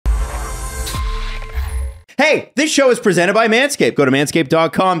Hey, this show is presented by Manscaped. Go to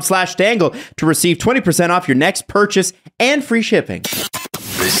manscaped.com/dangle to receive 20% off your next purchase and free shipping.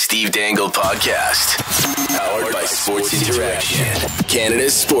 The Steve Dangle Podcast, powered by Sports Interaction,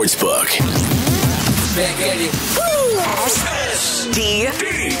 Canada's sportsbook.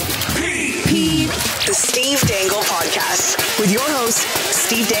 SDPN, the Steve Dangle Podcast, with your hosts,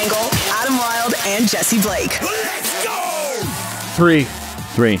 Steve Dangle, Adam Wilde, and Jesse Blake. Let's go! Three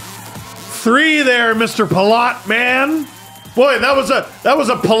there, Mr. Palat, man. Boy, that was a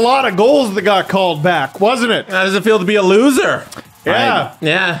Palat of goals that got called back, wasn't it? How does it feel to be a loser? Yeah.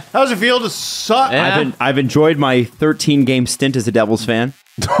 Yeah. How does it feel to suck? Yeah. I've enjoyed my 13-game stint as a Devils fan.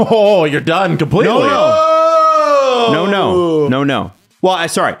 Oh, you're done completely. No. Well,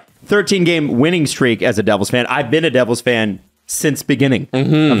 sorry, 13-game winning streak as a Devils fan. I've been a Devils fan since beginning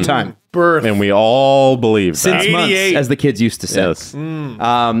of time. Birth. And we all believe Since that. months, 88. as the kids used to say. Yes.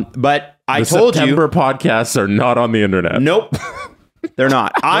 But I The told September you... podcasts are not on the internet. Nope. They're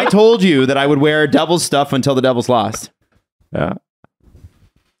not. I told you that I would wear Devils stuff until the Devils lost. Yeah.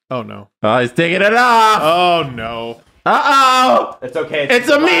 Oh, no. Oh, he's taking it off. Oh, no. Uh-oh. It's okay. It's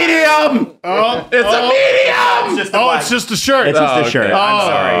a medium. Oh, It's a medium. it's just a shirt. It's just a okay. shirt. Oh, I'm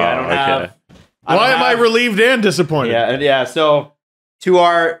sorry. I don't have... Okay. Why am I relieved and disappointed? Yeah. So, to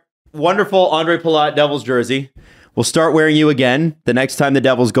our wonderful Andre Palat Devils jersey, we'll start wearing you again the next time the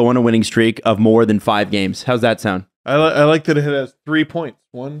Devils go on a winning streak of more than 5 games. How's that sound? I like that it has 3 points.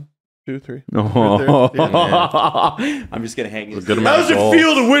 1, 2, 3. Oh. Right there. Yeah. I'm just going to hang A it. good How amount does of it goals.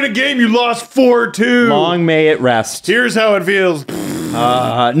 feel to win a game you lost 4-2? Long may it rest. Here's how it feels.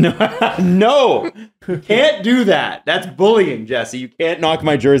 No. Can't do that. That's bullying, Jesse. You can't knock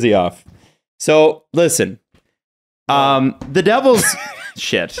my jersey off. So, listen. The Devils...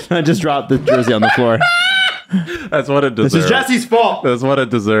 Shit. I just dropped the jersey on the floor. That's what it deserves. This is Jesse's fault. That's what it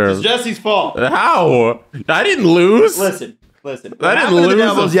deserves. It's Jesse's fault. How? I didn't lose. Listen. What I didn't happened to the lose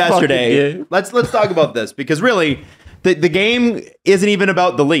Devils a yesterday? fucking game. Let's talk about this because really, the game isn't even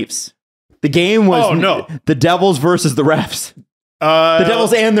about the Leafs. The game was the Devils versus the refs. The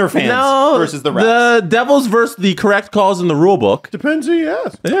Devils and their fans versus the refs. The Devils versus the correct calls in the rule book. Depends who you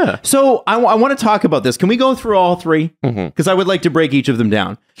ask. Yeah. So I want to talk about this. Can we go through all three? Because I would like to break each of them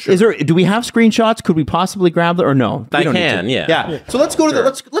down. Sure. Do we have screenshots? Could we possibly grab them or no? I can, yeah. Yeah. So let's go to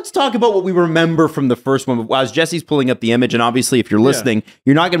let's talk about what we remember from the first one. As Jesse's pulling up the image, and obviously if you're listening,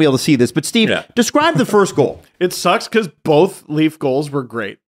 you're not going to be able to see this. But Steve, describe the first goal. It sucks because both Leaf goals were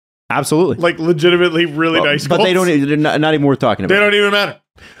great. Absolutely. Like legitimately really nice goals. But they're not even worth talking about. They don't even matter.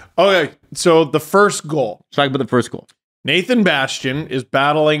 Okay, so the first goal. Let's talk about the first goal. Nathan Bastian is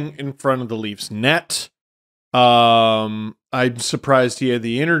battling in front of the Leafs net. I'm surprised he had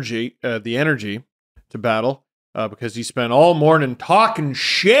the energy to battle because he spent all morning talking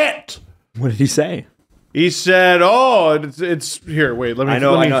shit. What did he say? He said, "Oh, it's here. Wait, let me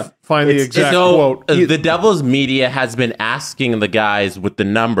find the exact quote." The Devils media has been asking the guys with the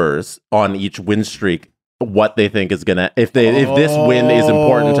numbers on each win streak what they think is gonna if this win is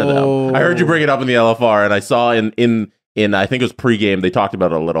important to them. I heard you bring it up in the LFR, and I saw in I think it was pregame they talked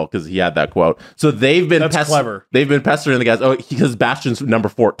about it a little because he had that quote. So they've been clever. They've been pestering the guys. Oh, because Bastian's number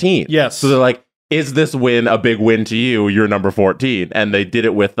 14. Yes. So they're like, is this win a big win to you? You're number 14, and they did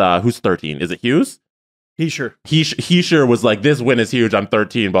it with who's 13? Is it Hughes? He sure was like, this win is huge. I'm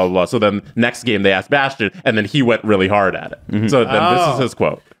 13, blah, blah, blah. So then next game they asked Bastian, and then he went really hard at it. So then this is his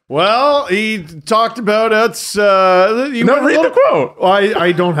quote. Well, he talked about it. Read the quote. Well,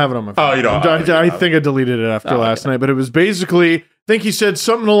 I don't have it on my phone. Oh, you don't? I think I deleted it after last night, but it was basically, I think he said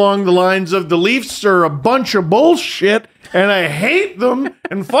something along the lines of, the Leafs are a bunch of bullshit, and I hate them,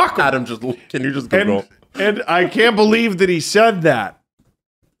 and fuck them. Adam, can you just Google? And I can't believe that he said that.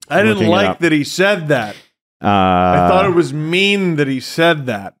 I didn't like that he said that. I thought it was mean that he said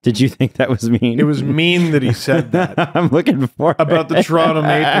that. Did you think that was mean? It was mean that he said that. I'm looking for about the Toronto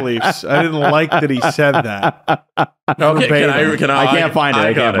Maple Leafs. I didn't like that he said that. Okay, I can't find it.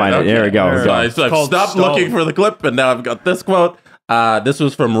 I can't find it. There we go. So I've stopped looking for the clip, and now I've got this quote. This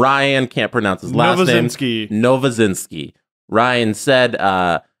was from Ryan. Can't pronounce his last name. Novozinski. Ryan said,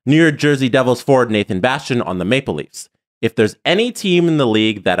 New York Jersey Devils forward Nathan Bastian on the Maple Leafs. If there's any team in the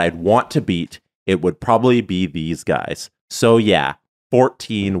league that I'd want to beat, it would probably be these guys. So yeah,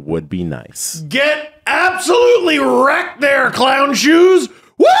 14 would be nice. Get absolutely wrecked there, clown shoes.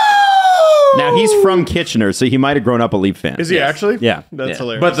 Woo! Now he's from Kitchener, so he might have grown up a Leaf fan. Is he actually? Yeah. That's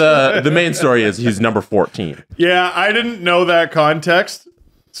hilarious. But the main story is he's number 14. Yeah, I didn't know that context.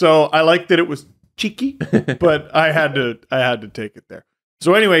 So I like that it was cheeky, but I had to take it there.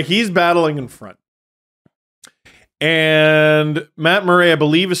 So anyway, he's battling in front. And Matt Murray, I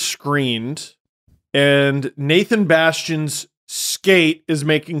believe, is screened. and Nathan Bastian's skate is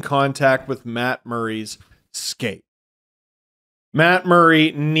making contact with Matt Murray's skate. Matt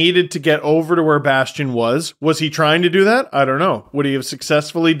Murray needed to get over to where Bastian was. Was he trying to do that? I don't know. Would he have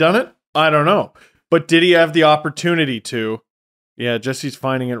successfully done it? I don't know. But did he have the opportunity to? Yeah, Jesse's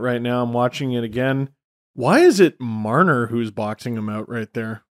finding it right now. I'm watching it again. Why is it Marner who's boxing him out right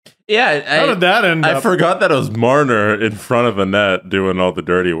there? Yeah. How did that end up? I forgot that it was Marner in front of the net doing all the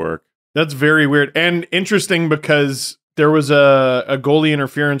dirty work. That's very weird. And interesting because there was a goalie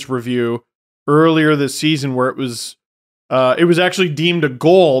interference review earlier this season where it was actually deemed a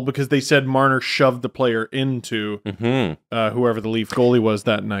goal because they said Marner shoved the player into whoever the Leaf goalie was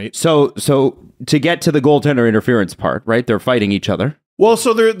that night. So to get to the goaltender interference part, right? They're fighting each other. Well,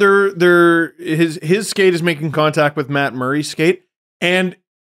 so his skate is making contact with Matt Murray's skate, and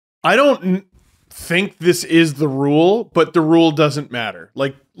I don't think this is the rule, but the rule doesn't matter.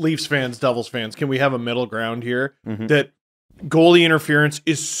 Like Leafs fans, Devils fans, can we have a middle ground here that goalie interference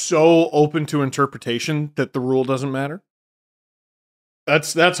is so open to interpretation that the rule doesn't matter?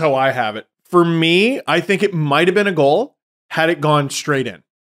 That's how I have it. For me, I think it might have been a goal had it gone straight in,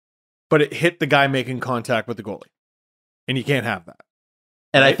 but it hit the guy making contact with the goalie, and you can't have that.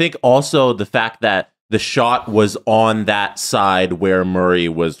 And right? I think also the fact that the shot was on that side where Murray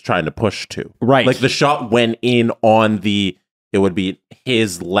was trying to push to. Right. Like the shot went in on it would be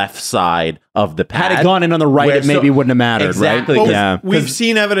his left side of the pad. Had it gone in on the right, it maybe wouldn't have mattered, exactly, right? Well, yeah. We've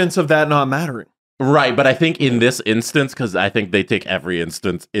seen evidence of that not mattering. Right, but I think in this instance, because I think they take every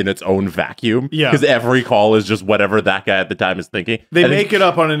instance in its own vacuum. Yeah. Because every call is just whatever that guy at the time is thinking. They make it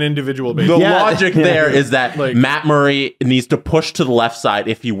up on an individual basis. The logic there is that Matt Murray needs to push to the left side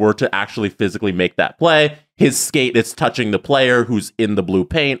if he were to actually physically make that play. His skate is touching the player who's in the blue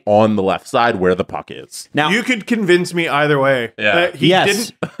paint on the left side where the puck is. Now you could convince me either way. Yeah. He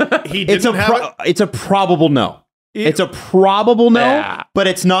didn't have it's a probable no. It's a probable no, but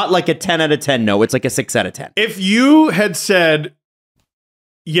it's not like a 10 out of 10 no. It's like a 6 out of 10. If you had said,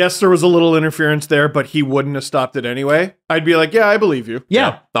 yes, there was a little interference there, but he wouldn't have stopped it anyway, I'd be like, yeah, I believe you.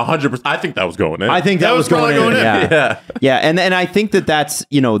 Yeah. 100%. I think that was going in. I think that was going in. Yeah. Yeah. And I think that's,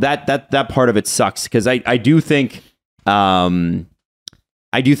 that part of it sucks because I do think you're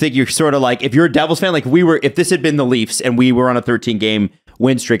sort of like, if you're a Devils fan, like if this had been the Leafs and we were on a 13-game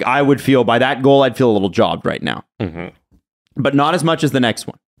win streak, I would feel by that goal, I'd feel a little jobbed right now. But not as much as the next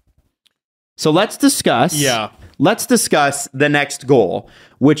one. So let's discuss. Yeah. Let's discuss the next goal,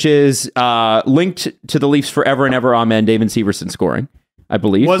 which is linked to the Leafs forever and ever. Amen. David Severson scoring, I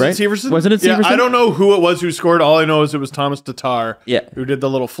believe. Was right? it Severson? Wasn't it Severson? Yeah, I don't know who it was who scored. All I know is it was Thomas Tatar. Who did the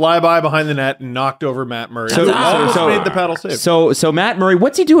little flyby behind the net and knocked over Matt Murray. So made the paddle save. So Matt Murray,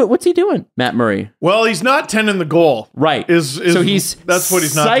 what's he doing? Matt Murray. Well, he's not tending the goal. Right. So he's that's what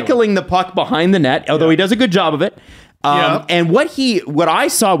he's not cycling the puck behind the net, although he does a good job of it. And what I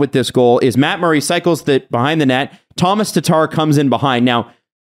saw with this goal is Matt Murray cycles behind the net. Thomas Tatar comes in behind. Now,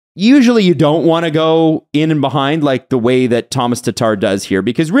 usually you don't want to go in and behind like the way that Thomas Tatar does here,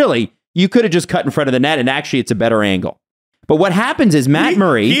 because really you could have just cut in front of the net and actually it's a better angle. But what happens is Matt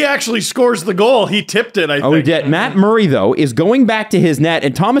Murray... He actually scores the goal. He tipped it, I think. Oh, he did. Matt Murray, though, is going back to his net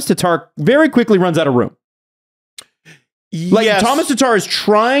and Thomas Tatar very quickly runs out of room. Like, Thomas Tatar is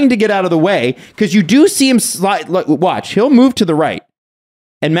trying to get out of the way because you do see him slide. Look, watch, he'll move to the right.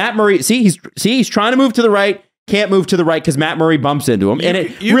 And Matt Murray, he's trying to move to the right, can't move to the right because Matt Murray bumps into him.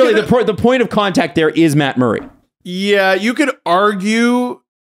 The point of contact there is Matt Murray. Yeah, you could argue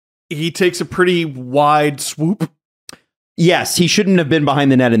he takes a pretty wide swoop. Yes, he shouldn't have been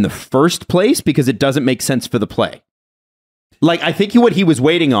behind the net in the first place because it doesn't make sense for the play. Like, I think what he was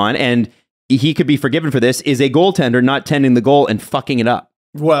waiting on, and he could be forgiven for this, is a goaltender not tending the goal and fucking it up.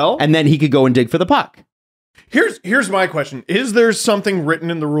 Well, and then he could go and dig for the puck. Here's my question. Is there something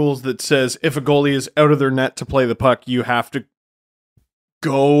written in the rules that says if a goalie is out of their net to play the puck, you have to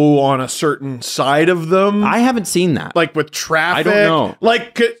go on a certain side of them? I haven't seen that. Like with traffic? I don't know.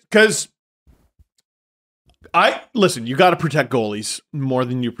 Like, because listen, you got to protect goalies more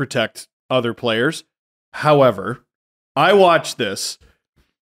than you protect other players. However, I watched this.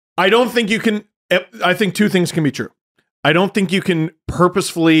 I don't think you can. I think two things can be true. I don't think you can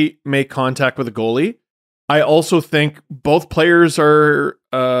purposefully make contact with a goalie. I also think both players are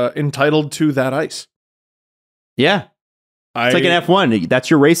entitled to that ice. Yeah. It's like an F1. That's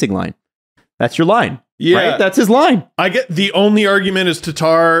your racing line. That's your line. Yeah. Right? That's his line. I get the only argument is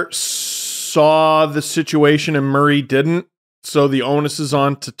Tatar saw the situation and Murray didn't. So the onus is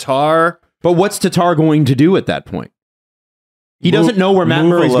on Tatar. But what's Tatar going to do at that point? He doesn't know where Matt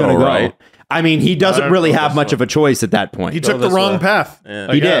Murray's going to go. Right. I mean, he doesn't really have much of a choice at that point. He took the wrong path.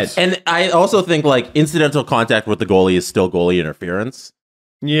 Yeah. He did. And I also think like incidental contact with the goalie is still goalie interference.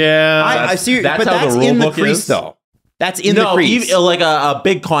 Yeah. I see. That's but how that's the rule in the book crease, is. though. That's in the crease. Even, like a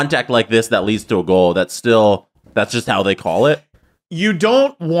big contact like this that leads to a goal, that's just how they call it. You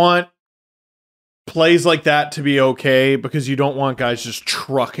don't want plays like that to be okay because you don't want guys just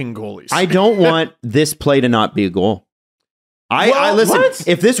trucking goalies. I don't want this play to not be a goal. I listen. What?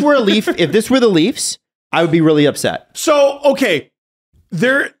 If this were the Leafs, I would be really upset. So, okay,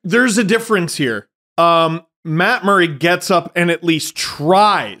 there's a difference here. Matt Murray gets up and at least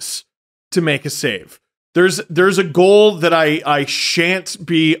tries to make a save. There's a goal that I shan't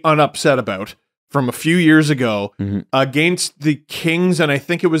be unupset about from a few years ago against the Kings, and I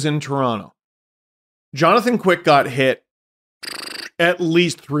think it was in Toronto. Jonathan Quick got hit at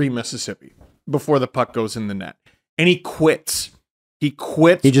least 3 Mississippi before the puck goes in the net. And he quits. He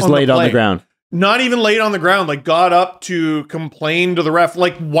just laid on the ground. Not even laid on the ground, like got up to complain to the ref,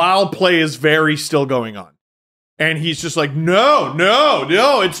 like while play is still going on. And he's just like, no,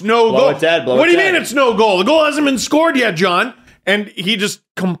 it's no goal. What do you mean it's no goal? The goal hasn't been scored yet, John. And he just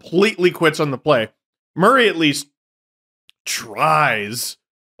completely quits on the play. Murray at least tries.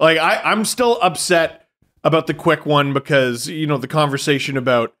 Like, I'm still upset about the Quick one because, you know, the conversation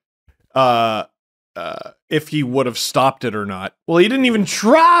about if he would have stopped it or not. Well, he didn't even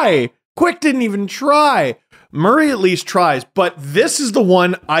try. Quick didn't even try. Murray at least tries. But this is the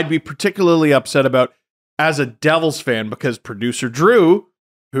one I'd be particularly upset about as a Devils fan because producer Drew,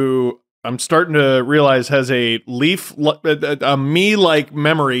 who I'm starting to realize has a me-like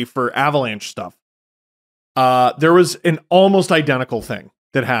memory for Avalanche stuff. There was an almost identical thing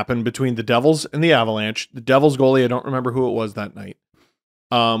that happened between the Devils and the Avalanche. The Devils goalie, I don't remember who it was that night,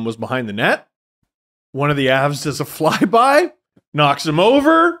 was behind the net. One of the Avs does a flyby, knocks him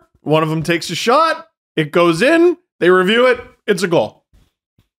over. One of them takes a shot. It goes in. They review it. It's a goal.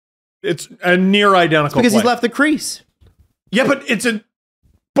 It's a near identical because play. He's left the crease. Yeah,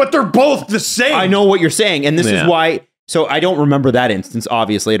 but they're both the same. I know what you're saying, and this is why. So I don't remember that instance.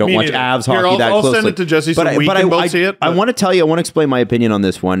 Obviously, I don't watch Avs hockey that closely. I'll send it to Jesse so we can both see it. I want to tell you. I want to explain my opinion on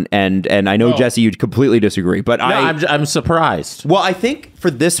this one, and I know Jesse, you completely disagree, but I'm surprised. Well, I think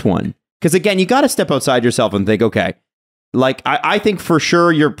for this one, because again, you got to step outside yourself and think, okay, like I think for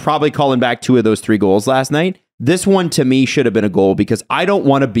sure you're probably calling back 2 of those 3 goals last night. This one to me should have been a goal because I don't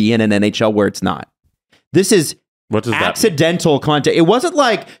want to be in an NHL where it's not. This is accidental contact. It wasn't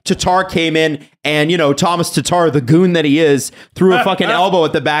like Tatar came in and, you know, Thomas Tatar, the goon that he is, threw a fucking elbow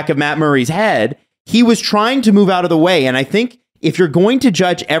at the back of Matt Murray's head. He was trying to move out of the way. And I think if you're going to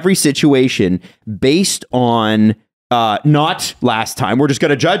judge every situation based on not last time, we're just going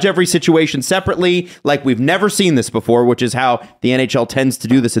to judge every situation separately, like we've never seen this before, which is how the NHL tends to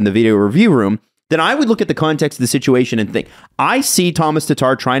do this in the video review room. Then I would look at the context of the situation and think, I see Thomas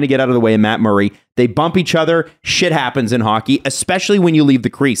Tatar trying to get out of the way of Matt Murray. They bump each other. Shit happens in hockey, especially when you leave the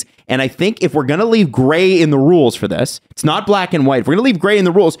crease. And I think if we're going to leave gray in the rules for this, it's not black and white. If we're going to leave gray in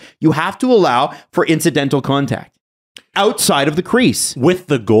the rules, you have to allow for incidental contact outside of the crease. With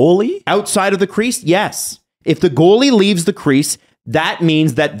the goalie? Outside of the crease, yes. If the goalie leaves the crease, that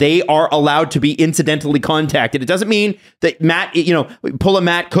means that they are allowed to be incidentally contacted. It doesn't mean that Matt, you know, pull a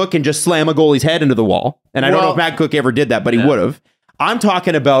Matt Cook and just slam a goalie's head into the wall. And I don't know if Matt Cook ever did that, but he would have. I'm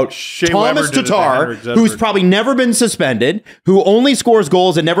talking about Thomas Tatar, who's probably never been suspended, who only scores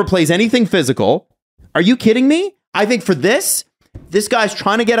goals and never plays anything physical. Are you kidding me? I think for this guy's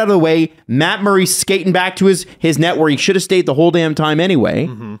trying to get out of the way. Matt Murray's skating back to his net where he should have stayed the whole damn time anyway.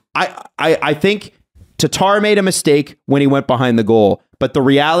 Mm-hmm. I think Tatar made a mistake when he went behind the goal, but the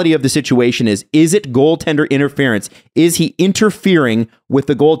reality of the situation is it goaltender interference? Is he interfering with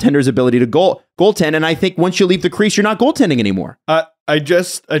the goaltender's ability to goaltend? And I think once you leave the crease, you're not goaltending anymore. I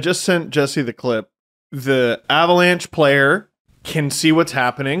just sent Jesse the clip. The Avalanche player can see what's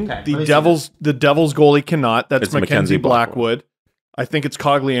happening. Okay, the Devils goalie cannot. That's Mackenzie Blackwood. I think it's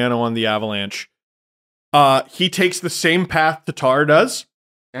Cogliano on the Avalanche. He takes the same path Tatar does.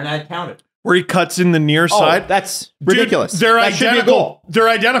 And I counted. Where he cuts in the near side. That's ridiculous. Dude, they're identical. They're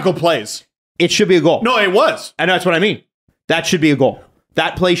identical plays. It should be a goal. No, it was. And that's what I mean. That should be a goal.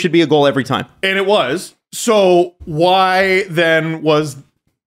 That play should be a goal every time. And it was. So why then was...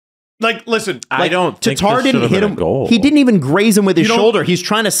 Like, listen. I don't think Tatar didn't hit him. He didn't even graze him with his shoulder. He's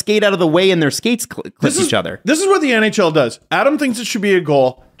trying to skate out of the way and their skates clip each other. This is what the NHL does. Adam thinks it should be a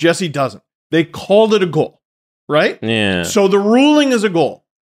goal. Jesse doesn't. They called it a goal. Right? Yeah. So the ruling is a goal.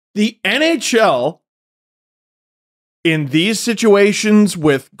 The NHL, in these situations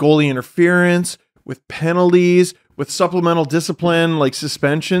with goalie interference, with penalties, with supplemental discipline like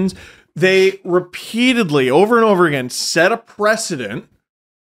suspensions, they repeatedly, over and over again, set a precedent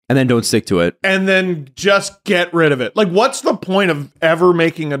and then don't stick to it. And then just get rid of it. Like, what's the point of ever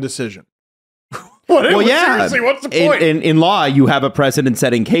making a decision? Seriously, what's the point? In law, you have a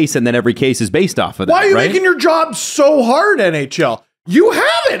precedent-setting case, and then every case is based off of that. Why are you making your job so hard, NHL? You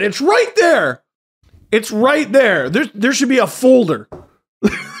have it. It's right there. It's right there. There should be a folder.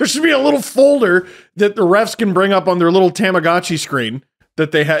 There should be a little folder that the refs can bring up on their little Tamagotchi screen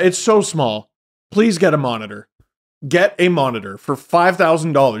that they have. It's so small. Please get a monitor. Get a monitor. For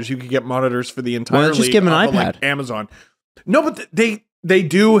 $5,000, you could get monitors for the entire league. Just give them an iPad. Like Amazon. No, but they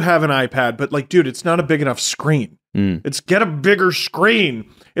do have an iPad, but like, dude, it's not a big enough screen. It's get a bigger screen.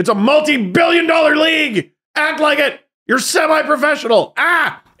 It's a multi-billion-dollar league. Act like it. You're semi-professional.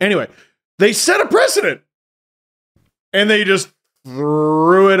 Anyway, they set a precedent and they just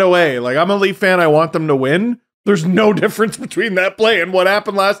threw it away. Like, I'm a Leaf fan. I want them to win. There's no difference between that play and what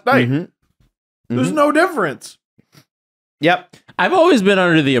happened last night. There's no difference. Yep. I've always been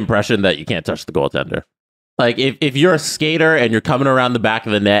under the impression that you can't touch the goaltender. Like, if you're a skater and you're coming around the back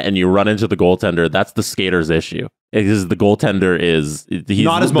of the net and you run into the goaltender, that's the skater's issue. Because the goaltender he's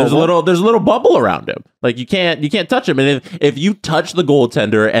not as mobile. There's a little bubble around him. Like, you can't touch him. And if you touch the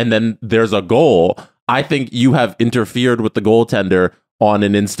goaltender and then there's a goal, I think you have interfered with the goaltender on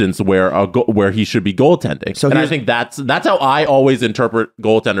an instance where he should be goaltending. So, and I think that's how I always interpret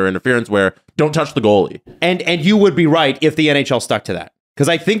goaltender interference, where don't touch the goalie. And you would be right if the NHL stuck to that, because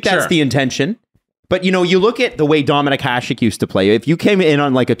I think that's the intention. But, you know, you look at the way Dominic Hasek used to play. If you came in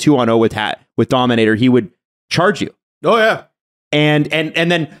on like a 2-on-0 with Dominator, he would charge you. Oh, yeah. And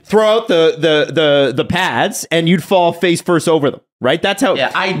then throw out the pads, and you'd fall face first over them, right? That's how.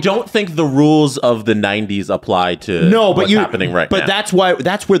 Yeah, I don't think the rules of the 90s apply to what's happening right now. But that's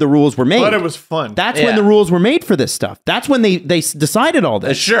where the rules were made. But it was fun. That's when the rules were made for this stuff. That's when they decided all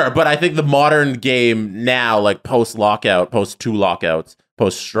this. Sure, but I think the modern game now, like post-lockout, post-2 lockouts,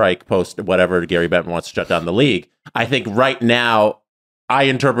 post-strike, post-whatever Gary Bettman wants to shut down the league, I think right now, I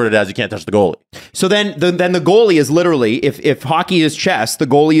interpret it as you can't touch the goalie. So then the goalie is literally, if hockey is chess, the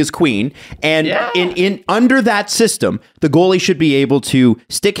goalie is queen. And in under that system, the goalie should be able to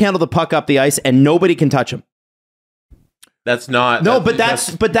stick handle the puck up the ice and nobody can touch him. That's not... No, but that's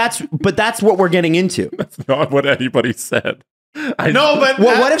what we're getting into. That's not what anybody said.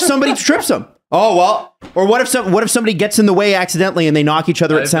 What if somebody trips him? Oh, well, or what if somebody gets in the way accidentally and they knock each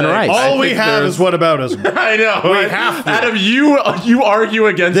other at center ice? All we have is whataboutism. I know. We have to. Adam, you argue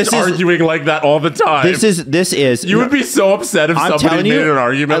against arguing like that all the time. This is. You would be so upset if somebody made an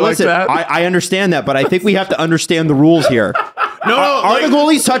argument like that. I understand that, but I think we have to understand the rules here. Are the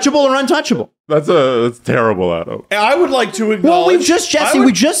goalies touchable or untouchable? That's terrible, Adam. I would like to acknowledge... Well,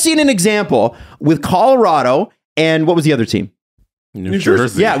 we've just seen an example with Colorado and what was the other team? New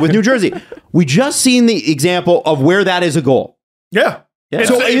Jersey. Yeah, with New Jersey. We just seen the example of where that is a goal. Yeah.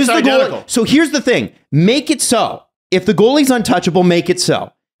 So it's the goal. So here's the thing. Make it so. If the goalie's untouchable, make it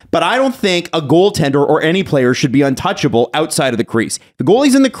so. But I don't think a goaltender or any player should be untouchable outside of the crease. The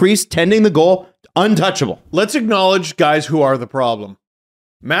goalie's in the crease, tending the goal, untouchable. Let's acknowledge guys who are the problem.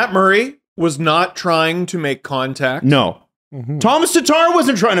 Matt Murray was not trying to make contact. No. Thomas Tatar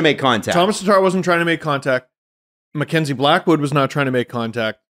wasn't trying to make contact. Mackenzie Blackwood was not trying to make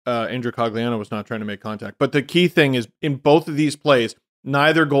contact. Andrew Cogliano was not trying to make contact. But the key thing is, in both of these plays,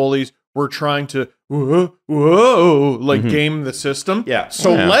 neither goalies were trying to game the system. Yeah.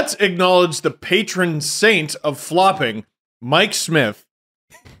 So let's acknowledge the patron saint of flopping, Mike Smith,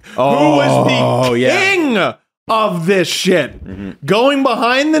 who was the king of this shit. Going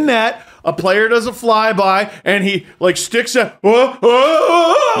behind the net, a player does a flyby, and he sticks a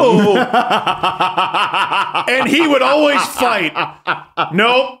and he would always fight.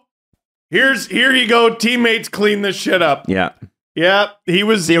 Nope. Here you go. Teammates clean this shit up. Yeah, he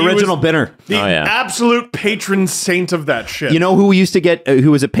was the original Binner. The absolute patron saint of that shit. You know who we used to get,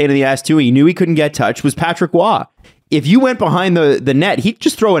 who was a pain in the ass too, he knew he couldn't get touched, was Patrick Waugh. If you went behind the net, he'd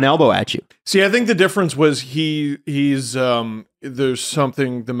just throw an elbow at you. See, I think the difference was he's there's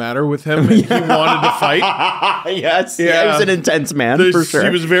something the matter with him, and he wanted to fight. Yes, he was an intense man, for sure.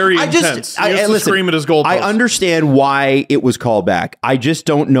 He was very intense. He used to scream at his goalpost. I understand why it was called back. I just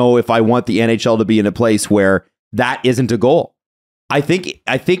don't know if I want the NHL to be in a place where that isn't a goal. I think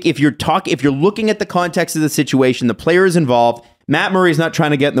if you're looking at the context of the situation, the player is involved. Matt Murray's not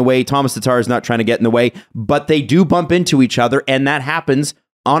trying to get in the way. Thomas Tatar is not trying to get in the way, but they do bump into each other, and that happens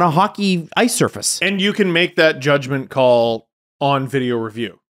on a hockey ice surface. And you can make that judgment call on video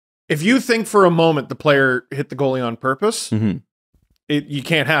review. If you think for a moment the player hit the goalie on purpose, you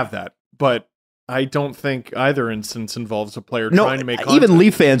can't have that. But I don't think either instance involves a player trying to make contact. Even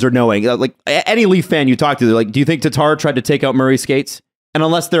Leaf fans are knowing. Like any Leaf fan you talk to, they're like, do you think Tatar tried to take out Murray's skates? And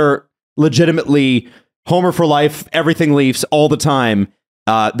unless they're legitimately Homer for life, everything Leafs all the time,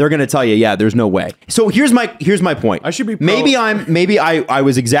 they're going to tell you, yeah, there's no way. So here's my point. I should be maybe I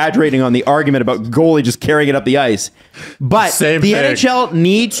was exaggerating on the argument about goalie just carrying it up the ice, but NHL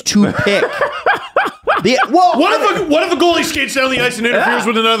needs to pick. What if a goalie skates down the ice and interferes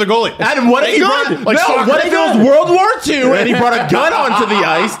with another goalie? Adam, what if what if it was World War II and he brought a gun onto the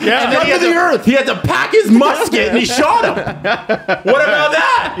ice and then he had to pack his musket and he shot him? What about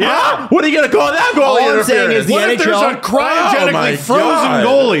that? Yeah. Huh? What are you going to call that goalie? All I'm saying is what if there's a cryogenically frozen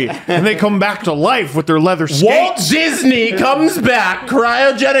goalie and they come back to life with their leather skates? Walt Disney comes back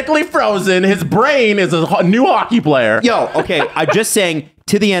cryogenically frozen. His brain is a new hockey player. Okay. I'm just saying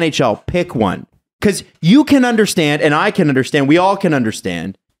to the NHL, pick one. Because you can understand, and I can understand, we all can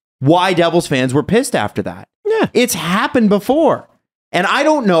understand why Devils fans were pissed after that. Yeah. It's happened before. And I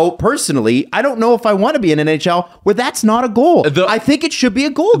don't know, personally, I don't know if I want to be in an NHL where that's not a goal. I think it should be a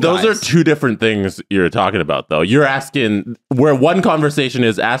goal, Those are two different things you're talking about, though. You're asking, where one conversation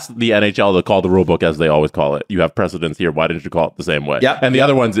is, ask the NHL to call the rule book as they always call it. You have precedence here. Why didn't you call it the same way? Yep. And the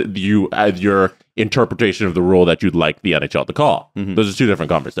other one's your interpretation of the rule that you'd like the NHL to call. Mm-hmm. Those are two different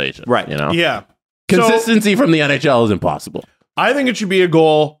conversations. Right. You know? Yeah. Consistency from the NHL is impossible. I think it should be a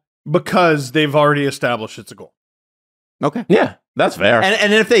goal because they've already established it's a goal. Okay. Yeah, that's fair.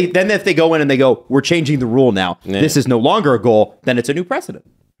 And if they go in and they go, we're changing the rule now. Yeah. This is no longer a goal. Then it's a new precedent.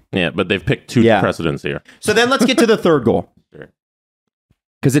 Yeah, but they've picked two precedents here. So then let's get to the third goal.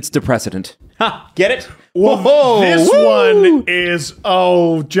 Because it's the precedent. Ha! Get it? Well, this one is,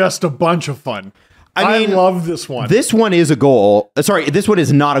 just a bunch of fun. I love this one. This one is a goal. Sorry, this one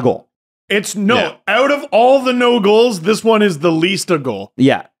is not a goal. It's out of all the no goals, this one is the least a goal.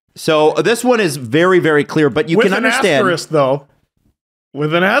 Yeah. So this one is very, very clear, but you can understand. With an asterisk, though.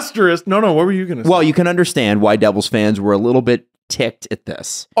 With an asterisk. No, what were you going to say? Well, you can understand why Devils fans were a little bit ticked at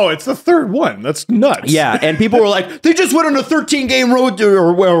this. Oh, it's the third one. That's nuts. Yeah, and people were like, they just went on a 13-game road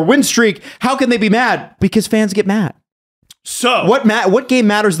or win streak. How can they be mad? Because fans get mad. So what game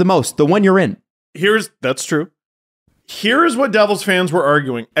matters the most? The one you're in. That's true. Here is what Devils fans were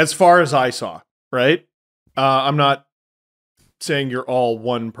arguing, as far as I saw, right? I'm not saying you're all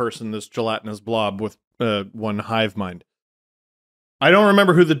one person, this gelatinous blob with one hive mind. I don't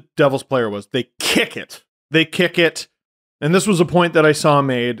remember who the Devils player was. They kick it. And this was a point that I saw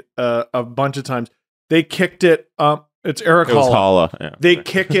made a bunch of times. They kicked it. It's Eric Holla. Yeah. They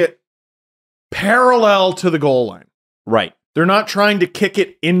kick it parallel to the goal line. Right. They're not trying to kick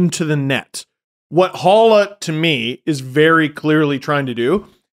it into the net. What Holla, to me, is very clearly trying to do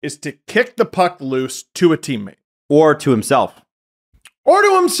is to kick the puck loose to a teammate. Or to himself.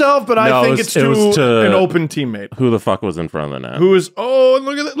 But I think it's to an open teammate. Who the fuck was in front of the net?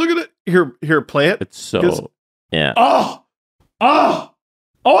 Look at it. Here, play it. It's so, yeah. Oh,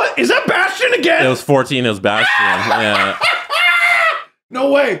 is that Bastian again? It was 14, it was Bastian. Yeah. No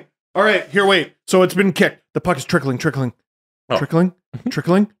way. All right, here, wait. So it's been kicked. The puck is trickling. Oh. Trickling.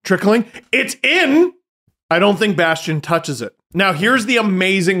 It's in. I don't think Bastian touches it. Now, here's the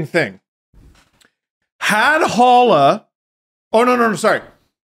amazing thing. Had Holla... Oh, no, sorry.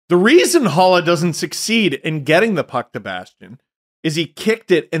 The reason Holla doesn't succeed in getting the puck to Bastian is he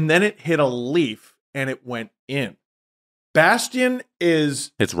kicked it and then it hit a leaf and it went in. Bastian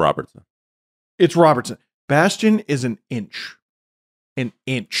is... It's Robertson. Bastian is an inch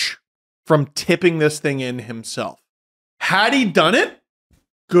from tipping this thing in himself. Had he done it,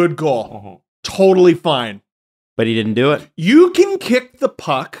 good goal. Uh-huh. Totally fine. But he didn't do it. You can kick the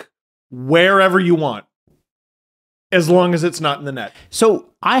puck wherever you want, as long as it's not in the net.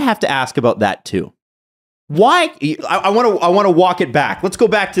 So I have to ask about that too. Why? I want to walk it back. Let's go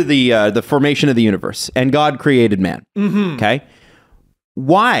back to the formation of the universe and God created man. Mm-hmm. Okay.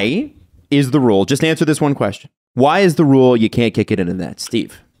 Why is the rule? Just answer this one question. Why is the rule you can't kick it into the net,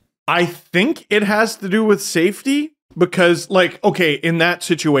 Steve? I think it has to do with safety because, in that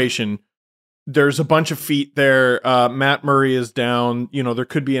situation, there's a bunch of feet there. Matt Murray is down. There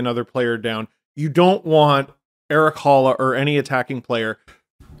could be another player down. You don't want Eric Holla or any attacking player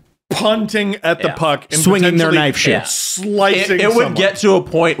punting at the puck and swinging their knife shaft, slicing. It would get to a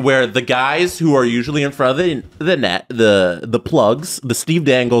point where the guys who are usually in front of the net, the plugs, the Steve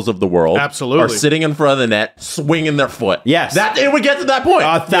Dangles of the world, absolutely, are sitting in front of the net, swinging their foot. Yes, it would get to that point.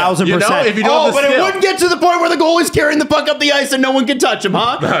 1,000%. If you don't have the skill. It wouldn't get to the point where the goalie's carrying the puck up the ice and no one can touch him,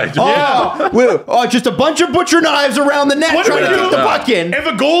 huh? Just a bunch of butcher knives around the net trying to kick the puck in. If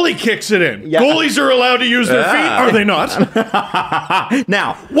a goalie kicks it in, goalies are allowed to use their feet. Are they not?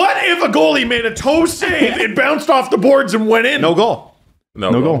 Now, what What if a goalie made a toe save, it bounced off the boards and went in? No goal.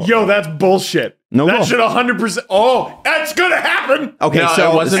 No goal. Yo, that's bullshit. No that goal. should 100%. Oh, that's gonna happen. Okay, No,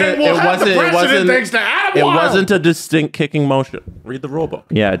 so it wasn't. And we'll have the precedent thanks to Adam It Wild. wasn't a distinct kicking motion. Read the rule book.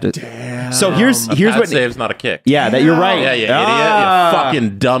 Yeah. Damn. So here's Pad what save's not a kick. Yeah, that you're right. Yeah, you idiot. You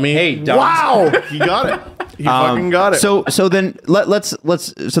fucking dummy. Hey, dumb. Wow, he got it. He fucking got it. So then let's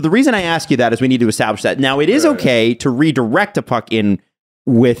so the reason I ask you that is we need to establish that. Now it is okay to redirect a puck in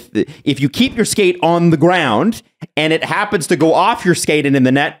with if you keep your skate on the ground and it happens to go off your skate and in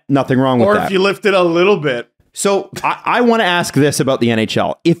the net, nothing wrong with that. Or if you lift it a little bit. So I want to ask this about the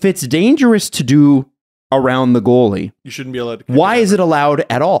NHL. If it's dangerous to do around the goalie, You shouldn't be allowed to kick why it is it allowed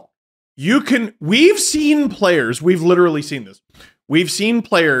at all? We've seen players, we've literally seen this. We've seen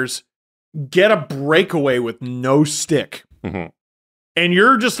players get a breakaway with no stick. Mm-hmm. And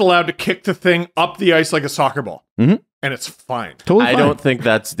you're just allowed to kick the thing up the ice like a soccer ball. Mm-hmm. And it's fine. Totally I fine. don't think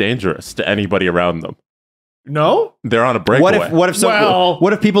that's dangerous to anybody around them. No? They're on a breakaway. What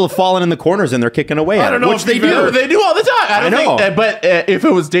if people have fallen in the corners and they're kicking away? I at don't it, know which if they you've do. ever- They do all the time. I know. think, but if it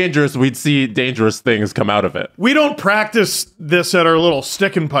was dangerous, we'd see dangerous things come out of it. We don't practice this at our little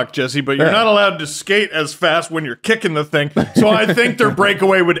stick and puck, Jesse, but you're not allowed to skate as fast when you're kicking the thing. So I think their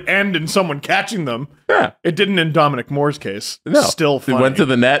breakaway would end in someone catching them. Yeah. It didn't in Dominic Moore's case. No. Still He funny. went to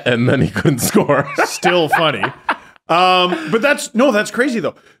the net and then he couldn't score. Still funny. But that's crazy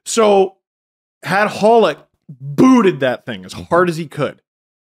though. So had Halleck booted that thing as hard as he could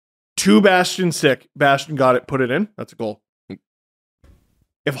to Bastian's stick, Bastian got it, put it in. That's a goal.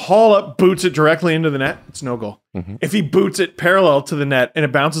 If Halleck boots it directly into the net, it's no goal. Mm-hmm. If he boots it parallel to the net and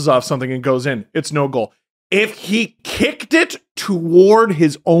it bounces off something and goes in, it's no goal. If he kicked it toward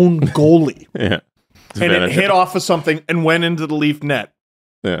his own goalie Yeah. and it hit off of something and went into the Leaf net,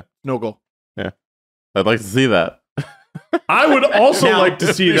 Yeah. no goal. Yeah. I'd like to see that. I would also Now, like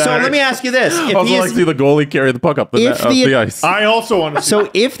to see that. So let me ask you this: I'd also like to see the goalie carry the puck up the, if up the ice. I also want to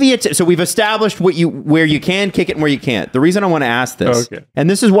see that. So we've established where you can kick it and where you can't. The reason I want to ask this, Okay. and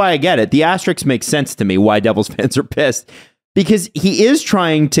this is why I get it, the asterisk makes sense to me. Why Devils fans are pissed because he is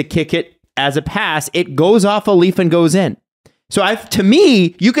trying to kick it as a pass. It goes off a Leaf and goes in. So to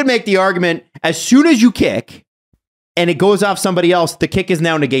me, you could make the argument as soon as you kick and it goes off somebody else, the kick is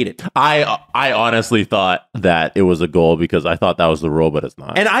now negated. I honestly thought that it was a goal because I thought that was the rule, but it's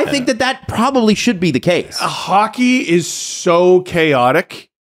not. And I think that probably should be the case. Hockey is so chaotic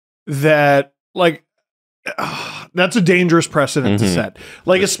that that's a dangerous precedent to set.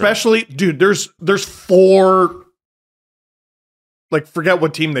 Like, especially, dude, there's four, like, forget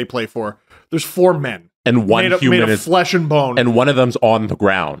what team they play for. There's four men. And one human made of is flesh and bone. and one of them's on the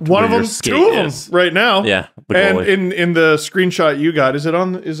ground. one of where them, your skate two of them is. right now. Yeah. The And goalie. in the screenshot you got, is it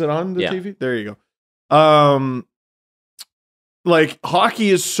on the Yeah. TV? There you go. Like, hockey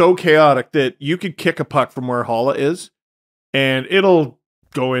is so chaotic that you could kick a puck from where Holla is and it'll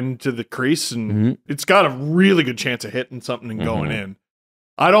go into the crease and it's got a really good chance of hitting something and going in.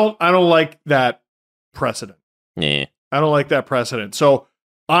 I don't like that precedent. Yeah. I don't like that precedent. So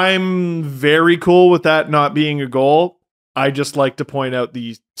I'm very cool with that not being a goal. I just like to point out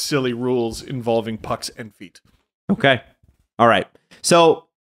these silly rules involving pucks and feet. Okay. All right. So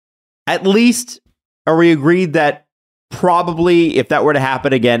at least are we agreed that probably if that were to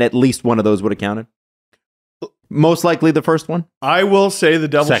happen again, at least one of those would have counted? Most likely the first one? I will say the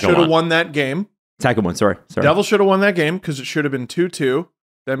Devils Second should have one. won that game. Second one, sorry. Devils should have won that game because it should have been 2-2.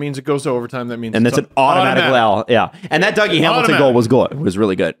 That means it goes to overtime. That means And it's that's an automatic L. Yeah. And that Dougie Hamilton goal was good. It was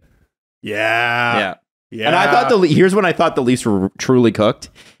really good. Yeah. And I thought here's when I thought the Leafs were truly cooked.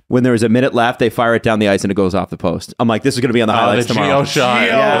 When there was a minute left, they fire it down the ice and it goes off the post. I'm like, this is going to be on the highlights the tomorrow. Geo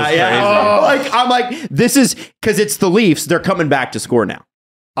shot. Geo. I'm like, this is because it's the Leafs. They're coming back to score now.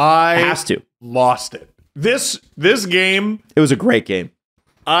 I Has to. lost it. This game, It was a great game.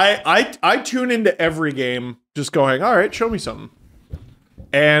 I tune into every game just going, all right, show me something.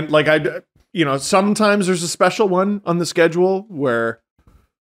 And like sometimes there's a special one on the schedule where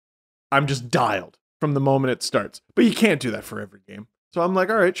I'm just dialed from the moment it starts. But you can't do that for every game. So I'm like,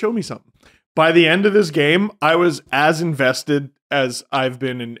 all right, show me something. By the end of this game, I was as invested as I've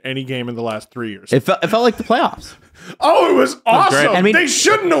been in any game in the last 3 years. It felt like the playoffs. Oh, it was awesome. I mean, they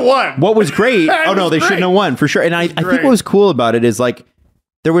shouldn't have won. What was great? It Oh no, was they great. shouldn't have won for sure. And I think great. what was cool about it is like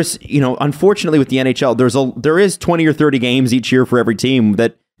there was, unfortunately with the NHL, there is 20 or 30 games each year for every team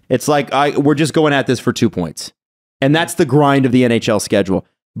that it's like we're just going at this for 2 points. And that's the grind of the NHL schedule.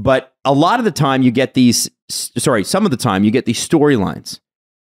 But a lot of the time you get some of the time you get these storylines.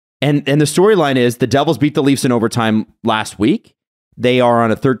 And the storyline is the Devils beat the Leafs in overtime last week. They are on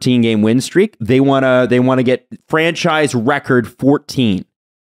a 13-game win streak. They want to get franchise record 14.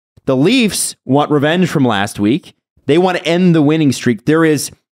 The Leafs want revenge from last week. They want to end the winning streak. There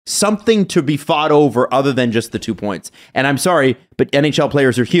is something to be fought over other than just the 2 points. And I'm sorry, but NHL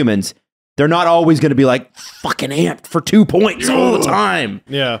players are humans. They're not always going to be like fucking amped for 2 points all the time.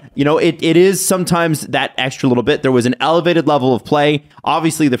 Yeah. You know, it is sometimes that extra little bit. There was an elevated level of play.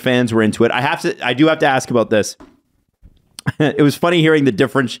 Obviously, the fans were into it. I do have to ask about this. It was funny hearing the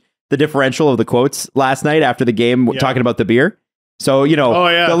differential of the quotes last night after the game, talking about the beer. So, you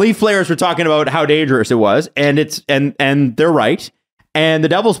know, the Leaf players were talking about how dangerous it was, and they're right. And the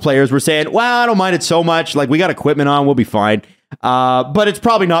Devils players were saying, well, I don't mind it so much. Like, we got equipment on, we'll be fine. But it's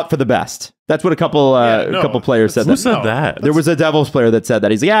probably not for the best. That's what a couple players said. Who said that? There was a Devils player that said that.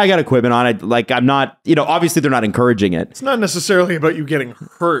 He's like, yeah, I got equipment on. I'm not, obviously they're not encouraging it. It's not necessarily about you getting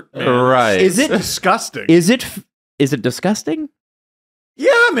hurt, man. Right. Is it disgusting? Is it disgusting?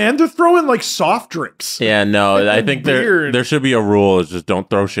 Yeah, man. They're throwing like soft drinks. Yeah, no. I think there should be a rule. Is just don't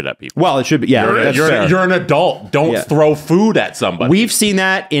throw shit at people. Well, it should be. Yeah, you're an adult. Don't throw food at somebody. We've seen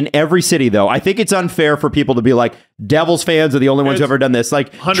that in every city, though. I think it's unfair for people to be like, Devils fans are the only ones who have ever done this.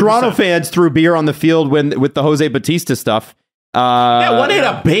 Like 100%. Toronto fans threw beer on the field with the Jose Batista stuff. One hit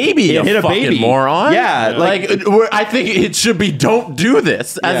a baby. It hit a baby, moron. Yeah, like I think it should be. Don't do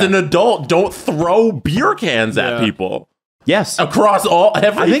this as an adult. Don't throw beer cans at people. Yes, across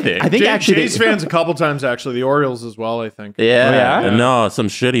everything. I think actually Jays fans a couple times. Actually, the Orioles as well. I think. Yeah. No, some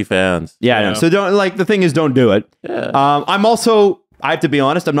shitty fans. Yeah. No. So don't the thing is, don't do it. Yeah. I'm also. I have to be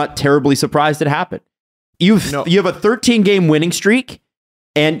honest. I'm not terribly surprised it happened. You have a 13-game winning streak.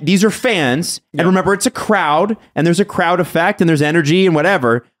 And these are fans. And remember, it's a crowd, and there's a crowd effect, and there's energy and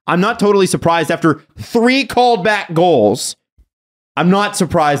whatever. I'm not totally surprised after 3 called back goals. I'm not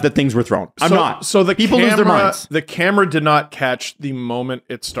surprised that things were thrown. I'm not. So the people lose their minds. The camera did not catch the moment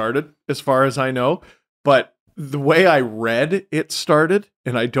it started, as far as I know. But the way I read it started,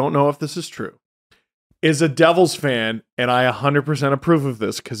 and I don't know if this is true, is a Devils fan, and I 100% approve of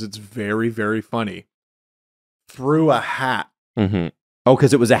this because it's very, very funny, threw a hat. Mm-hmm. Oh,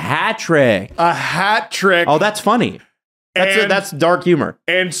 because it was a hat trick. A hat trick. Oh, that's funny. That's dark humor.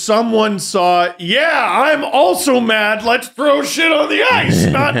 And someone saw, I'm also mad. Let's throw shit on the ice.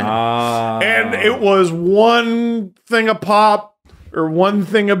 And it was one thing of pop or one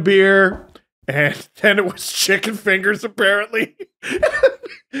thing of beer. And then it was chicken fingers, apparently.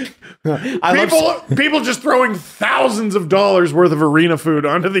 People just throwing thousands of dollars worth of arena food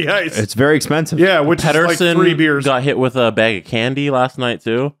onto the ice. It's very expensive. Yeah, which Pedersen is like 3 beers. Got hit with a bag of candy last night,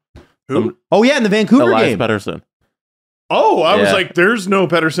 too. Who? In the Vancouver game. Pedersen. Oh, I was like, there's no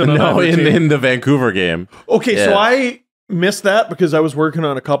Pedersen on that team. in the Vancouver game. Okay, so I missed that because I was working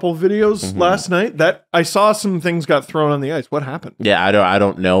on a couple videos last night that I saw some things got thrown on the ice. What happened? Yeah, I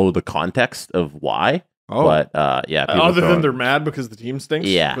don't know the context of why. Oh. But other than they're mad because the team stinks.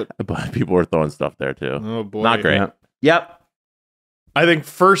 Yeah, but people were throwing stuff there too. Oh boy, not great. Yep. I think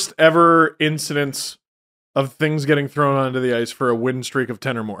first ever incidents of things getting thrown onto the ice for a win streak of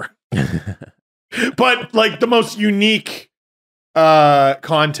 10 or more. But like the most unique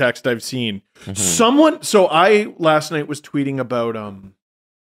context I've seen. So I last night was tweeting about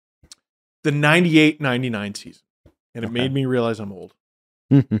the 98-99 season, and it made me realize I'm old.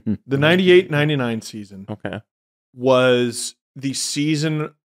 The 98-99 season was the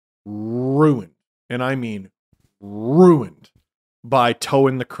season ruined, and I mean ruined, by toe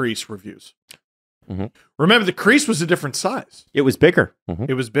in the crease reviews. Remember, the crease was a different size. It was bigger.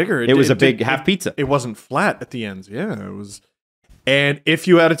 It was bigger. It was a big half pizza. It wasn't flat at the ends. Yeah, it was. And if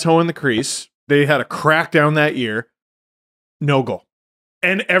you had a toe in the crease, they had a crackdown that year. No goal.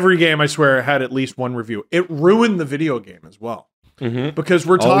 And every game, I swear, had at least one review. It ruined the video game as well. Because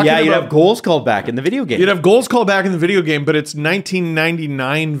we're talking about... you'd have goals called back in the video game. You'd have goals called back in the video game, but it's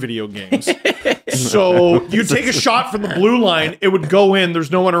 1999 video games. So you take a shot from the blue line, it would go in,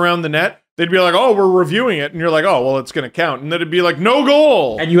 there's no one around the net. They'd be like, we're reviewing it. And you're like, well, it's going to count. And then it'd be like, no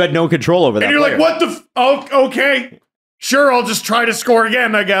goal. And you had no control over that. And you're like, what the... okay. Sure, I'll just try to score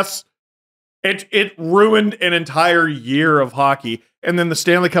again, I guess. It ruined an entire year of hockey. And then the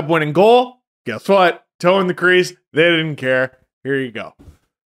Stanley Cup winning goal, guess what? Toe in the crease. They didn't care. Here you go.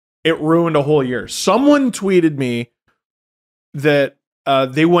 It ruined a whole year. Someone tweeted me that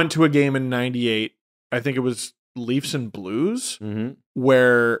they went to a game in 98. I think it was Leafs and Blues,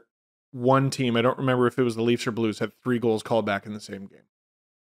 where one team, I don't remember if it was the Leafs or Blues, had 3 goals called back in the same game.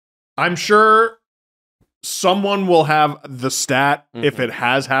 I'm sure someone will have the stat if it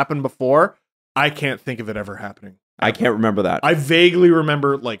has happened before. I can't think of it ever happening. I can't remember that. I vaguely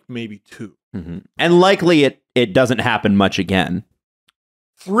remember like maybe 2. And likely it doesn't happen much again.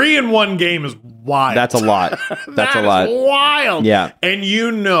 3 in one game is wild. That's a lot. That's a lot. Wild. Yeah. And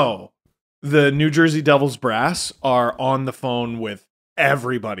the New Jersey Devils brass are on the phone with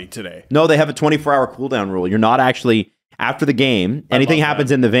everybody today. No, they have a 24-hour cooldown rule. You're not actually, after the game, anything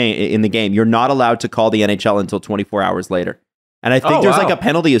happens in the game, you're not allowed to call the NHL until 24 hours later. And I think there's like a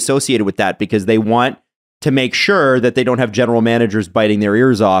penalty associated with that because they want to make sure that they don't have general managers biting their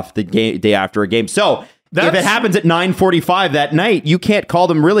ears off the day after a game. So if it happens at 9:45 that night, you can't call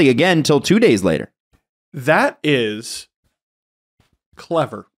them really again until 2 days later. That is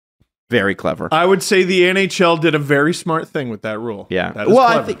clever. Very clever. I would say the NHL did a very smart thing with that rule. Yeah. That is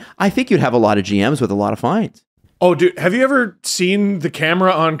clever. I think you'd have a lot of GMs with a lot of fines. Oh, dude, have you ever seen the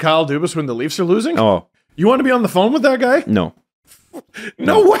camera on Kyle Dubas when the Leafs are losing? Oh. You want to be on the phone with that guy? No.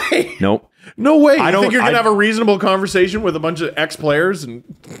 No way. Nope. No way. I think you're going to have a reasonable conversation with a bunch of ex-players and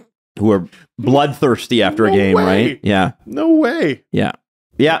who are bloodthirsty after a game, right? Yeah. No way. Yeah.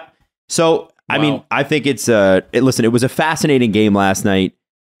 Yeah. So, I mean, I think it's listen, it was a fascinating game last night.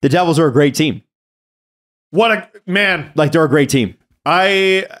 The Devils are a great team. What a man. Like, they're a great team.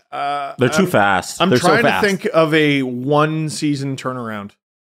 They're too fast. I'm They're trying so fast. to think of a one-season turnaround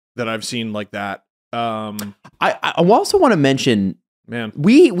that I've seen like that. I also want to mention, man,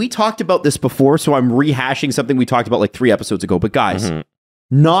 we talked about this before, so I'm rehashing something we talked about like 3 episodes ago. But guys,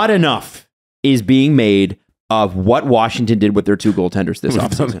 not enough is being made of what Washington did with their 2 goaltenders this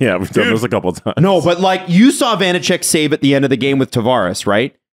offseason. Yeah, we've done this a couple of times. No, but like you saw Vanacek save at the end of the game with Tavares,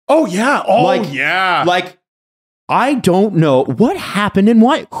 right? Oh yeah. Like, I don't know what happened and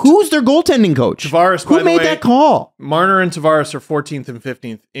why. Who's their goaltending coach? Tavares. Who made that call? Marner and Tavares are 14th and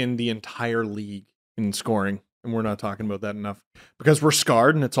 15th in the entire league in scoring, and we're not talking about that enough because we're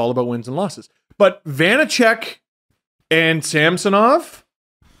scarred and it's all about wins and losses. But Vanacek and Samsonov,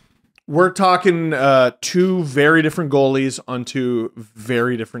 we're talking 2 very different goalies on 2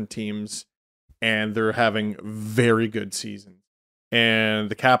 very different teams, and they're having very good seasons. And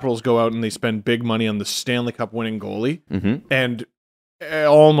the Capitals go out and they spend big money on the Stanley Cup winning goalie, and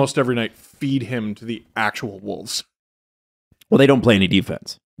almost every night feed him to the actual Wolves. Well, they don't play any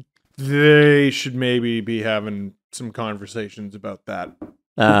defense. They should maybe be having some conversations about that.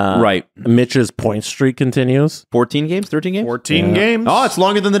 Right. Mitch's point streak continues. 14 games? 13 games? 14 games. Oh, it's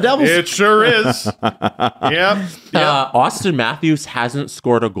longer than the Devils. It sure is. Yep. Austin Matthews hasn't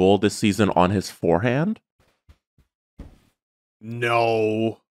scored a goal this season on his forehand.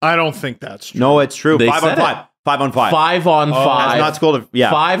 No, I don't think that's true. No, it's true. They 5 on said 5. 5 on 5. 5 on 5. Has not scored.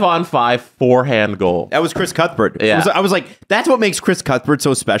 Yeah. 5 on 5 forehand goal. That was Chris Cuthbert. Yeah. I was like, that's what makes Chris Cuthbert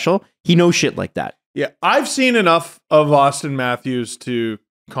so special. He knows shit like that. Yeah, I've seen enough of Austin Matthews to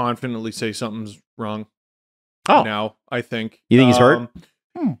confidently say something's wrong. Oh. Now, I think. You think he's hurt?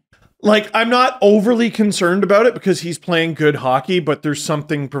 Like, I'm not overly concerned about it because he's playing good hockey, but there's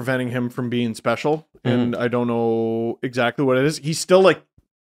something preventing him from being special. And I don't know exactly what it is. He's still like,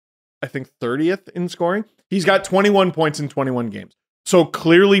 I think 30th in scoring. He's got 21 points in 21 games. So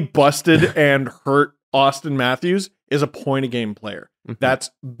clearly busted and hurt Austin Matthews is a point-a-game player.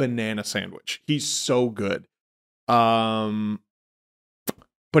 That's banana sandwich. He's so good. But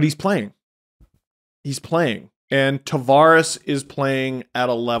he's playing. He's playing. And Tavares is playing at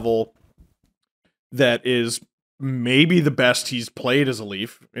a level that is maybe the best he's played as a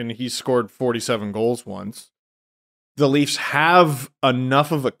Leaf, and he's scored 47 goals once. The Leafs have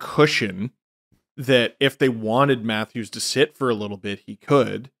enough of a cushion that if they wanted Matthews to sit for a little bit, he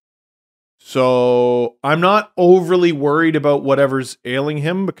could. So I'm not overly worried about whatever's ailing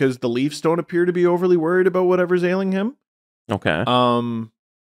him because the Leafs don't appear to be overly worried about whatever's ailing him. Okay.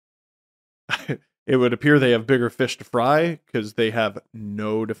 It would appear they have bigger fish to fry because they have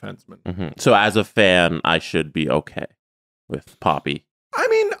no defensemen. So as a fan, I should be okay with Poppy. I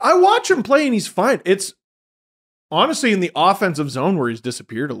mean, I watch him play and he's fine. It's honestly in the offensive zone where he's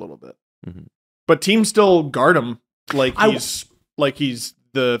disappeared a little bit. But teams still guard him like he's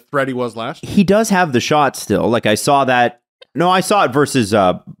the threat he was last year. He does have the shot still. Like I saw that. No, I saw it versus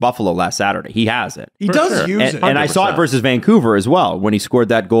Buffalo last Saturday. He has it. He does use it. And I saw it versus Vancouver as well when he scored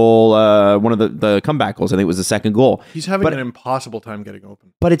that goal, one of the comeback goals. I think it was the second goal. He's having an impossible time getting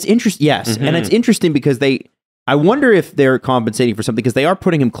open. But it's interesting. Yes. And it's interesting because I wonder if they're compensating for something because they are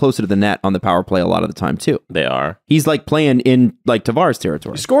putting him closer to the net on the power play a lot of the time too. They are. He's like playing in like Tavares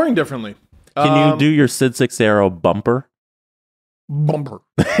territory. He's scoring differently. Can you do your Sid Seixeiro bumper? Bumper.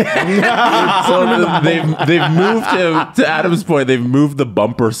 So they've moved him, to Adam's point, they've moved the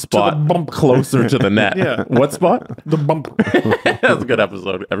bumper spot closer to the net. Yeah. What spot? The bumper. That's a good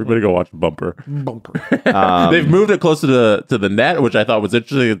episode. Everybody go watch Bumper. Bumper. They've moved it closer to the net, which I thought was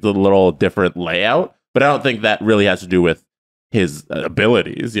interesting. It's a little different layout, but I don't think that really has to do with his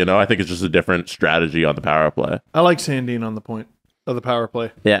abilities. You know, I think it's just a different strategy on the power play. I like Sandin on the point of the power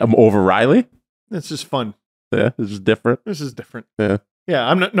play. Yeah, over Riley. It's just fun. Yeah, it's just different. This is different. Yeah, yeah.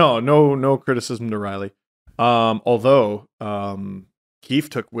 I'm not. No criticism to Riley. Although Keefe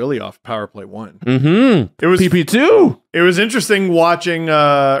took Willie off power play 1. Mm-hmm. It was PP2. It was interesting watching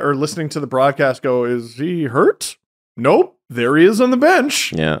or listening to the broadcast go, is he hurt? Nope. There he is on the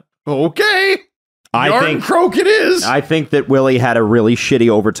bench. Yeah. Okay. I think Croak it is. I think that Willie had a really shitty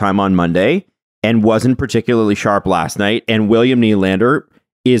overtime on Monday and wasn't particularly sharp last night. And William Nylander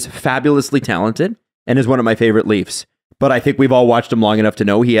is fabulously talented and is one of my favorite Leafs. But I think we've all watched him long enough to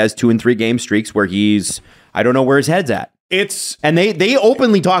know he has 2 and 3 game streaks where I don't know where his head's at. And they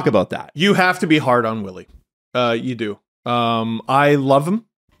openly talk about that. You have to be hard on Willie. You do. I love him.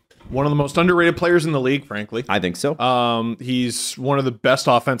 One of the most underrated players in the league, frankly. I think so. He's one of the best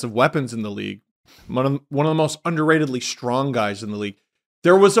offensive weapons in the league. One of the most underratedly strong guys in the league.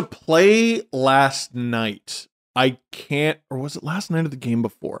 There was a play last night. Or was it last night or the game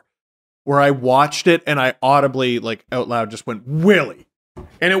before? Where I watched it and I audibly, like out loud, just went, Willie.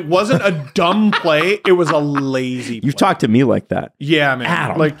 And it wasn't a dumb play. It was a lazy play. You've talked to me like that. Yeah, man.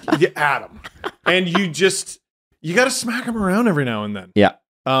 Adam. Adam. And you got to smack him around every now and then. Yeah.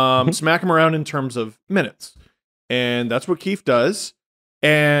 Smack him around in terms of minutes. And that's what Keefe does.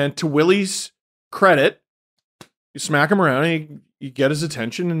 And to Willie's credit, you smack him around and you get his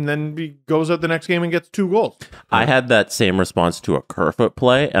attention, and then he goes out the next game and gets 2 goals. I had that same response to a Kerfoot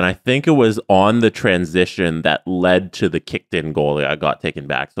play, and I think it was on the transition that led to the kicked-in goal that got taken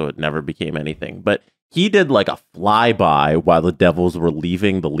back, so it never became anything. But he did like a flyby while the Devils were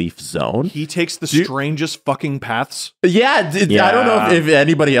leaving the Leaf zone. He takes the strangest fucking paths. Yeah, I don't know if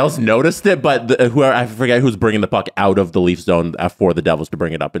anybody else noticed it, but I forget who's bringing the puck out of the Leaf zone for the Devils to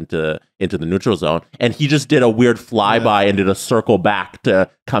bring it up into the neutral zone, and he just did a weird flyby and did a circle back to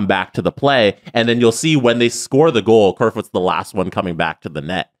come back to the play, and then you'll see when they score the goal, Kerfoot's the last one coming back to the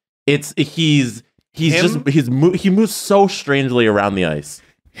net. He moves so strangely around the ice.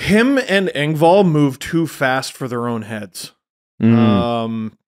 Him and Engvall move too fast for their own heads.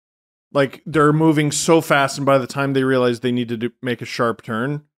 Like they're moving so fast, and by the time they realize they need to make a sharp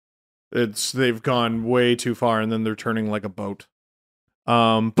turn, they've gone way too far, and then they're turning like a boat.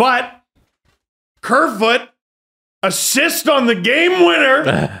 But Kerfoot assist on the game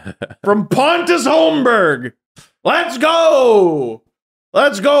winner from Pontus Holmberg. Let's go,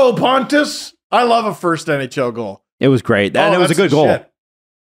 Pontus! I love a first NHL goal. It was great. That was a good goal. Shit.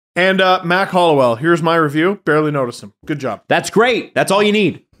 And Mac Hollowell, here's my review. Barely noticed him. Good job. That's great. That's all you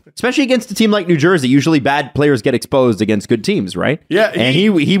need. Especially against a team like New Jersey. Usually bad players get exposed against good teams, right? Yeah. And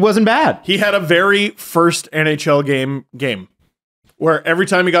he wasn't bad. He had a very first NHL game where every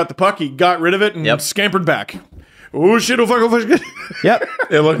time he got the puck, he got rid of it and scampered back. Oh, shit, oh, fuck, oh, fuck. Yep.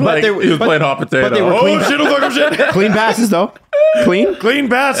 It looked like he was playing hot potato. But they were clean shit, oh, fuck, oh, shit. Clean passes, though. Clean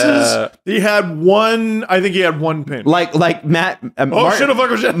passes. He had one. I think he had one pin. Like Matt. Shit, oh,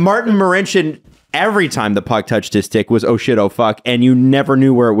 fuck, oh, shit. Martin Marincin, every time the puck touched his stick was oh shit, oh fuck, and you never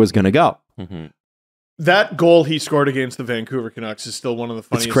knew where it was going to go. Mm-hmm. That goal he scored against the Vancouver Canucks is still one of the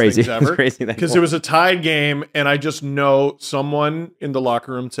funniest things ever. It's crazy because it was a tied game, and I just know someone in the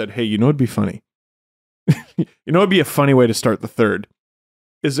locker room said, "Hey, you know it'd be funny. You know it'd be a funny way to start the third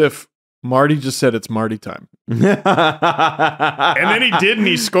is if Marty just said it's Marty time." And then he did, and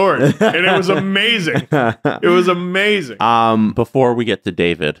he scored. And it was amazing. It was amazing. Before we get to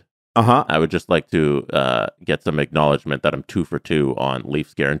David, Uh-huh. I would just like to get some acknowledgement that I'm 2 for 2 on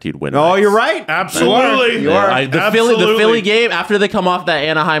Leafs guaranteed win. Oh, you're right. Absolutely. You are. The Philly game, after they come off that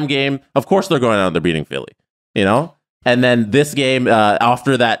Anaheim game, of course they're going out, they're beating Philly, you know? And then this game,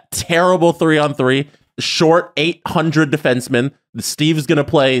 after that terrible 3-on-3, short 800 defenseman, Steve's going to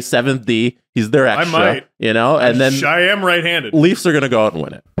play 7th D. He's their extra. I might. You know? And then I am right-handed. Leafs are going to go out and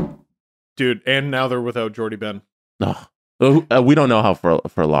win it. Dude, and now they're without Jordy Ben. Oh. We don't know how for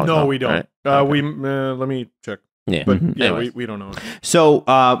a long time. No, we don't. Right? Okay. Let me check. Yeah. But Anyways. we don't know. So,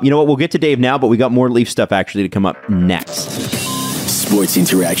 you know what? We'll get to Dave now, but we got more Leaf stuff actually to come up next. Sports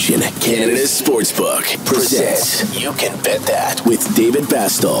Interaction, Canada's Sportsbook, presents You Can Bet That with David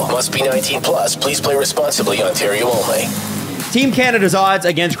Bastel. Must be 19 plus. Please play responsibly. Ontario only. Team Canada's odds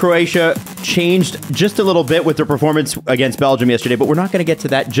against Croatia changed just a little bit with their performance against Belgium yesterday, but we're not going to get to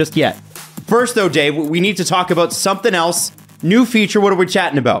that just yet. First, though, Dave, we need to talk about something else. New feature. What are we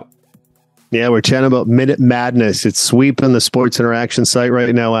chatting about? Yeah, we're chatting about Minute Madness. It's sweeping the Sports Interaction site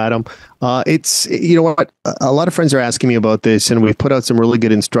right now, Adam. It's, you know what, a lot of friends are asking me about this, and we've put out some really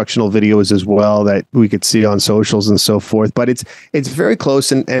good instructional videos as well that we could see on socials and so forth. But it's very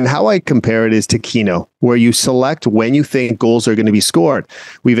close, and how I compare it is to Keno, where you select when you think goals are going to be scored.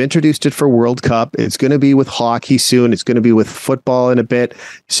 We've introduced it for World Cup. It's going to be with hockey soon. It's going to be with football in a bit.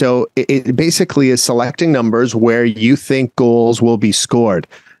 So it basically is selecting numbers where you think goals will be scored.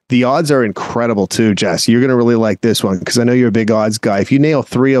 The odds are incredible too, Jess. You're going to really like this one because I know you're a big odds guy. If you nail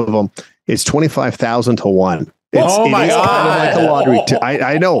 3 of them, it's 25,000 to 1. Oh my God. Kind of like the lottery too.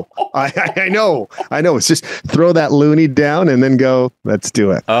 I know. I know. It's just throw that loony down and then go, let's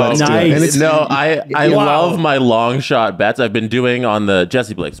do it. Oh, let's nice. do it. I love my long shot bets. I've been doing on the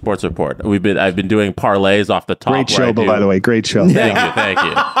Jesse Blake Sports Report. I've been doing parlays off the top. Great show, by the way. Great show. Thank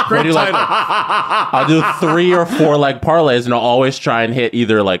you. Great title. I'll do 3 or 4 leg parlays, and I'll always try and hit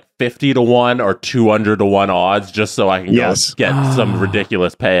either like 50 to 1 or 200 to 1 odds, just so I can go get some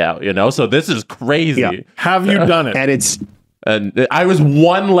ridiculous payout. You know, so this is crazy. Yeah. Have you done it? And I was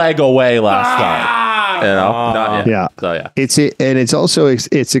 1 leg away last time. You know, not yet. Yeah. So yeah, it's also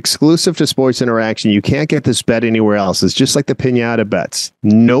it's exclusive to Sports Interaction. You can't get this bet anywhere else. It's just like the piñata bets.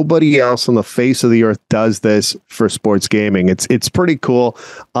 Nobody else on the face of the earth does this for sports gaming. It's pretty cool.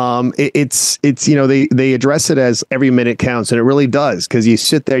 It's you know, they address it as every minute counts, and it really does, because you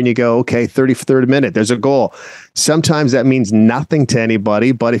sit there and you go, okay, 33rd minute, there's a goal. Sometimes that means nothing to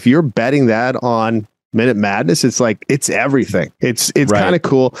anybody, but if you're betting that on Minute Madness, it's like, it's everything. It's right. Kind of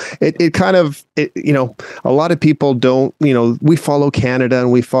cool. It kind of, you know, a lot of people don't, you know, we follow Canada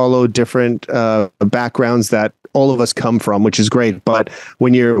and we follow different backgrounds that all of us come from, which is great. But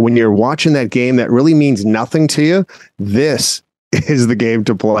when you're watching that game that really means nothing to you, this is the game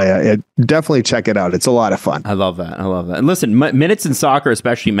to play. Definitely check it out. It's a lot of fun. I love that. And listen, minutes in soccer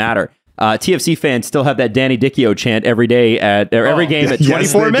especially matter. TFC fans still have that Danny Dicchio chant every day every game at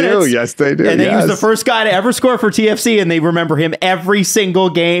 24 minutes. Yes, they do. And they use the first guy to ever score for TFC, and they remember him every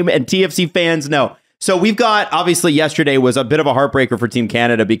single game, and TFC fans know. So we've got, obviously yesterday was a bit of a heartbreaker for Team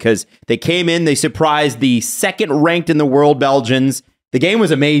Canada because they came in, they surprised the second ranked in the world Belgians. The game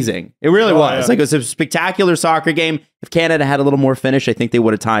was amazing. It really was. Yeah. Like, it was a spectacular soccer game. If Canada had a little more finish, I think they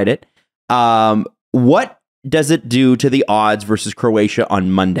would have tied it. What does it do to the odds versus Croatia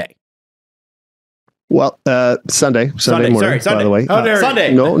on Monday? Well, Sunday morning, Sunday. By the way.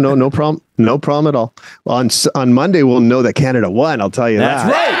 Sunday. No problem. No problem at all. On Monday, we'll know that Canada won. I'll tell you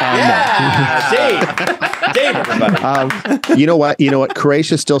That's that. Right. Dave, everybody. You know what?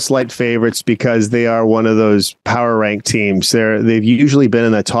 Croatia's still slight favorites because they are one of those power ranked teams. They've usually been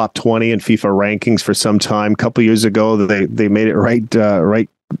in the top 20 in FIFA rankings for some time. A couple years ago, they made it right to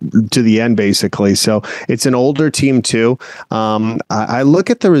the end, basically. So it's an older team too. I look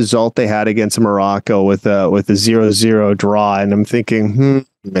at the result they had against Morocco with a 0-0 draw, and I'm thinking,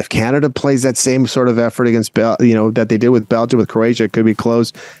 if Canada plays that same sort of effort against that they did with Belgium, with Croatia, it could be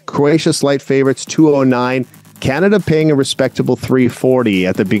close. Croatia slight favorites 209. Canada paying a respectable 340.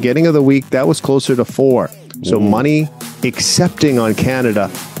 At the beginning of the week, that was closer to 4. So money accepting on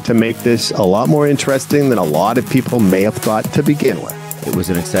Canada to make this a lot more interesting than a lot of people may have thought to begin with. It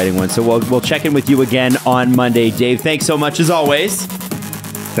was an exciting one. So we'll check in with you again on Monday. Dave, thanks so much as always.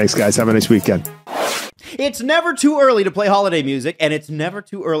 Thanks, guys. Have a nice weekend. It's never too early to play holiday music, and it's never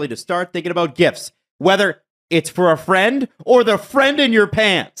too early to start thinking about gifts, whether it's for a friend or the friend in your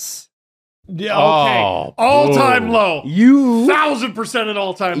pants. Yeah, okay. All-time low. 1,000% at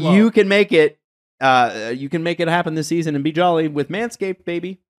all-time low. You can make it happen this season and be jolly with Manscaped,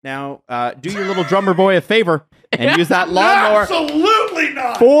 baby. Now, do your little drummer boy a favor and use that lawnmower Absolutely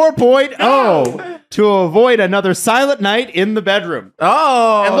not 4.0 to avoid another silent night in the bedroom.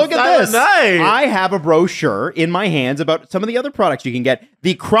 Oh, and look at this. Night. I have a brochure in my hands about some of the other products you can get.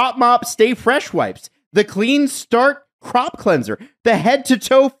 The Crop Mop Stay Fresh Wipes, the Clean Start Crop Cleanser, the Head to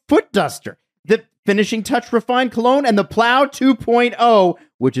Toe Foot Duster, the Finishing Touch Refined Cologne, and the Plow 2.0,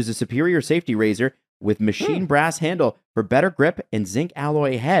 which is a superior safety razor with machine brass handle for better grip, and zinc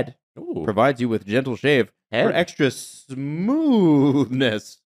alloy head. Ooh. Provides you with gentle shave for extra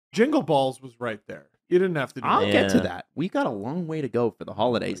smoothness. Jingle Balls was right there. You didn't have to do I'll get to that. We got a long way to go for the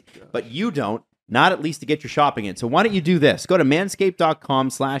holidays, but you don't, not at least to get your shopping in. So why don't you do this? Go to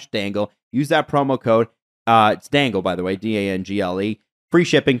manscaped.com/dangle. Use that promo code. It's Dangle, by the way, DANGLE. Free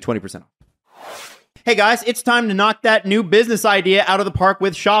shipping, 20% off. Hey guys, it's time to knock that new business idea out of the park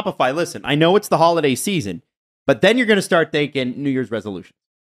with Shopify. Listen, I know it's the holiday season, but then you're going to start thinking New Year's resolutions,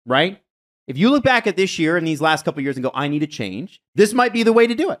 right? If you look back at this year and these last couple of years and go, I need a change, this might be the way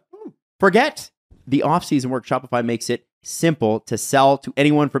to do it. Forget the off-season work. Shopify makes it simple to sell to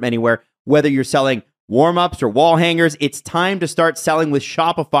anyone from anywhere Whether you're selling warm-ups or wall hangers, it's time to start selling with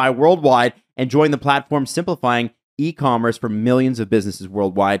Shopify worldwide and join the platform simplifying e-commerce for millions of businesses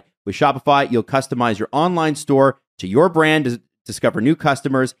worldwide. With Shopify, you'll customize your online store to your brand to discover new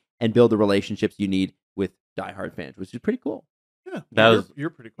customers and build the relationships you need with diehard fans, which is pretty cool. Yeah, you're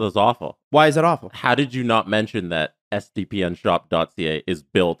pretty cool. That was awful. Why is that awful? How did you not mention that sdpnshop.ca is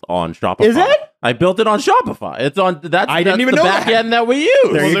built on Shopify? Is it? I built it on Shopify. It's on I didn't even the know back that. end that we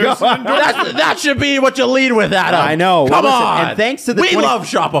use. There you go. That should be what you lead with, Adam. I know. Come Well, listen, on. and thanks to the we love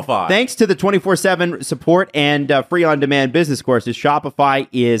Shopify. Thanks to the 24/7 support and free on-demand business courses, Shopify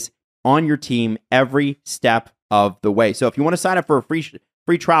is on your team every step of the way. So if you want to sign up for a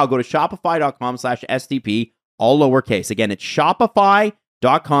free trial, go to shopify.com/STP, all lowercase. Again, it's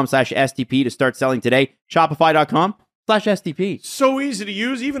shopify.com/STP to start selling today. Shopify.com/STP. So easy to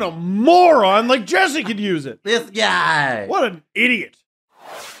use, even a moron like Jesse could use it. This guy. What an idiot.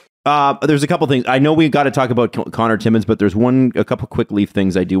 There's a couple things. I know we got to talk about Conor Timmins, but there's a couple quick leaf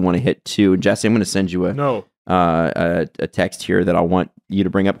things I do want to hit too. And Jesse, I'm going to send you a text here that I want you to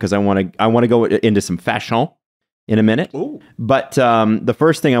bring up because I want to go into some fashion in a minute. Ooh. But the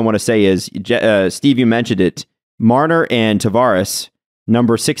first thing I want to say is, Steve, you mentioned it. Marner and Tavares,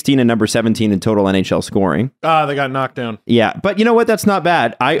 number 16 and number 17 in total NHL scoring. They got knocked down. Yeah, but you know what? That's not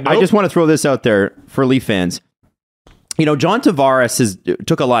bad. I just want to throw this out there for Leaf fans. You know, John Tavares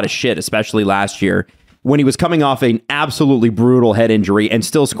took a lot of shit, especially last year, when he was coming off an absolutely brutal head injury and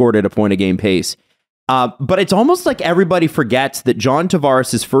still scored at a point-a-game pace. But it's almost like everybody forgets that John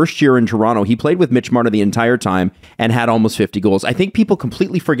Tavares' first year in Toronto, he played with Mitch Marner the entire time and had almost 50 goals. I think people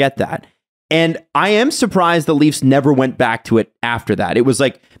completely forget that. And I am surprised the Leafs never went back to it after that. It was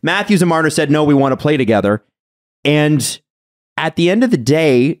like Matthews and Marner said, no, we want to play together. And at the end of the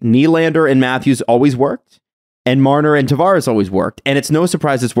day, Nylander and Matthews always worked. And Marner and Tavares always worked. And it's no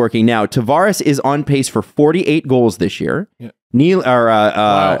surprise it's working now. Tavares is on pace for 48 goals this year. Yeah.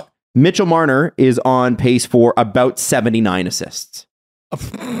 Wow. Mitchell Marner is on pace for about 79 assists.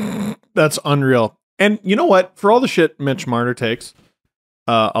 That's unreal. And you know what? For all the shit Mitch Marner takes,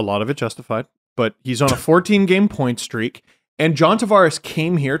 a lot of it justified, but he's on a 14-game point streak, and John Tavares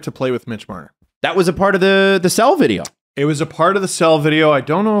came here to play with Mitch Marner. That was a part of the Cell video. It was a part of the Cell video. I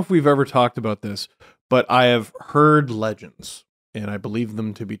don't know if we've ever talked about this, but I have heard legends, and I believe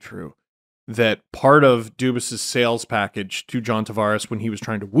them to be true, that part of Dubas' sales package to John Tavares when he was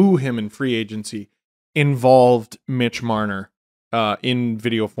trying to woo him in free agency involved Mitch Marner in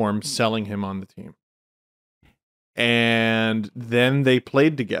video form selling him on the team. And then they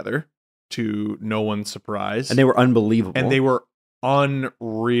played together to no one's surprise. And they were unbelievable. And they were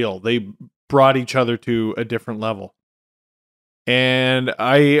unreal. They brought each other to a different level. And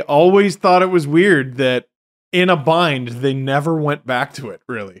I always thought it was weird that in a bind, they never went back to it,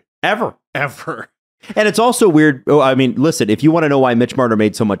 really. Ever. And it's also weird. Oh, I mean, listen, if you want to know why Mitch Marner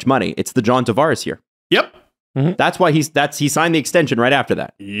made so much money, it's the John Tavares year. Yep. Mm-hmm. That's why he signed the extension right after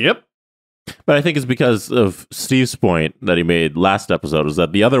that. Yep. But I think it's because of Steve's point that he made last episode is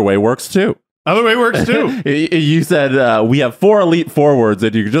that the other way works too. Other way works too. You said we have 4 elite forwards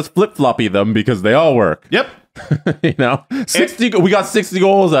and you can just flip-floppy them because they all work. Yep. You know, we got 60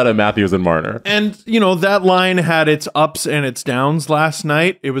 goals out of Matthews and Marner. And, you know, that line had its ups and its downs last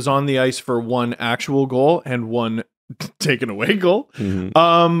night. It was on the ice for one actual goal and one taken away goal.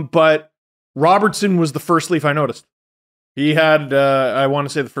 Mm-hmm. But Robertson was the first Leaf I noticed. He had, I want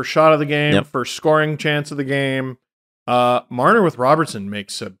to say, the first shot of the game, first scoring chance of the game. Marner with Robertson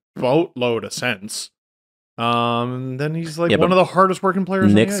makes a boatload of sense. Then he's like one of the hardest working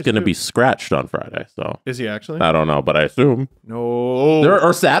players. Nick's going to be scratched on Friday. So is he actually? I don't know, but I assume. No.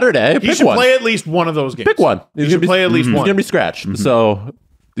 Or Saturday. He should play at least one of those games. Pick one. He should play at least one. He's going to be scratched. So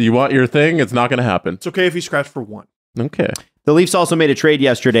you want your thing? It's not going to happen. It's okay if he's scratched for one. Okay. The Leafs also made a trade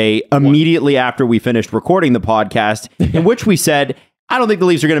yesterday, immediately after we finished recording the podcast, in which we said, I don't think the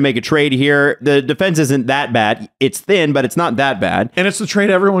Leafs are going to make a trade here. The defense isn't that bad. It's thin, but it's not that bad. And it's the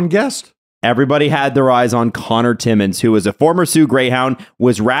trade everyone guessed. Everybody had their eyes on Conor Timmins, who was a former Soo Greyhound,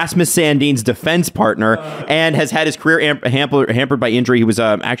 was Rasmus Sandin's defense partner, and has had his career hampered by injury. He was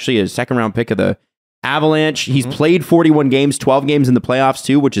actually a second-round pick of the Avalanche. He's played 41 games, 12 games in the playoffs,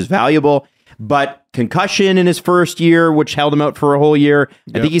 too, which is valuable. But concussion in his first year, which held him out for a whole year.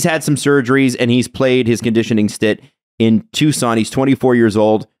 Yep. I think he's had some surgeries, and he's played his conditioning stint in Tucson. He's 24 years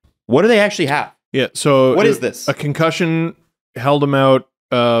old. What do they actually have? Yeah, so what is this? A concussion held him out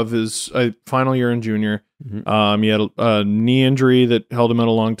of his final year in junior. Mm-hmm. He had a knee injury that held him out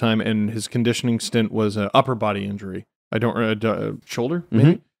a long time, and his conditioning stint was an upper body injury. Shoulder,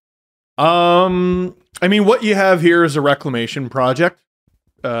 maybe? I mean, what you have here is a reclamation project.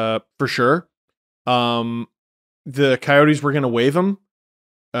 for sure. The Coyotes were going to waive him.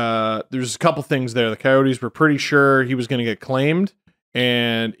 There's a couple things there. The Coyotes were pretty sure he was going to get claimed,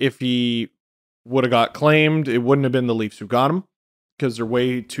 and if he would have got claimed, it wouldn't have been the Leafs who got him because they're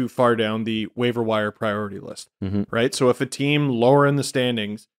way too far down the waiver wire priority list, right? So if a team lower in the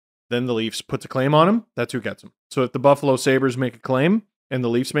standings than the Leafs puts a claim on him, that's who gets him. So if the Buffalo Sabres make a claim and the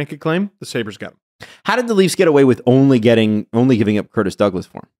Leafs make a claim, the Sabres get him. How did the Leafs get away with only giving up Curtis Douglas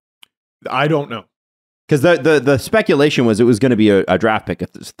for him? I don't know. Because the speculation was it was going to be a draft pick,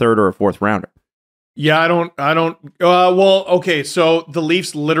 if it's third or a fourth rounder. Yeah, I don't. Well, okay, so the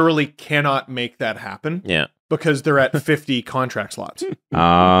Leafs literally cannot make that happen. Yeah. Because they're at 50 contract slots.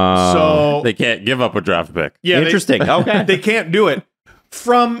 So they can't give up a draft pick. Yeah, interesting. Okay, they can't do it.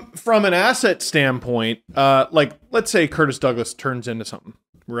 From an asset standpoint, like let's say Curtis Douglas turns into something,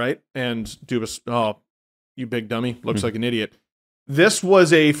 right? And Dubas, oh, you big dummy, looks like an idiot. This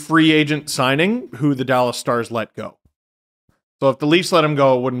was a free agent signing who the Dallas Stars let go. So if the Leafs let him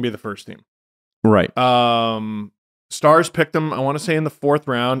go, it wouldn't be the first team. Right. Stars picked him, I want to say, in the 4th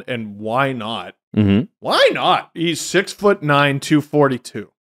round, and why not? Why not? He's 6'9",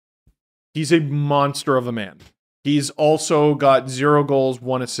 242. He's a monster of a man. He's also got 0 goals,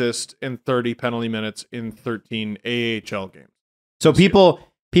 1 assist, and 30 penalty minutes in 13 AHL games. So people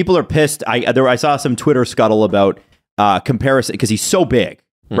are pissed. I saw some Twitter scuttle about comparison because he's so big,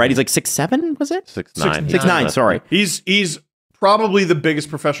 right? He's like 6'7", was it? 6'9". 6'9", sorry. He's probably the biggest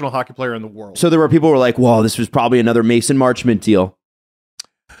professional hockey player in the world. So there were people who were like, "Whoa, this was probably another Mason Marchment deal."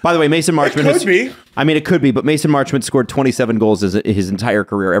 By the way, Mason Marchment could be. I mean, it could be, but Mason Marchment scored 27 goals his entire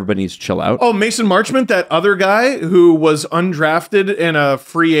career. Everybody needs to chill out. Oh, Mason Marchment, that other guy who was undrafted and a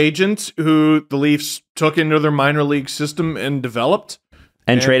free agent who the Leafs took into their minor league system and developed.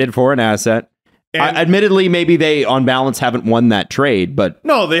 And traded for an asset. Admittedly, maybe they, on balance, haven't won that trade, but...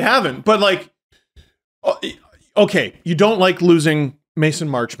 No, they haven't. But, like, okay, you don't like losing Mason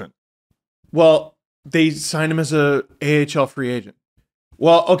Marchment. Well, they signed him as a AHL free agent.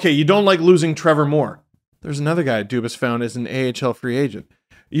 Well, okay, you don't like losing Trevor Moore. There's another guy Dubas found as an AHL free agent.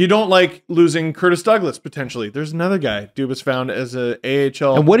 You don't like losing Curtis Douglas, potentially. There's another guy Dubas found as a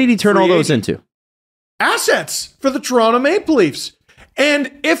AHL. And what did he turn all those into? Assets for the Toronto Maple Leafs.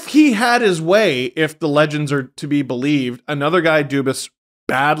 And if he had his way, if the legends are to be believed, another guy Dubas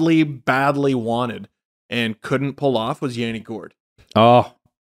badly wanted and couldn't pull off was Yanni Gourde. Oh,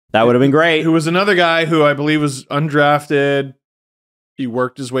 that would have been great. Who was another guy who I believe was undrafted. He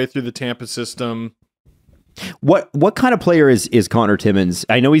worked his way through the Tampa system. What kind of player is Conor Timmins?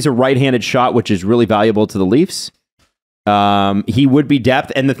 I know he's a right-handed shot, which is really valuable to the Leafs. He would be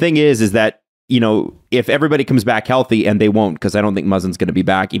depth. And the thing is that, you know, if everybody comes back healthy, and they won't, because I don't think Muzzin's going to be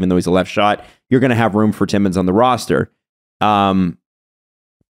back, even though he's a left shot, you're going to have room for Timmins on the roster. Right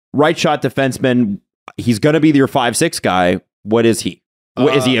shot defenseman, he's going to be your 5'6" guy. What is he?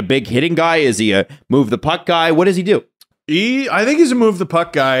 Is he a big hitting guy? Is he a move the puck guy? What does he do? I think he's a move the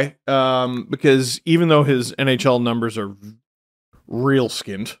puck guy, because even though his NHL numbers are real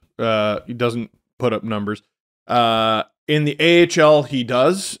skint, he doesn't put up numbers. In the AHL, he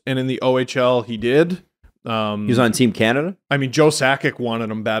does, and in the OHL, he did. He was on Team Canada? I mean, Joe Sakic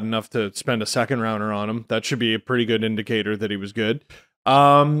wanted him bad enough to spend a 2nd rounder on him. That should be a pretty good indicator that he was good.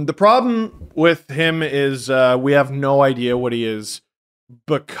 The problem with him is we have no idea what he is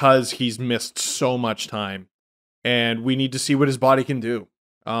because he's missed so much time. And we need to see what his body can do.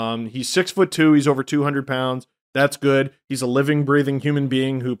 He's 6'2". He's over 200 pounds. That's good. He's a living, breathing human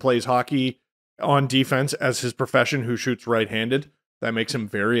being who plays hockey on defense as his profession, who shoots right-handed. That makes him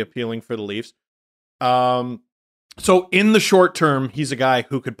very appealing for the Leafs. So in the short term, he's a guy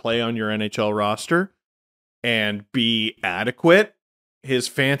who could play on your NHL roster and be adequate. His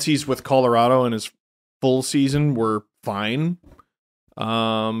fancies with Colorado and his full season were fine.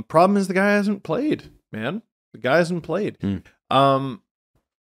 Problem is the guy hasn't played, man. The guy hasn't played.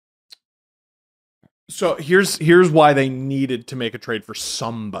 So here's why they needed to make a trade for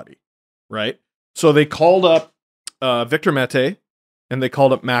somebody, right? So they called up Victor Mete and they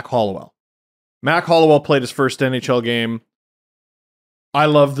called up Mac Hollowell. Mac Hollowell played his first NHL game. I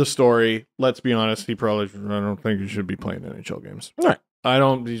love the story. Let's be honest. I don't think he should be playing NHL games. All right.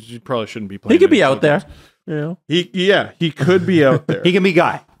 He probably shouldn't be playing. He could be NHL out there. games. You know? He could be out there. He can be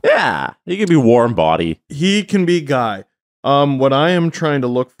guy. Yeah. He could be warm body. He can be guy. What I am trying to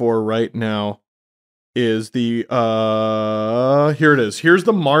look for right now is the here it is. Here's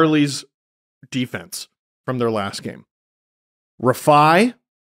the Marlies defense from their last game. Rafai,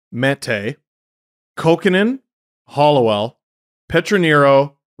 Mete, Kokkonen, Hollowell,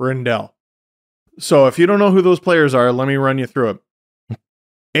 Petronero, Rindell. So if you don't know who those players are, let me run you through it.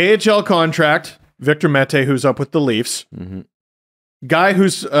 AHL contract, Victor Mete, who's up with the Leafs. Mm-hmm. Guy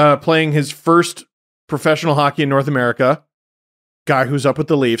who's playing his first professional hockey in North America. Guy who's up with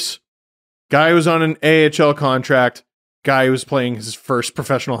the Leafs. Guy who's on an AHL contract. Guy who's playing his first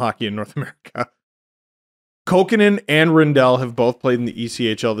professional hockey in North America. Kokkonen and Rindell have both played in the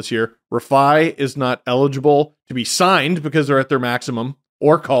ECHL this year. Rafai is not eligible to be signed because they're at their maximum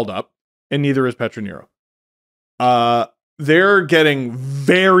or called up, and neither is Petronero. They're getting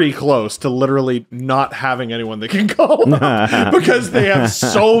very close to literally not having anyone they can call up because they have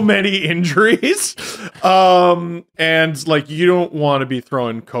so many injuries. And like, you don't want to be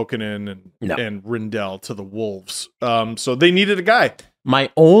throwing Kokkonen and Rindell to the wolves. So they needed a guy.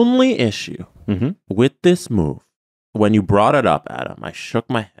 My only issue with this move, when you brought it up, Adam, I shook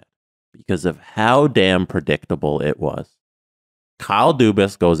my head because of how damn predictable it was. Kyle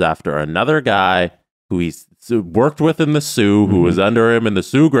Dubas goes after another guy who he's worked with in the Soo, who was under him in the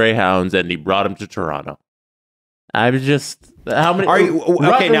Soo Greyhounds, and he brought him to Toronto. I'm just... How many? Are you,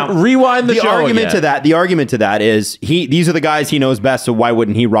 okay, now rewind the show argument again. to that. The argument to that is these are the guys he knows best, so why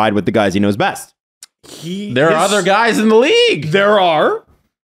wouldn't he ride with the guys he knows best? There are other guys in the league. There are,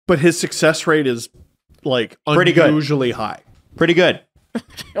 but his success rate is like pretty unusually high. Pretty good.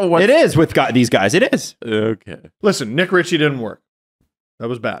 It is with these guys. It is. Okay. Listen, Nick Ritchie didn't work. That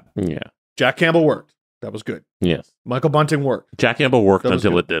was bad. Yeah. Jack Campbell worked. That was good. Yes. Michael Bunting worked. Jack Campbell worked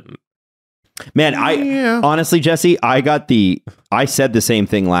until it didn't. Man, honestly, Jesse, I said the same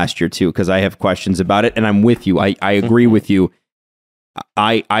thing last year too, because I have questions about it, and I'm with you. I agree with you.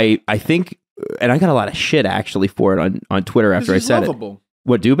 I think, and I got a lot of shit actually for it on Twitter after I said it.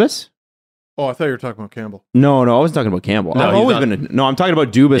 What, Dubas? Oh, I thought you were talking about Campbell. No, I wasn't talking about Campbell. No, I've always been. I'm talking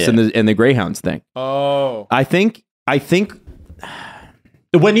about Dubas and the Greyhounds thing. Oh, I think.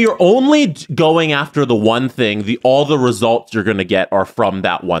 When you're only going after the one thing, all the results you're going to get are from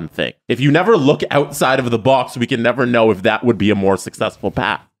that one thing. If you never look outside of the box, we can never know if that would be a more successful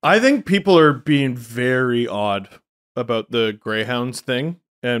path. I think people are being very odd about the Greyhounds thing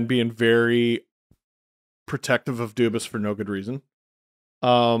and being very protective of Dubas for no good reason.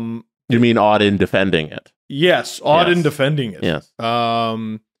 You mean odd in defending it? Yes, odd in defending it. Yes.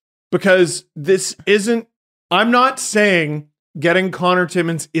 Because this isn't... I'm not saying... getting Conor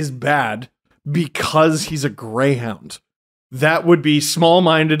Timmins is bad because he's a Greyhound. That would be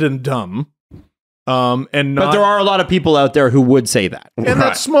small-minded and dumb. But there are a lot of people out there who would say that. And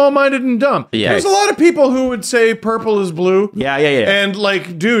that's small-minded and dumb. Yes. There's a lot of people who would say purple is blue. Yeah. And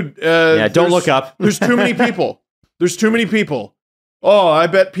like, dude... don't look up. There's too many people. There's too many people. Oh, I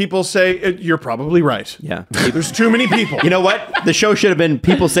bet people say you're probably right. Yeah. There's too many people. You know what? The show should have been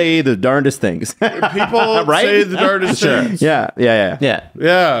people say the darndest things. People right? say the darndest things. Yeah.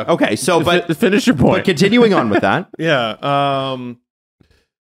 Yeah. Okay, so but finish your point. But continuing on with that. Yeah.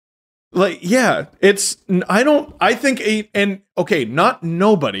 Not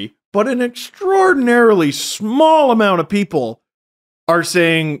nobody, but an extraordinarily small amount of people are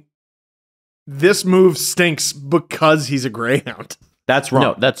saying this move stinks because he's a Greyhound. That's wrong.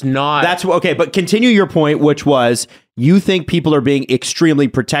 No, that's not. That's okay, but continue your point, which was you think people are being extremely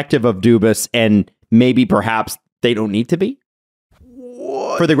protective of Dubas and maybe perhaps they don't need to be?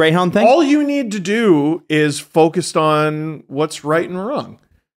 What? For the Greyhound thing? All you need to do is focus on what's right and wrong.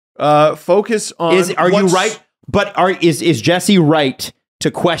 Focus on you right? But is Jesse right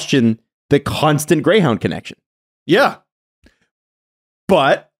to question the constant Greyhound connection? Yeah.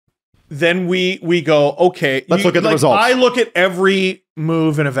 But then we go, okay. Let's look at the results. I look at every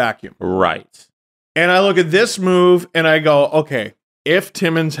move in a vacuum. Right. And I look at this move and I go, okay, if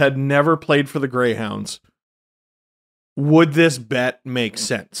Timmins had never played for the Greyhounds, would this bet make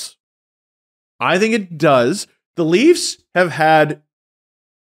sense? I think it does. The Leafs have had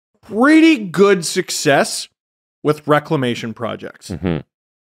pretty good success with reclamation projects. Mm-hmm.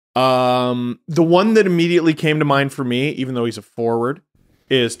 The one that immediately came to mind for me, even though he's a forward,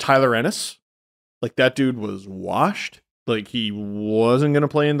 is Tyler Ennis. Like, that dude was washed. Like, he wasn't going to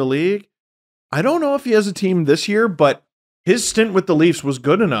play in the league. I don't know if he has a team this year, but his stint with the Leafs was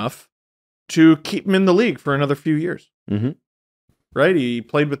good enough to keep him in the league for another few years. Mm-hmm. Right? He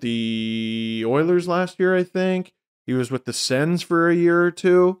played with the Oilers last year, I think. He was with the Sens for a year or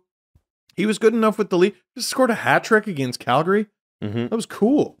two. He was good enough with the league. He scored a hat trick against Calgary. Mm-hmm. That was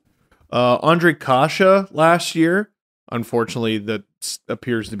cool. Andre Kasha last year. Unfortunately, that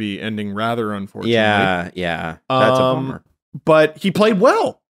appears to be ending rather unfortunately. Yeah. That's a bummer. But he played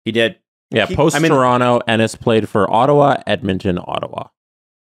well. He did. Yeah, Toronto, Ennis played for Ottawa, Edmonton, Ottawa.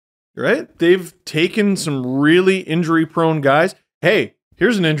 Right? They've taken some really injury-prone guys. Hey,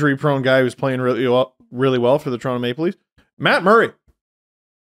 here's an injury-prone guy who's playing really well for the Toronto Maple Leafs. Matt Murray.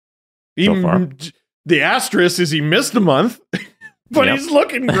 so far. The asterisk is he missed a month, but he's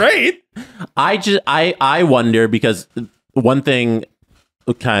looking great. I wonder, because one thing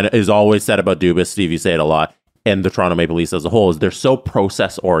kind of is always said about Dubas, Steve, you say it a lot, and the Toronto Maple Leafs as a whole, is they're so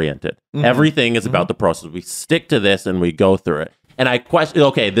process oriented. Everything is about the process. We stick to this and we go through it. And I question,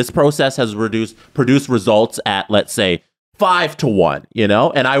 okay, this process has produced results at, let's say, 5-1, you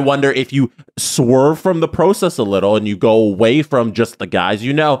know? And I wonder if you swerve from the process a little and you go away from just the guys,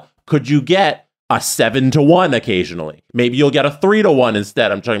 you know, could you get a 7-1 occasionally? Maybe you'll get a 3-1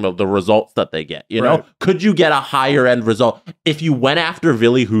 instead. I'm talking about the results that they get, you know? Could you get a higher end result? If you went after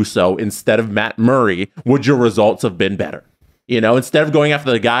Ville Husso instead of Matt Murray, would your results have been better? You know, instead of going after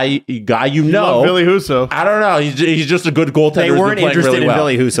the guy you know, Ville Husso. I don't know. He's just a good goaltender. They weren't interested in Ville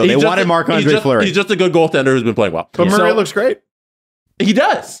Husso. They wanted Marc-Andre Fleury. He's just a good goaltender who's been playing well. But Murray looks great. He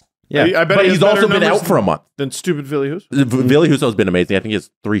does. Yeah, I bet but he's also been out for a month. Then stupid Ville Husso. Ville Husso's been amazing. I think he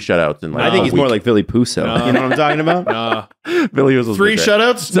has 3 shutouts in like I think he's more like Ville Pusso. You know what I'm talking about? Ville Husso's 3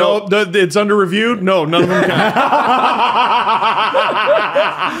 shutouts? So, no, it's under review? No, none of them count.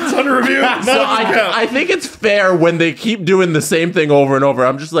 It's under review. So I think it's fair when they keep doing the same thing over and over.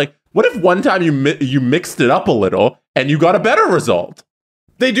 I'm just like, what if one time you mixed it up a little and you got a better result?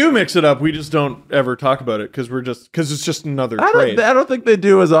 They do mix it up. We just don't ever talk about it because it's just another trade. I don't think they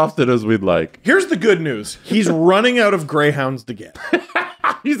do as often as we'd like. Here's the good news. He's running out of Greyhounds to get.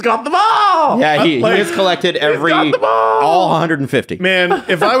 He's got them all. Yeah, he has collected all 150. Man,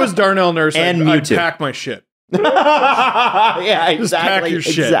 if I was Darnell Nurse, I'd pack my shit. Yeah, exactly. Just pack your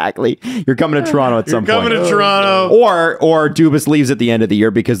shit. Exactly. You're coming to Toronto at some point. Coming to Toronto. Or Dubas leaves at the end of the year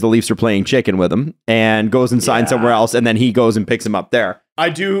because the Leafs are playing chicken with him and goes and signs somewhere else, and then he goes and picks him up there. I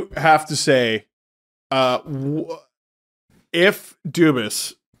do have to say, if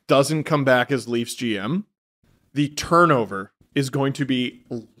Dubas doesn't come back as Leafs GM, the turnover is going to be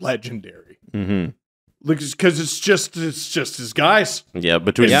legendary. Because it's just his guys. Yeah,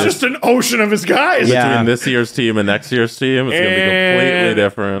 it's just an ocean of his guys. Between this year's team and next year's team, it's going to be completely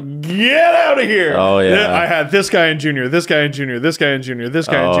different. Get out of here. Oh, yeah. I had this guy in junior, this guy in junior, this guy in junior, this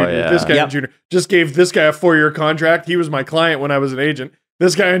guy in junior, this guy in junior. Just gave this guy a 4-year contract. He was my client when I was an agent.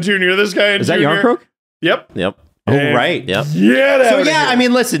 This guy in junior, this guy in junior. Is that Yarncroke? Yep. Oh, right. Yep. Get out of here. I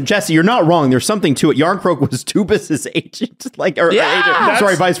mean, listen, Jesse, you're not wrong. There's something to it. Yarncroke was Dubas' agent, agent.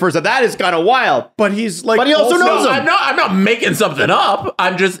 Sorry, vice versa. That is kind of wild. But he's like, but he also knows him. I'm not making something up.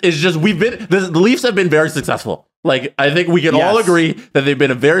 The Leafs have been very successful. Like, I think we can all agree that they've been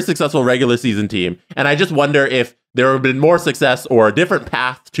a very successful regular season team. And I just wonder if there have been more success or a different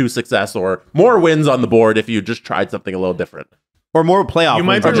path to success or more wins on the board if you just tried something a little different. Or more playoff you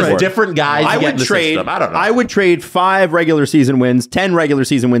might wins. Or just different guys. I would trade. I don't know. I would trade 5 regular season wins, 10 regular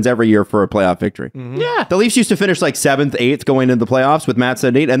season wins every year for a playoff victory. Yeah. The Leafs used to finish like 7th, 8th going into the playoffs with Matt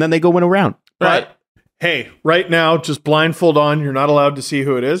Sundin, and then they go win a round. Right. Hey, right now, just blindfold on. You're not allowed to see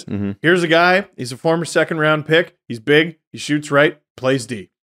who it is. Here's a guy. He's a former 2nd round pick. He's big. He shoots right. Plays D.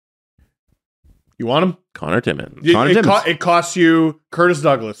 You want him? Conor Timmins. It costs you Curtis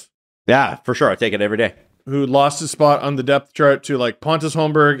Douglas. Yeah, for sure. I take it every day. Who lost his spot on the depth chart to like Pontus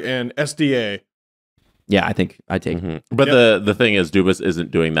Holmberg and SDA. Yeah, I think I take it. But the thing is, Dubas isn't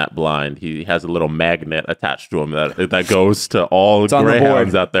doing that blind. He has a little magnet attached to him that goes to all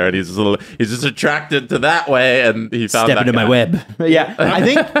Greyhounds out there, and he's just attracted to that way. And he found step into my web. Yeah, I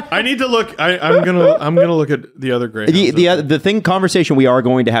think I need to look. I'm gonna look at the other Greyhounds. The conversation we are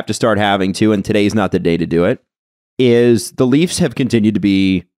going to have to start having too, and today's not the day to do it. Is the Leafs have continued to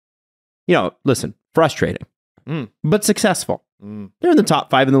be, listen, frustrating, but successful. They're in the top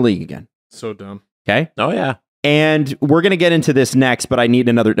 5 in the league again. So dumb. Okay. Oh yeah. And we're going to get into this next, but I need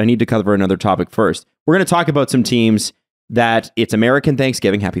to cover another topic first. We're going to talk about some teams that it's American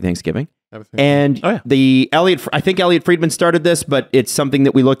Thanksgiving. Happy Thanksgiving. And I think Elliot Friedman started this, but it's something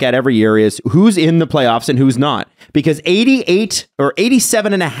that we look at every year is who's in the playoffs and who's not. Because 88 or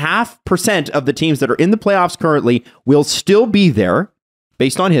 87.5% of the teams that are in the playoffs currently will still be there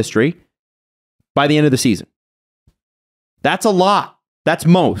based on history by the end of the season. That's a lot. That's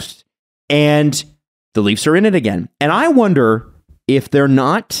most. And the Leafs are in it again. And I wonder if they're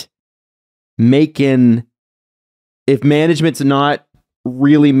not if management's not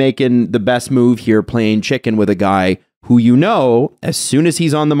really making the best move here playing chicken with a guy who as soon as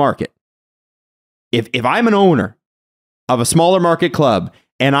he's on the market. If I'm an owner of a smaller market club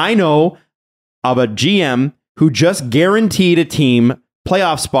and I know of a GM who just guaranteed a team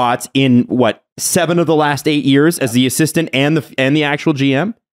playoff spots in 7 of the last 8 years as the assistant and the actual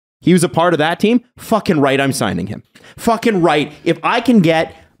GM, he was a part of that team. Fucking right, I'm signing him. Fucking right. If I can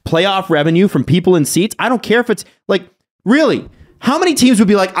get playoff revenue from people in seats, I don't care if it's really How many teams would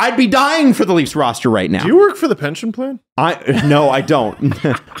be like, I'd be dying for the Leafs roster right now? Do you work for the pension plan? No, I don't.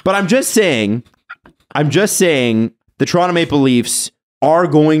 But I'm just saying the Toronto Maple Leafs are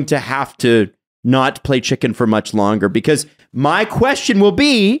going to have to not play chicken for much longer, because my question will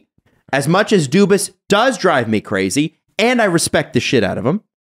be, as much as Dubas does drive me crazy, and I respect the shit out of him,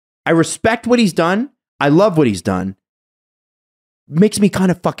 I respect what he's done, I love what he's done, makes me kind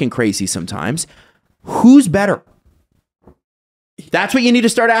of fucking crazy sometimes. Who's better? That's what you need to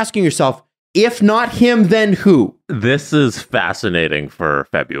start asking yourself. If not him, then who? This is fascinating for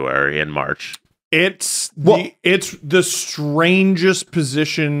February and March. It's the strangest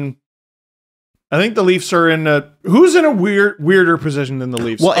position. I think the Leafs are who's in a weirder position than the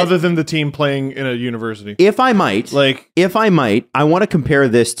Leafs, other than the team playing in a university. If I might, I want to compare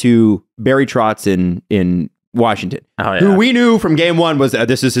this to Barry Trotz in Washington, who we knew from game one was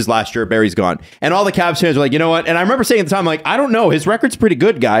this is his last year. Barry's gone, and all the Caps fans were like, you know what? And I remember saying at the time, like, I don't know, his record's pretty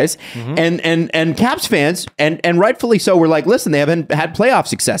good, guys. And Caps fans, and rightfully so, were like, listen, they haven't had playoff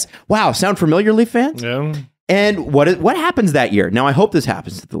success. Wow, sound familiar, Leaf fans? Yeah. And what happens that year? Now I hope this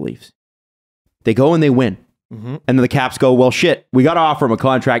happens to the Leafs. They go and they win. And then the Caps go, well, shit, we got to offer him a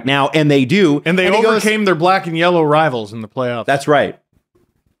contract now, and they do. And they overcame their black and yellow rivals in the playoffs. That's right.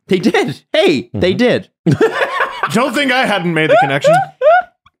 They did. Hey, they did. Don't think I hadn't made the connection.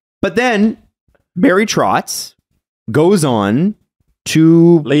 But then Barry Trotz goes on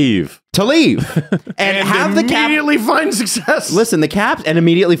to leave. And have the Caps immediately find success. Listen, the Caps and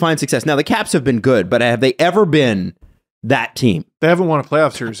immediately find success. Now, the Caps have been good, but have they ever been that team? They haven't won a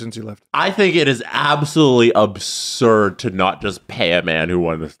playoff series since he left. I think it is absolutely absurd to not just pay a man who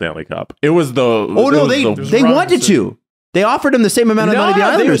won the Stanley Cup. It was the they wanted to. They offered him the same amount of money the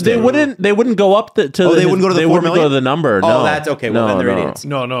Islanders did. They wouldn't go up to they wouldn't go to the 4 million? Go to the number. Oh, no. that's okay. Well, then they're idiots.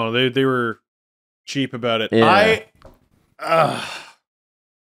 No, they were cheap about it. Yeah.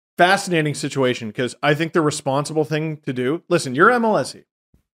 Fascinating situation, because I think the responsible thing to do. Listen, you're MLSE.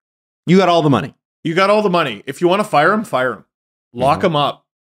 You got all the money. If you want to fire him. Lock him up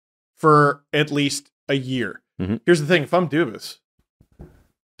for at least a year. Here's the thing: if I'm Dubas,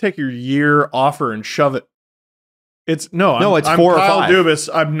 take your year offer and shove it. It's 4 or 5. Kyle Dubas.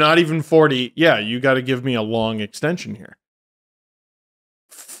 I'm not even 40. Yeah, you got to give me a long extension here.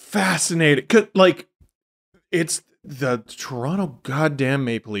 Fascinating. It's the Toronto goddamn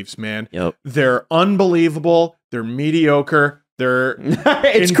Maple Leafs, man. Yep. They're unbelievable. They're mediocre. They're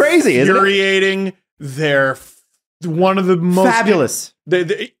it's crazy, isn't it? Infuriating. They're one of the most fabulous,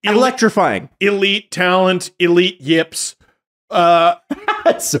 electrifying, elite talent, elite yips. How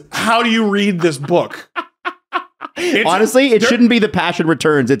do you read this book? Honestly, it shouldn't be The Passion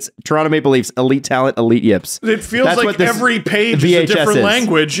Returns. It's Toronto Maple Leafs, elite talent, elite yips. It feels like every page is a different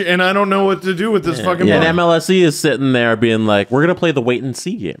language, and I don't know what to do with this fucking book. And MLSE is sitting there being like, we're going to play the wait and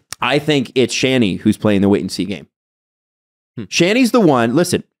see game. I think it's Shanny who's playing the wait and see game. Shanny's the one.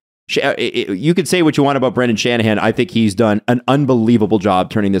 Listen, you could say what you want about Brendan Shanahan. I think he's done an unbelievable job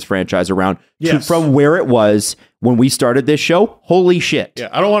turning this franchise around from where it was when we started this show. Holy shit. Yeah,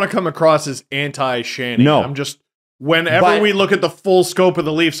 I don't want to come across as anti-Shanny. No. I'm just... Whenever we look at the full scope of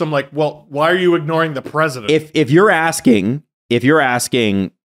the Leafs, I'm like, well, why are you ignoring the president? If you're asking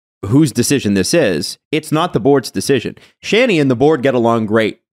whose decision this is, it's not the board's decision. Shanny and the board get along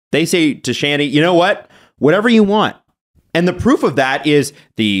great. They say to Shanny, you know what? Whatever you want. And the proof of that is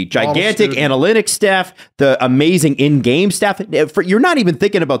the gigantic analytics staff, the amazing in-game staff. You're not even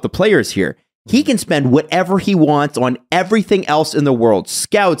thinking about the players here. He can spend whatever he wants on everything else in the world.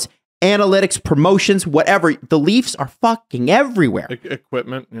 Scouts, analytics, promotions, whatever. The Leafs are fucking everywhere.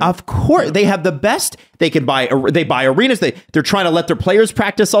 Equipment. Yeah. Of course. They have the best. They buy arenas. They're trying to let their players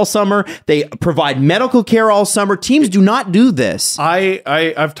practice all summer. They provide medical care all summer. Teams do not do this.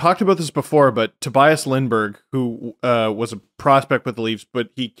 I've talked about this before, but Tobias Lindbergh, who was a prospect with the Leafs, but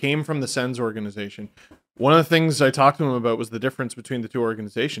he came from the Sens organization. One of the things I talked to him about was the difference between the two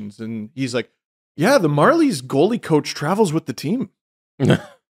organizations. And he's like, yeah, the Marlies goalie coach travels with the team.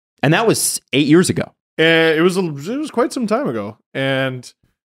 And that was 8 years ago. It was quite some time ago. And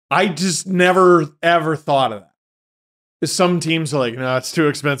I just never, ever thought of that. Some teams are like, no, it's too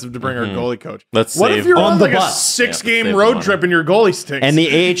expensive to bring our goalie coach. What if you're on like a 6-game road trip and your goalie stinks? And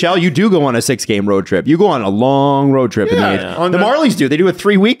the AHL, you do go on a 6-game road trip. You go on a long road trip in the AHL. The Marlies do. They do a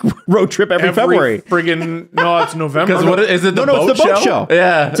 3-week road trip every February. No, it's November. Is it the boat show?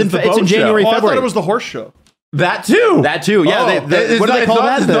 Yeah. It's in January, February. I thought it was the horse show. That too. Yeah. What do they call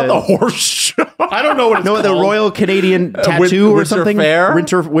that? It's not the horse show. I don't know what it's called. The Royal Canadian Tattoo or something? Fair?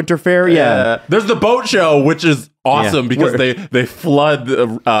 Winter Fair, yeah. There's the boat show, which is awesome because they flood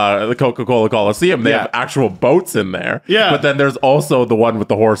the Coca-Cola Coliseum. They have actual boats in there. Yeah. But then there's also the one with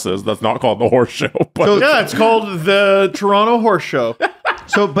the horses. That's not called the horse show. But it's called the Toronto Horse Show.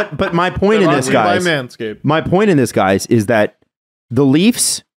 So, but my point in this, guys, my point in this, guys, is that the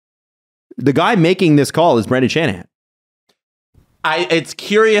Leafs, the guy making this call is Brendan Shanahan. It's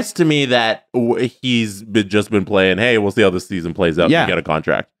curious to me that he's just been playing, hey, we'll see how this season plays out and get a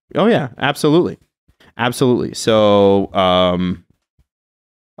contract. Oh, yeah, absolutely. Absolutely. So,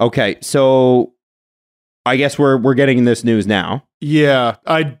 okay, so I guess we're getting this news now. Yeah,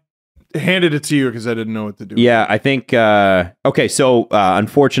 I handed it to you because I didn't know what to do. Yeah, I think, okay, so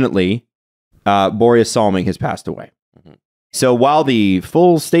unfortunately, Börje Salming has passed away. So while the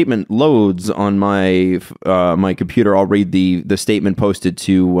full statement loads on my my computer, I'll read the statement posted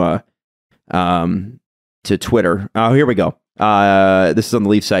to Twitter. Oh, here we go. This is on the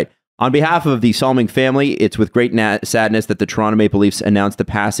Leaf site. On behalf of the Salming family, it's with great sadness that the Toronto Maple Leafs announced the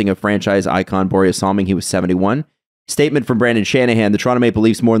passing of franchise icon Börje Salming. He was 71. Statement from Brandon Shanahan. The Toronto Maple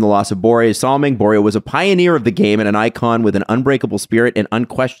Leafs mourn the loss of Börje Salming. Börje was a pioneer of the game and an icon with an unbreakable spirit and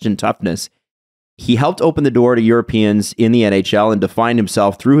unquestioned toughness. He helped open the door to Europeans in the NHL and defined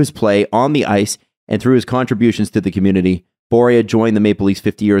himself through his play on the ice and through his contributions to the community. Börje joined the Maple Leafs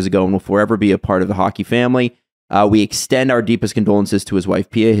 50 years ago and will forever be a part of the hockey family. We extend our deepest condolences to his wife,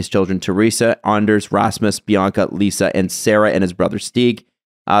 Pia, his children, Teresa, Anders, Rasmus, Bianca, Lisa, and Sarah, and his brother, Stig.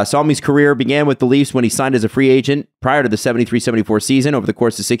 Salming's career began with the Leafs when he signed as a free agent prior to the 73-74 season. Over the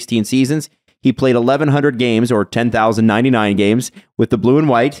course of 16 seasons, he played 1,100 games, or 10,099 games, with the Blue and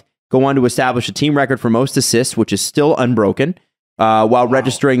White. Go on to establish a team record for most assists, which is still unbroken, while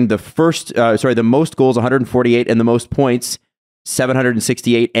registering the most goals, 148, and the most points,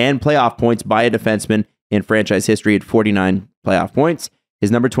 768, and playoff points by a defenseman in franchise history at 49 playoff points.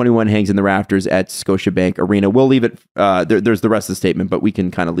 His number 21 hangs in the rafters at Scotiabank Arena. We'll leave it. There's the rest of the statement, but we can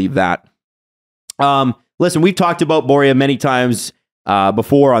kind of leave that. Listen, we've talked about Börje many times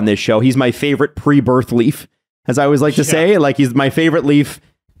before on this show. He's my favorite pre-birth Leaf, as I always like to say. Like, he's my favorite Leaf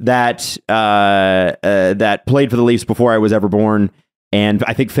that played for the Leafs before I was ever born, and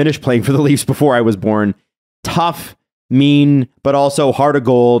I think finished playing for the Leafs before I was born. Tough, mean, but also heart of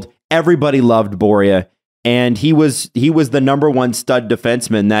gold. Everybody loved Börje, and he was the number one stud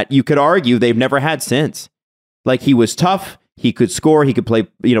defenseman that you could argue they've never had since. Like, he was tough, he could score, he could play,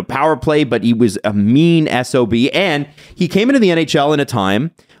 power play, but he was a mean SOB, and he came into the NHL in a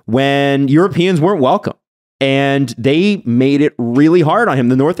time when Europeans weren't welcome. And they made it really hard on him.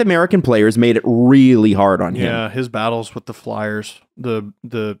 The North American players made it really hard on him. Yeah, his battles with the Flyers,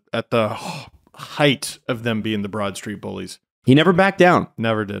 at the height of them being the Broad Street Bullies. He never backed down.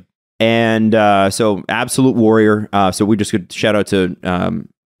 Never did. And so, absolute warrior. So we just could shout out to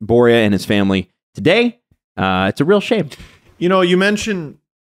Börje and his family today. It's a real shame. You mentioned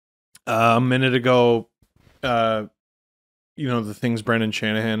a minute ago, the things Brendan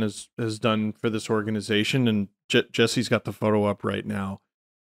Shanahan has done for this organization, and Jesse's got the photo up right now.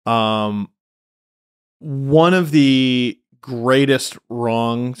 One of the greatest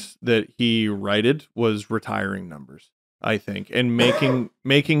wrongs that he righted was retiring numbers, I think, and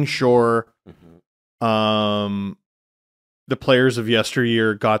making sure the players of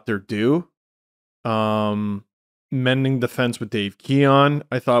yesteryear got their due. Mending the fence with Dave Keon,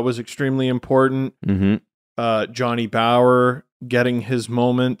 I thought, was extremely important. Mm-hmm. Johnny Bower getting his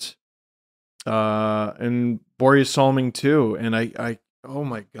moment, and Börje Salming too. And I oh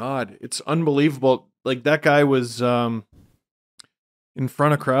my God, it's unbelievable. Like, that guy was in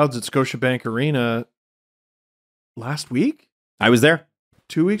front of crowds at Scotiabank Arena last week. I was there.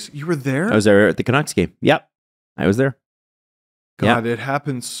 2 weeks. You were there? I was there at the Canucks game. Yep. I was there. God, It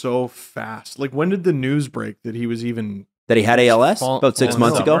happened so fast. Like, when did the news break that he was even... That he had ALS about 6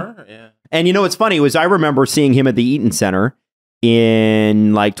 months ago? Yeah. And what's funny was I remember seeing him at the Eaton Center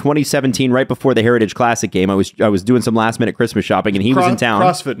in like 2017, right before the Heritage Classic game. I was doing some last minute Christmas shopping, and he was in town.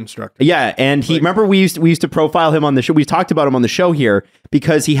 CrossFit instructor. Yeah, and remember we used to profile him on the show. We talked about him on the show here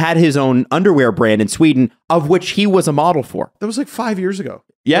because he had his own underwear brand in Sweden, of which he was a model for. That was like 5 years ago.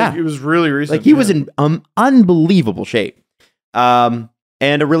 Yeah, like, it was really recent. Like, he was in unbelievable shape.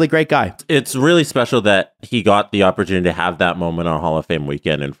 And a really great guy. It's really special that he got the opportunity to have that moment on Hall of Fame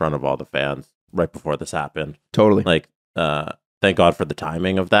weekend in front of all the fans right before this happened. Totally. Like, thank God for the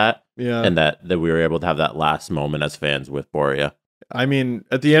timing of that. Yeah. And that we were able to have that last moment as fans with Börje. I mean,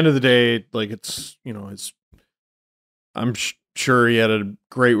 at the end of the day, like, I'm sure he had a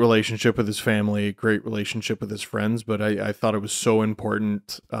great relationship with his family, great relationship with his friends, but I thought it was so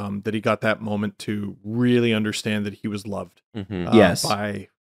important that he got that moment to really understand that he was loved. Yes. by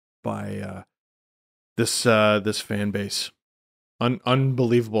this fan base.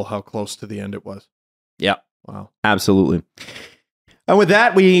 Unbelievable how close to the end it was. Yeah. Wow. Absolutely. And with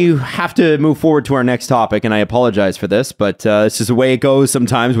that, we have to move forward to our next topic, and I apologize for this, but this is the way it goes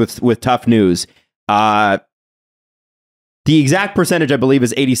sometimes with tough news. The exact percentage, I believe,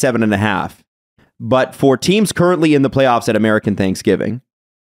 is 87.5%. But for teams currently in the playoffs at American Thanksgiving,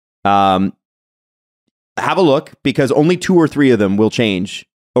 have a look, because only 2 or 3 of them will change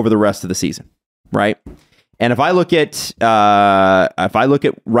over the rest of the season, right? And if I look at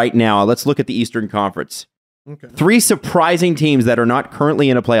right now, let's look at the Eastern Conference. Okay. 3 surprising teams that are not currently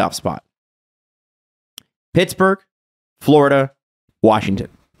in a playoff spot: Pittsburgh, Florida, Washington.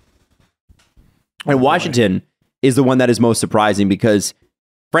 And Washington is the one that is most surprising because,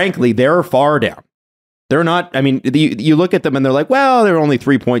 frankly, they're far down. They're not, I mean, you look at them and they're like, well, they're only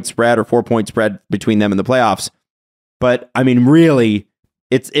 3-point spread or 4-point spread between them and the playoffs. But, I mean, really,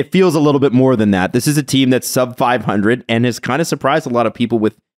 it feels a little bit more than that. This is a team that's sub 500 and has kind of surprised a lot of people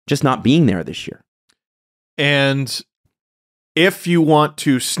with just not being there this year. And if you want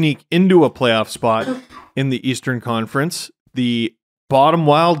to sneak into a playoff spot in the Eastern Conference, the bottom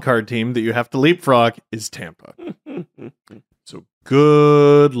wildcard team that you have to leapfrog is Tampa. So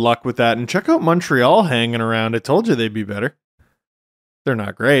good luck with that. And check out Montreal hanging around. I told you they'd be better. They're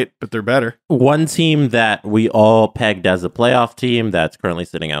not great, but they're better. One team that we all pegged as a playoff team that's currently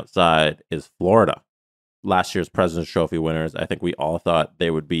sitting outside is Florida. Last year's President's Trophy winners. I think we all thought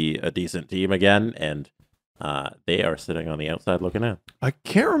they would be a decent team again, and they are sitting on the outside looking in. I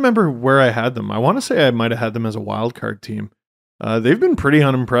can't remember where I had them. I want to say I might have had them as a wild card team. They've been pretty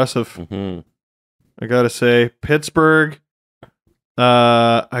unimpressive. Mm-hmm. I got to say, Pittsburgh,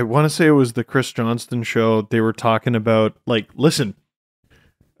 I want to say it was the Chris Johnston show. They were talking about, like, listen,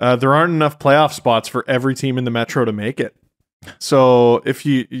 there aren't enough playoff spots for every team in the Metro to make it. So if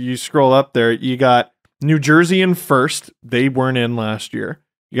you scroll up there, you got New Jersey in first. They weren't in last year.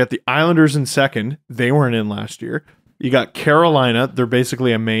 You got the Islanders in second. They weren't in last year. You got Carolina. They're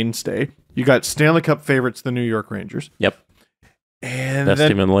basically a mainstay. You got Stanley Cup favorites, the New York Rangers. Yep. And best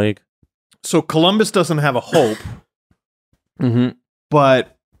team in the league. So Columbus doesn't have a hope. Mm-hmm.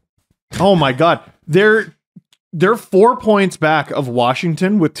 But, oh my God, they're 4 points back of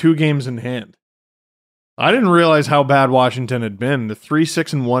Washington with 2 games in hand. I didn't realize how bad Washington had been. The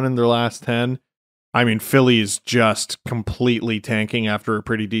 3-6-1 in their last 10. I mean, Philly is just completely tanking after a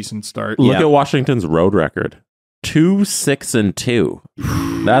pretty decent start. Look at Washington's road record. 2-6-2.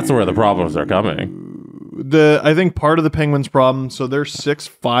 That's where the problems are coming. I think part of the Penguins' problem, so they're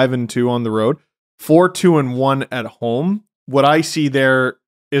 6-5-2 on the road, 4-2-1 at home. What I see there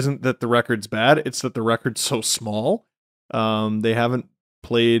isn't that the record's bad; it's that the record's so small. They haven't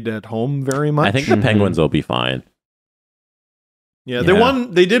played at home very much. I think the Penguins will be fine. Yeah, they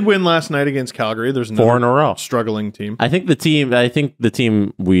won. They did win last night against Calgary. There's 4 in a row. Struggling team. I think the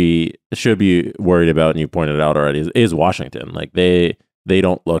team we should be worried about, and you pointed it out already, is Washington. Like they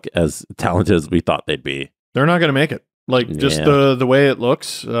don't look as talented as we thought they'd be. They're not going to make it. Like just the way it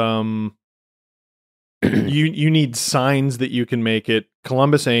looks. You need signs that you can make it.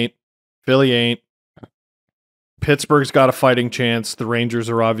 Columbus ain't. Philly ain't. Pittsburgh's got a fighting chance. The Rangers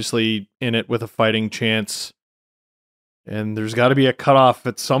are obviously in it with a fighting chance. And there's got to be a cutoff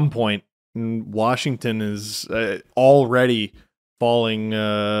at some point. And Washington is already falling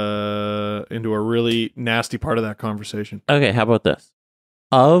into a really nasty part of that conversation. Okay, how about this?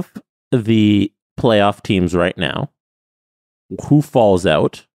 Of the playoff teams right now, who falls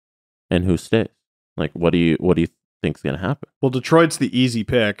out and who stays? Like, what do you think's going to happen? Well, Detroit's the easy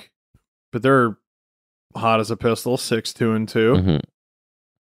pick, but they're hot as a pistol, 6-2-2. Mm-hmm.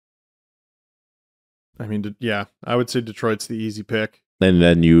 I mean, yeah, I would say Detroit's the easy pick. And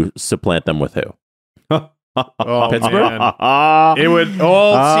then you supplant them with who? Oh, Pittsburgh? man. It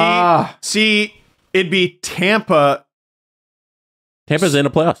would, see, it'd be Tampa. Tampa's in a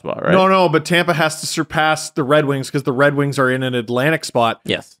playoff spot, right? No, but Tampa has to surpass the Red Wings because the Red Wings are in an Atlantic spot.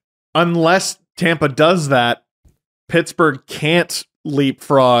 Yes. Unless Tampa does that, Pittsburgh can't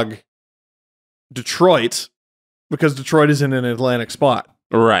leapfrog Detroit because Detroit is in an Atlantic spot.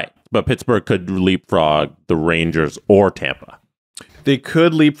 Right. But Pittsburgh could leapfrog the Rangers or Tampa. They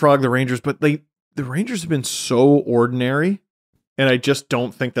could leapfrog the Rangers, but the Rangers have been so ordinary, and I just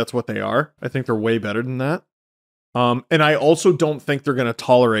don't think that's what they are. I think they're way better than that. And I also don't think they're going to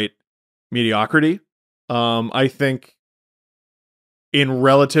tolerate mediocrity. I think in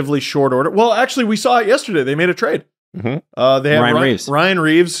relatively short order. Well, actually, we saw it yesterday. They made a trade. Mm-hmm. They had Ryan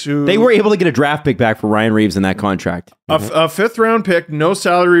Reeves, who they were able to get a draft pick back for Ryan Reeves in that contract. A 5th round pick, no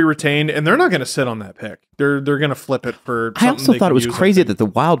salary retained, and they're not going to sit on that pick. They're going to flip it for. I also thought it was crazy that the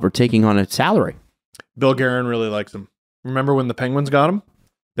Wild were taking on a salary. Bill Guerin really likes him. Remember when the Penguins got him?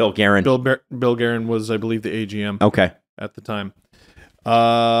 Bill Guerin. Bill Guerin was, I believe, the AGM. Okay. At the time.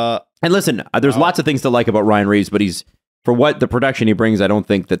 And listen, there's lots of things to like about Ryan Reeves, but for what the production he brings, I don't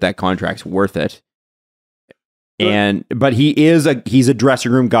think that contract's worth it. But he's a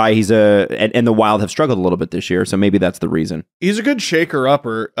dressing room guy. And the Wild have struggled a little bit this year, so maybe that's the reason. He's a good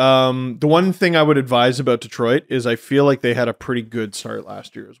shaker-upper. The one thing I would advise about Detroit is I feel like they had a pretty good start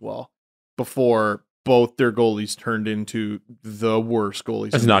last year as well, before both their goalies turned into the worst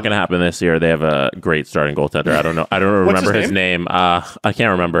goalies. It's not going to happen this year. They have a great starting goaltender. I don't know. I don't remember his name. I can't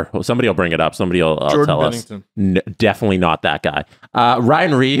remember. Somebody will bring it up. Somebody will tell Bennington. Us. Definitely not that guy.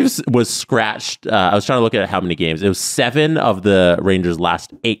 Ryan Reeves was scratched. I was trying to look at how many games. It was 7 of the Rangers'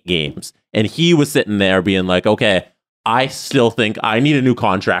 last 8 games. And he was sitting there being like, okay, I still think I need a new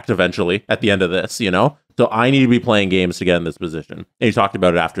contract eventually at the end of this, So I need to be playing games to get in this position. And he talked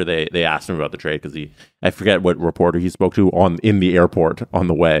about it after they asked him about the trade because I forget what reporter he spoke to in the airport on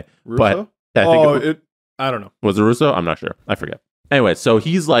the way. Russo? But I don't know. Was it Russo? I'm not sure. I forget. Anyway, so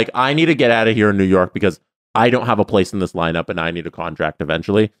he's like, I need to get out of here in New York because I don't have a place in this lineup and I need a contract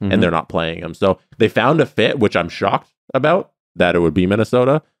eventually. Mm-hmm. And they're not playing him. So they found a fit, which I'm shocked about that it would be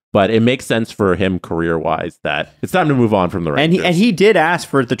Minnesota. But it makes sense for him career-wise that it's time to move on from the Rangers. And he did ask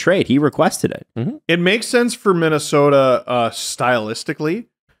for the trade. He requested it. Mm-hmm. It makes sense for Minnesota stylistically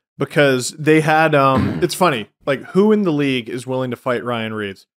because they had... it's funny. Like, who in the league is willing to fight Ryan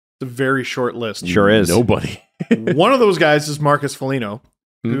Reeves? It's a very short list. Sure is. Nobody. One of those guys is Marcus Foligno,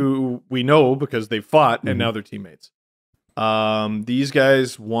 who we know because they fought, and now they're teammates. These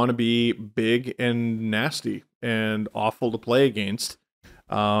guys want to be big and nasty and awful to play against.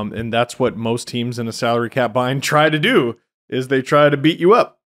 And that's what most teams in a salary cap bind try to do, is they try to beat you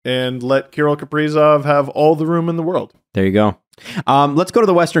up and let Kirill Kaprizov have all the room in the world. There you go. Let's go to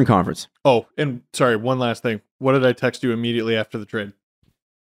the Western Conference. Oh, and sorry, one last thing. What did I text you immediately after the trade?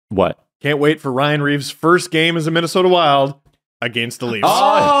 What? Can't wait for Ryan Reeves' first game as a Minnesota Wild against the Leafs.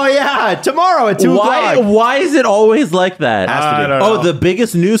 Oh, yeah. Tomorrow at 2 o'clock. Why is it always like that? I don't know. The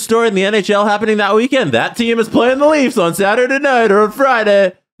biggest news story in the NHL happening that weekend. That team is playing the Leafs on Saturday night or on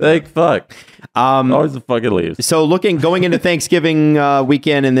Friday. Like, fuck. Always the fucking Leafs. So going into Thanksgiving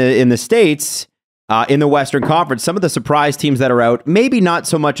weekend in the States, in the Western Conference, some of the surprise teams that are out, maybe not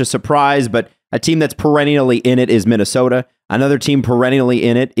so much a surprise, but a team that's perennially in it is Minnesota. Another team perennially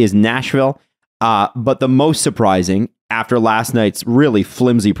in it is Nashville. But the most surprising, after last night's really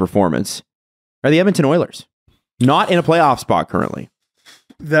flimsy performance, are the Edmonton Oilers. Not in a playoff spot currently.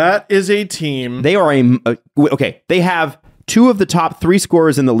 That is a team. They are okay. They have 2 of the top 3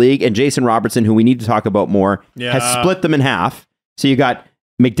 scorers in the league, and Jason Robertson, who we need to talk about more, has split them in half. So you got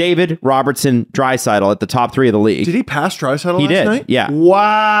McDavid, Robertson, Draisaitl at the top 3 of the league. Did he pass Draisaitl last night? He did. Yeah.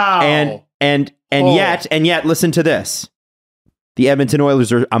 Wow. And yet, listen to this. The Edmonton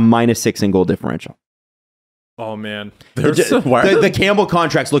Oilers are a -6 in goal differential. Oh, man. The Campbell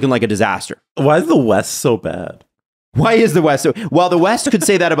contract's looking like a disaster. Why is the West so bad? Why is the West so... Well, the West could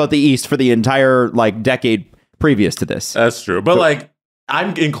say that about the East for the entire decade previous to this. That's true. But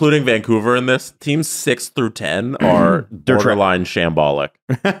I'm including Vancouver in this. Teams 6 through 10 are borderline shambolic.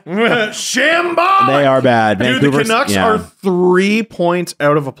 Shambolic! They are bad. Dude, the Canucks are 3 points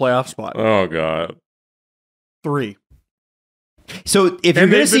out of a playoff spot. Oh, God. 3. So if you're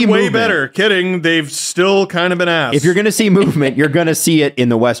going to see way movement, better, kidding, they've still kind of been ass. If you're going to see movement, you're going to see it in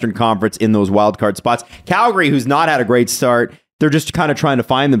the Western Conference in those wild card spots. Calgary, who's not had a great start, they're just kind of trying to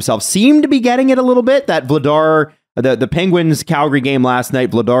find themselves. Seem to be getting it a little bit. That Vladar, the Penguins Calgary game last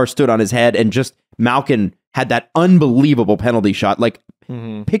night, Vladar stood on his head and just Malkin had that unbelievable penalty shot,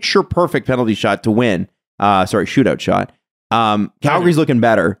 picture perfect penalty shot to win. Shootout shot. Calgary's looking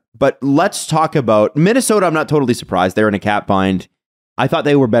better. But let's talk about Minnesota. I'm not totally surprised. They're in a cap bind. I thought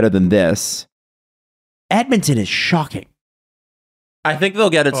they were better than this. Edmonton is shocking. I think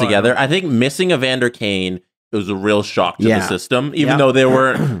they'll get it together. I think missing Evander Kane was a real shock to the system, even though they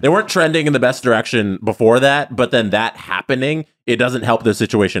weren't trending in the best direction before that. But then that happening, it doesn't help the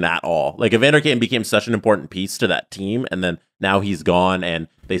situation at all. Like Evander Kane became such an important piece to that team, and then now he's gone, and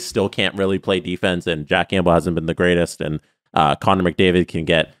they still can't really play defense. And Jack Campbell hasn't been the greatest, and Connor McDavid can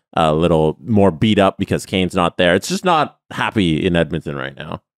get a little more beat up because Kane's not there. It's just not happy in Edmonton right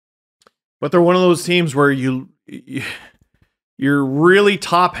now. But they're one of those teams where you're really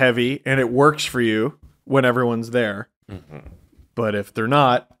top heavy and it works for you when everyone's there. Mm-hmm. But if they're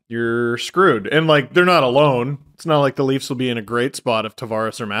not, you're screwed. And they're not alone. It's not like the Leafs will be in a great spot if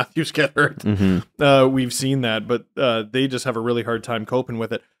Tavares or Matthews get hurt. Mm-hmm. We've seen that, but they just have a really hard time coping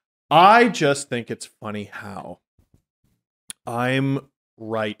with it. I just think it's funny how I'm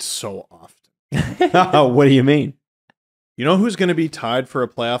right so often. What do you mean? You know who's going to be tied for a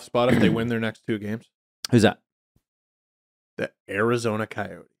playoff spot if they win their next 2 games? Who's that? The Arizona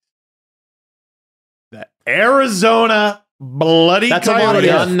Coyotes. The Arizona bloody That's a lot of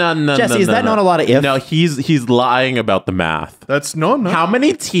Coyotes. ifs. No, Jesse, is that not a lot of if? No, he's lying about the math. That's no. How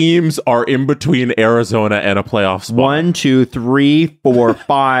many teams are in between Arizona and a playoff spot? 1, 2, 3, 4,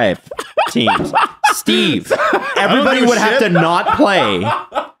 5 teams. Steve, everybody would have to not play.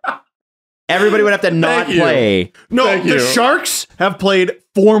 Everybody would have to not play. No, the Sharks have played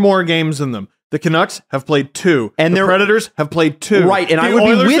 4 more games than them. The Canucks have played 2. And the Predators have played 2. Right, and the I would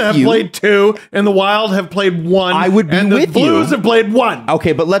Oilers be with have you. played 2, and the Wild have played 1. I would be and with the Blues you. have played 1.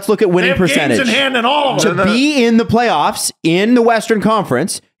 Okay, but let's look at They winning have percentage. games in hand in all of them. To be in the playoffs in the Western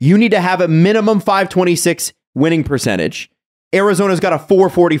Conference, you need to have a minimum 526 winning percentage. Arizona's got a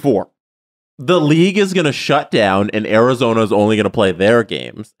 444. The league is going to shut down, and Arizona is only going to play their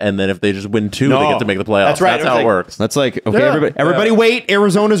games. And then if they just win 2, they get to make the playoffs. That's right. That's how it works. That's like, okay, everybody wait.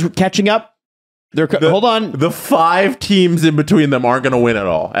 Arizona's catching up. Hold on. The 5 teams in between them aren't going to win at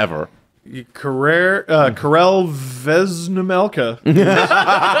all, ever. Karel Vesnemelka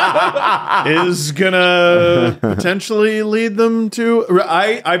is going to potentially lead them to...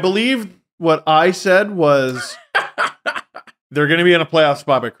 I believe what I said was they're going to be in a playoff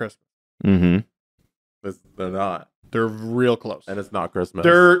spot by Christmas. Mm-hmm. They're not. They're real close. And it's not Christmas.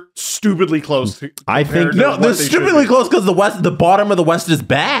 They're stupidly close. I think... No, they're stupidly close because the bottom of the West is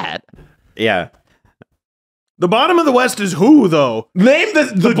bad. Yeah. The bottom of the West is who, though? Name the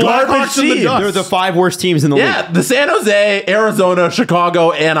garbage Blackhawks and the teams. Ducks. They're the 5 worst teams in the league. Yeah, the San Jose, Arizona,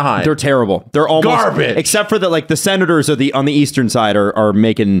 Chicago, Anaheim. They're terrible. They're almost garbage. Except for the Senators are on the eastern side are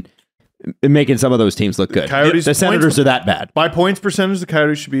making some of those teams look good. Coyotes the Senators are that bad. By points percentage, the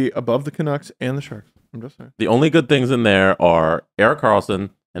Coyotes should be above the Canucks and the Sharks. I'm just saying. The only good things in there are Erik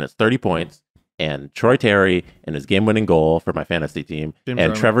Karlsson and his 30 points, and Troy Terry and his game-winning goal for my fantasy team, James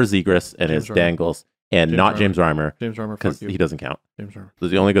and Reimer. Trevor Zegras and his Reimer. dangles, and not James Reimer. James Reimer, because fuck you. he doesn't count. James Reimer. So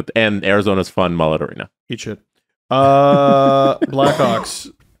the only good and Arizona's fun mullet arena. Eat shit.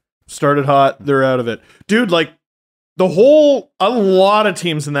 Blackhawks started hot. They're out of it. Dude, like a lot of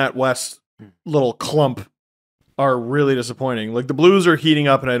teams in that West little clump are really disappointing. Like the Blues are heating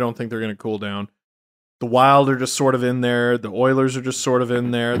up and I don't think they're going to cool down. The Wild are just sort of in there. The Oilers are just sort of in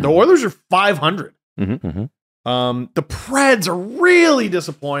there. The Oilers are 500. Mm-hmm, mm-hmm. The Preds are really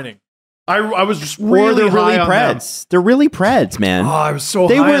disappointing. I was just really they're really high on them. Preds. They're really Preds, man. Oh, I was so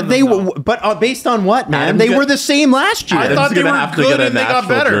they high were on they them, were, though. but based on what, man? Adam's They gonna- were the same last year. I Adam's thought they gonna were have to good get a and they got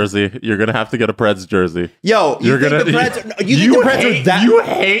Nashville better. jersey. You're gonna have to get a Preds jersey. Yo, you think the Preds? You think the Preds are that? You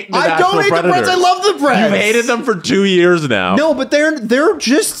hate the I don't Nashville hate Predators. the Preds. I love the Preds. You've hated them for 2 years now. No, but they're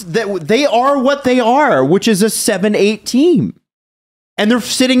just that they are what they are, which is a 7-8 team, and they're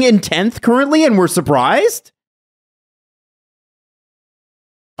sitting in 10th currently, and we're surprised.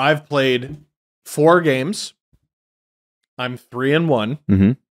 I've played 4 games. I'm 3-1.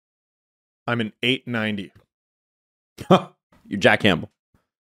 Mm-hmm. I'm an 890. You're Jack Campbell.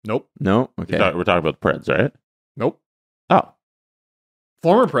 Nope. No, okay. We're talking about the Preds, right? Nope. Oh,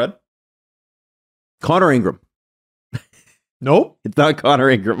 Former Pred. Connor Ingram. Nope. It's not Connor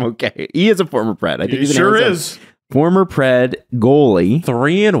Ingram. Okay, he is a former Pred. I think He he's an sure Arizona. is. Former Pred goalie.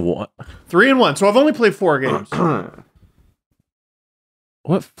 3-1. 3-1. So I've only played 4 games.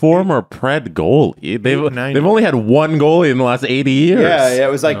 What former Pred goalie? They've 890. only had one goalie in the last 80 years. Yeah,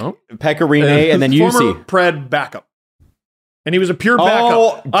 it was like No. Pekka Rinne and then Former UC. Pred backup. And he was a pure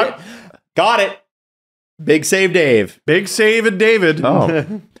Oh, backup. got it. Big save, Dave. Big save at David.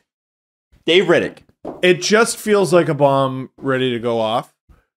 Oh, Dave Riddick. It just feels like a bomb ready to go off.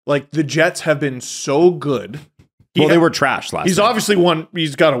 Like the Jets have been so good. They were trash last He's night. obviously won.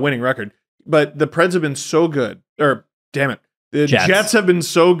 He's got a winning record. But the Preds have been so good. Or, damn it. The Jets have been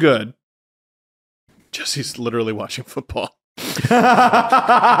so good. Jesse's literally watching football.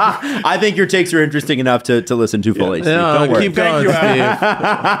 I think your takes are interesting enough to listen to fully. Steve. Don't worry. keep going, Thank you,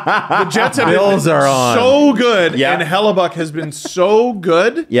 Steve. The Jets have Bills been are on. so good. Yeah. And Hellebuck has been so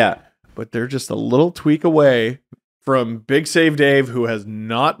good. Yeah. But they're just a little tweak away from Big Save Dave, who has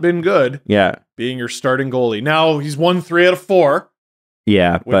not been good, Yeah. being your starting goalie. Now, he's won 3 out of 4,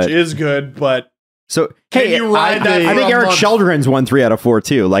 Yeah. which But is good, but so Can hey, you ride that I for think a Eric month? Sheldren's won 3 out of 4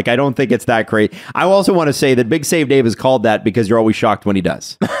 too. Like I don't think it's that great. I also want to say that Big Save Dave is called that because you're always shocked when he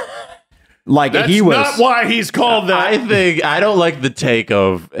does. Like That's he was not why he's called that. I don't like the take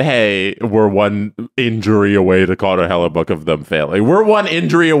of, hey, we're one injury away to Connor Hellebuck of them failing. We're one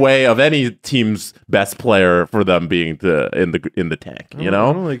injury away of any team's best player for them being in the tank. You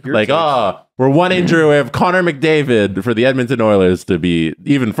know, we're one injury away of Connor McDavid for the Edmonton Oilers to be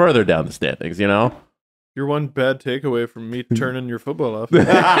even further down the standings. You know. You're one bad takeaway from me turning your football off. But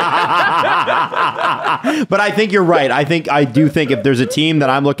I think you're right. I do think if there's a team that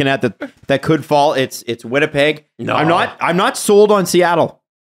I'm looking at that could fall, it's Winnipeg. No. I'm not sold on Seattle.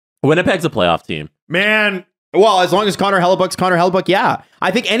 Winnipeg's a playoff team. Man. Well, as long as Connor Hellebuck, yeah.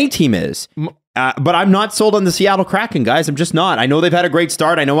 I think any team is. But I'm not sold on the Seattle Kraken, guys. I'm just not. I know they've had a great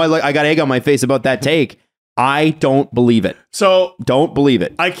start. I know I got egg on my face about that take. I don't believe it. So don't believe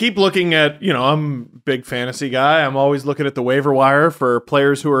it. I keep looking at, I'm a big fantasy guy. I'm always looking at the waiver wire for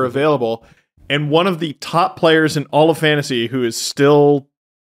players who are available. And one of the top players in all of fantasy who is still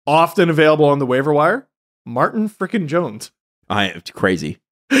often available on the waiver wire, Martin frickin' Jones. It's crazy.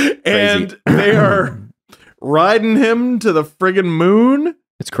 And they are riding him to the friggin' moon.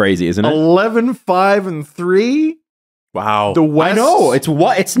 It's crazy, isn't it? 11-5-3. Wow. The West. I know. It's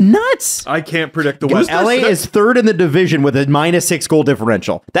nuts. I can't predict the West. LA is third in the division with a -6 goal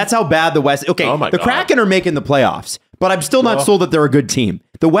differential. That's how bad the West. Okay, the Kraken are making the playoffs, but I'm still not sold that they're a good team.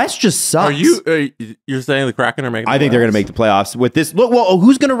 The West just sucks. You're saying the Kraken are making the playoffs? I think they're going to make the playoffs with this. Look, well,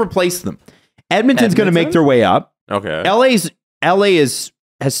 who's going to replace them? Edmonton's going to make their way up. Okay. LA has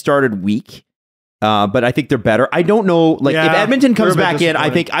started weak, but I think they're better. I don't know. Like if Edmonton comes back in, I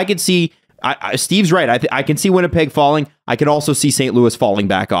think I could see. Steve's right. I can see Winnipeg falling. I can also see St. Louis falling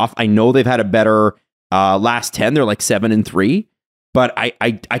back off. I know they've had a better last 10. They're like 7-3, but I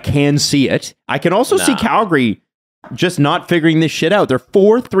can see it. I can also see Calgary just not figuring this shit out. They're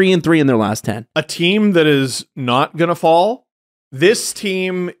 4-3-3 in their last 10. A team that is not going to fall. This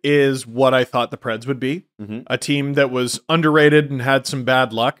team is what I thought the Preds would be. Mm-hmm. A team that was underrated and had some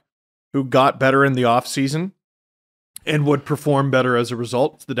bad luck, who got better in the offseason and would perform better as a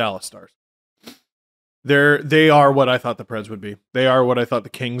result. It's the Dallas Stars. They are what I thought the Preds would be. They are what I thought the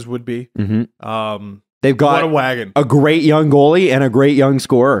Kings would be. Mm-hmm. They've got what a wagon, a great young goalie and a great young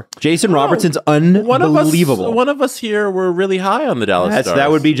scorer. Jason Robertson's unbelievable. One of us here were really high on the Dallas Stars. That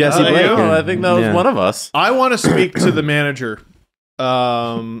would be Jesse Blake. I think that was one of us. I want to speak to the manager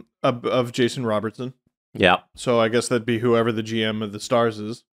of Jason Robertson. Yeah. So I guess that'd be whoever the GM of the Stars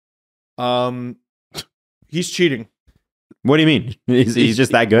is. He's cheating. What do you mean? He's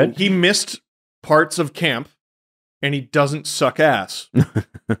just that good? He missed parts of camp, and he doesn't suck ass.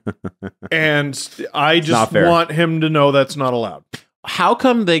 And I just want him to know that's not allowed. How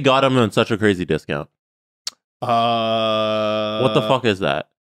come they got him on such a crazy discount? What the fuck is that?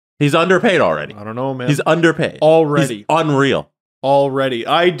 He's underpaid already. I don't know, man. He's underpaid. Already. He's unreal. Already.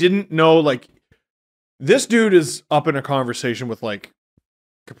 I didn't know, like, this dude is up in a conversation with, like,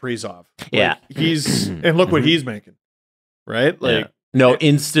 Kaprizov. Like, he's, and look what he's making. Right? Like, no,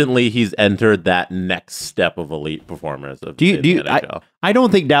 instantly he's entered that next step of elite performers. I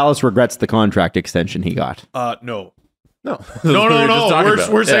don't think Dallas regrets the contract extension he got. No. No.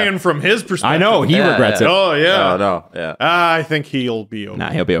 We're saying from his perspective. I know he regrets it. Oh yeah. No. Yeah. I think he'll be okay.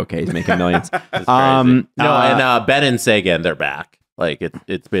 Nah, he'll be okay. He's making millions. And Ben and Sagan, they're back. Like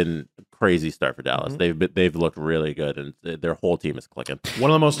it's been a crazy start for Dallas. Mm-hmm. They've looked really good, and their whole team is clicking.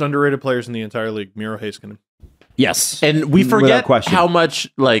 One of the most underrated players in the entire league, Miro Heiskanen. Yes, and we forget how much,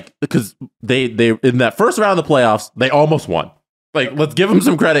 like, because they in that first round of the playoffs they almost won. Like, let's give them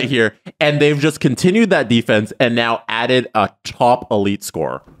some credit here, and they've just continued that defense and now added a top elite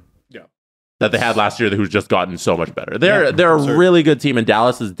scorer. Yeah, that they had last year, who's just gotten so much better. They're a really good team, and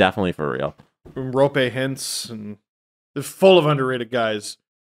Dallas is definitely for real. Rope Hintz, and they're full of underrated guys.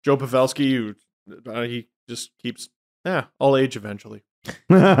 Joe Pavelski, who he just keeps all age eventually.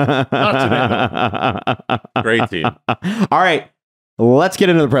 Great team. All right, let's get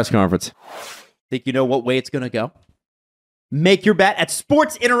into the press conference. Think you know what way it's going to go? Make your bet at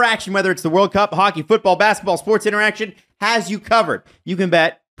Sports Interaction. Whether it's the World Cup, hockey, football, basketball, Sports Interaction has you covered. You can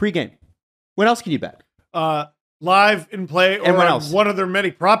bet pregame. What else can you bet? Live in play, or what else? One of their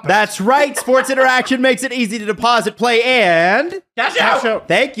many prop bets. That's right. Sports Interaction makes it easy to deposit, play, and cash out.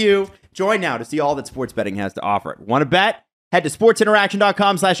 Thank you. Join now to see all that sports betting has to offer. Want to bet? Head to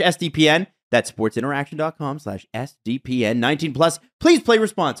sportsinteraction.com/SDPN. That's sportsinteraction.com/SDPN. 19 plus. Please play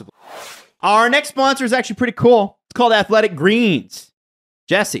responsibly. Our next sponsor is actually pretty cool. It's called Athletic Greens.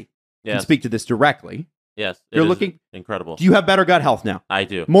 Jesse, you can speak to this directly. Yes. You're looking incredible. Do you have better gut health now? I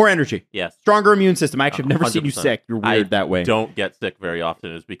do. More energy. Yes. Stronger immune system. I actually have never 100%. seen you sick. You're weird that way. I don't get sick very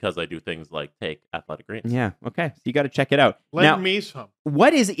often. It's because I do things like take Athletic Greens. Yeah. Okay. So you got to check it out. Lend me some.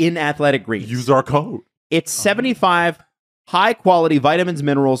 What is in Athletic Greens? Use our code. It's 75 high-quality vitamins,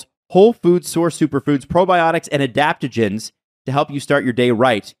 minerals, whole food source superfoods, probiotics, and adaptogens to help you start your day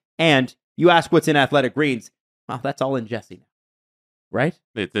right. And you ask what's in Athletic Greens. Well, that's all in Jesse now. Right?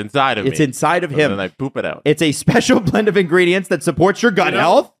 It's inside of me. It's inside of him. And then I poop it out. It's a special blend of ingredients that supports your gut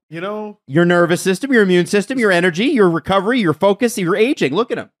health, your nervous system, your immune system, your energy, your recovery, your focus, your aging.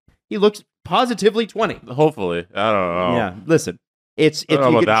 Look at him. He looks positively 20. Hopefully. I don't know. Yeah. Listen, if you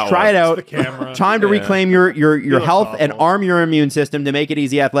can try it out, time to reclaim your health and arm your immune system. To make it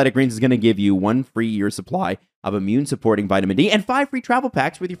easy, Athletic Greens is going to give you 1 free year supply of immune-supporting vitamin D and 5 free travel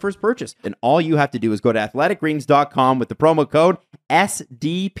packs with your first purchase. And all you have to do is go to athleticgreens.com with the promo code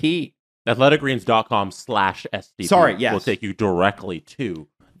SDP. Athleticgreens.com/SDP. Sorry, yes. Will take you directly to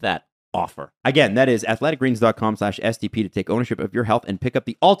that offer. Again, that is athleticgreens.com/SDP to take ownership of your health and pick up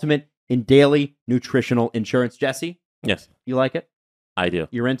the ultimate in daily nutritional insurance. Jesse? Yes. You like it? I do.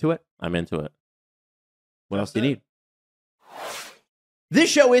 You're into it? I'm into it. What else do you need? This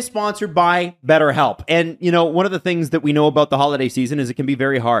show is sponsored by BetterHelp. And, one of the things that we know about the holiday season is it can be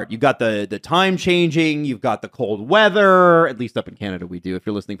very hard. You've got the time changing. You've got the cold weather. At least up in Canada we do, if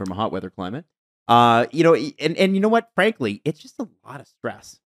you're listening from a hot weather climate. And you know what? Frankly, it's just a lot of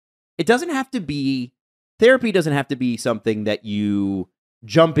stress. It doesn't have to be, therapy doesn't have to be something that you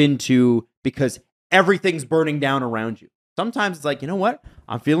jump into because everything's burning down around you. Sometimes it's like, you know what?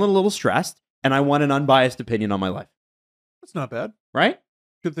 I'm feeling a little stressed and I want an unbiased opinion on my life. That's not bad. Right?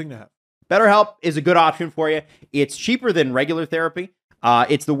 Good thing to have. BetterHelp is a good option for you. It's cheaper than regular therapy.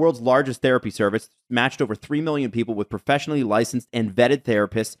 It's the world's largest therapy service, matched over 3 million people with professionally licensed and vetted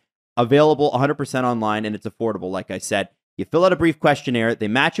therapists, available 100% online, and it's affordable, like I said. You fill out a brief questionnaire. They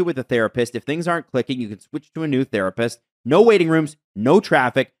match you with a therapist. If things aren't clicking, you can switch to a new therapist. No waiting rooms, no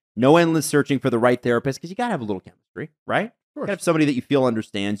traffic, no endless searching for the right therapist, because you got to have a little chemistry, right? You got to have somebody that you feel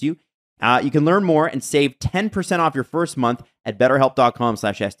understands you. You can learn more and save 10% off your first month at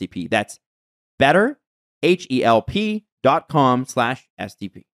betterhelp.com/SDP. That's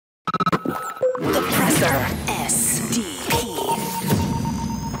betterhelp.com/SDP. The Presser. SDP.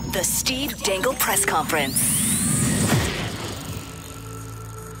 The Steve Dangle Press Conference.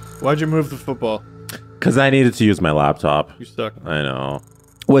 Why'd you move the football? Because I needed to use my laptop. You suck. I know.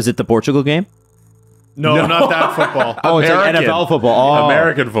 Was it the Portugal game? No, not that football. Oh, it's like NFL football. Oh.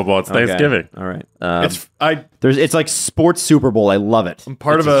 American football. It's Thanksgiving. All right. It's like sports Super Bowl. I love it. I'm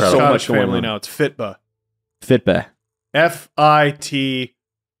part of a Scottish family now. It's Fitba. Fitba. Fitba.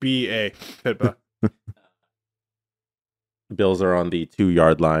 Fitba. Bills are on the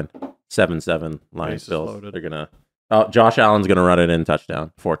 2-yard line. 7-7 Lions. Bills. They're gonna. Oh, Josh Allen's gonna run it in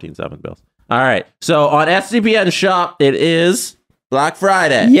touchdown. 14-7 Bills. All right. So on sdpn shop, it is Black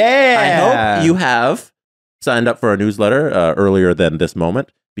Friday. Yeah. I hope you have signed up for our newsletter earlier than this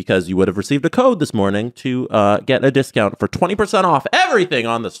moment, because you would have received a code this morning to get a discount for 20% off everything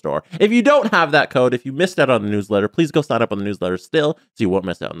on the store. If you don't have that code, if you missed out on the newsletter, please go sign up on the newsletter still so you won't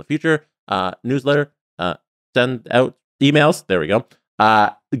miss out in the future. Newsletter, send out emails. There we go.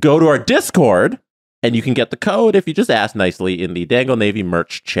 Go to our Discord, and you can get the code if you just ask nicely in the Dangle Navy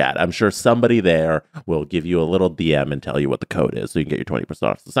merch chat. I'm sure somebody there will give you a little DM and tell you what the code is so you can get your 20%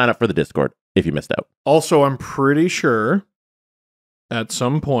 off. So sign up for the Discord if you missed out. Also, I'm pretty sure at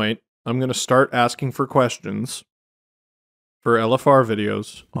some point I'm going to start asking for questions for LFR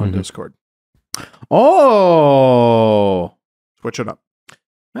videos on Discord. Oh. Switch it up.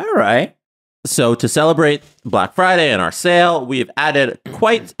 All right. So to celebrate Black Friday and our sale, we've added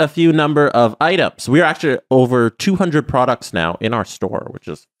quite a few number of items. We're actually over 200 products now in our store, which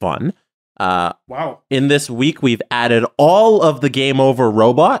is fun. Wow. In this week, we've added all of the Game Over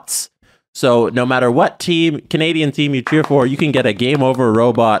robots. So no matter what Canadian team you cheer for, you can get a Game Over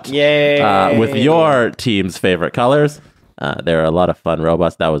robot with your team's favorite colors. There are a lot of fun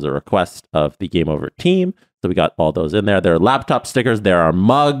robots. That was a request of the Game Over team. So we got all those in there. There are laptop stickers. There are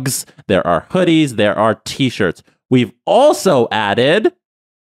mugs. There are hoodies. There are t-shirts. We've also added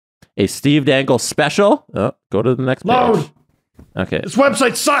a Steve Dangle special. Oh, go to the next page. Load. Okay. This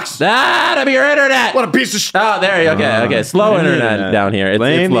website sucks. That'll be your internet. What a piece of shit. Oh, there you go. Okay. Slow internet down here.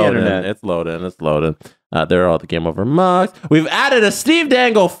 It's loading. It's loading. There are all the Game Over mugs. We've added a Steve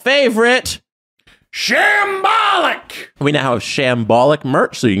Dangle favorite. Shambolic! We now have Shambolic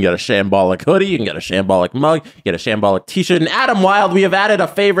merch, so you can get a Shambolic hoodie, you can get a Shambolic mug, you get a Shambolic t-shirt. And Adam Wilde, we have added a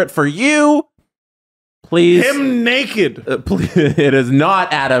favorite for you. Please. Him naked. Please, it is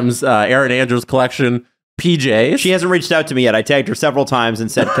not Adam's Aaron Andrews collection. PJs. She hasn't reached out to me yet. I tagged her several times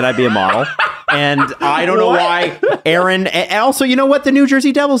and said, can I be a model? And I don't know why Aaron... And also, you know what? The New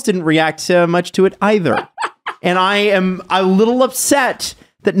Jersey Devils didn't react much to it either. And I am a little upset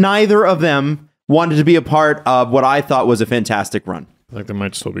that neither of them wanted to be a part of what I thought was a fantastic run. I think they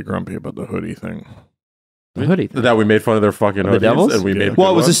might still be grumpy about the hoodie thing. The hoodie thing. That we made fun of their fucking hoodies. The Devils? And we made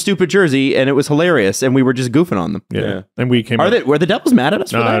well, it was a stupid jersey, and it was hilarious, and we were just goofing on them. Yeah. And we came Were the Devils mad at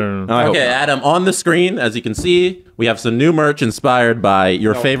us for that? I don't know. I hope Okay, not. Adam, on the screen, as you can see, we have some new merch inspired by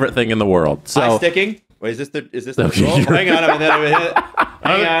your favorite thing in the world. So, High sticking. Wait, is this the Okay. oh, hang on a minute.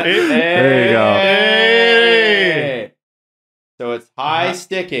 Hang on. There you go. Hey. So it's high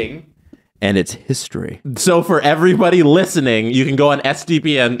sticking. And it's history. So for everybody listening, you can go on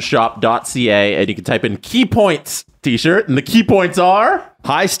sdpnshop.ca and you can type in key points t-shirt, and the key points are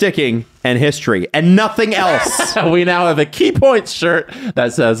High sticking and history and nothing else. we now have a key points shirt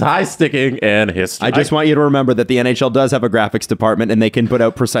that says high sticking and history. I just want you to remember that the NHL does have a graphics department and they can put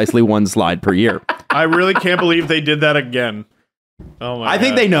out precisely one slide per year. I really can't believe they did that again. Oh my I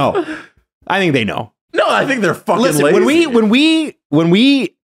think they know. I think they know. No, I think they're fucking Listen, lazy. when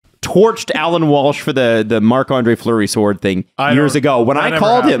we torched Alan Walsh for the Marc-Andre Fleury sword thing years ago, when I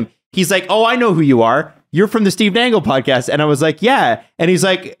called him, he's like, "Oh, I know who you are. You're from the Steve Dangle podcast." And I was like, "Yeah." And he's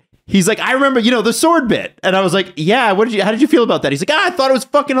like, "I remember, the sword bit." And I was like, "Yeah, how did you feel about that?" He's like, "I thought it was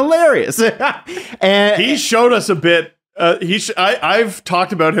fucking hilarious." And he showed us a bit. I've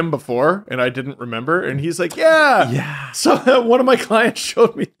talked about him before and I didn't remember. And he's like, yeah. So one of my clients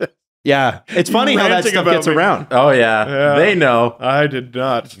showed me that. yeah, it's funny how that ranting stuff about gets me. around. Oh, yeah. They know. I did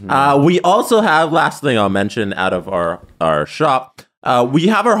not. We also have, last thing I'll mention out of our shop, we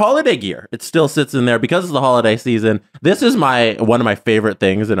have our holiday gear. It still sits in there because it's the holiday season. This is one of my favorite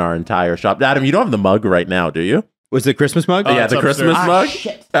things in our entire shop. Adam, you don't have the mug right now, do you? Was it Christmas mug? Yeah, it's the upstairs. Christmas mug.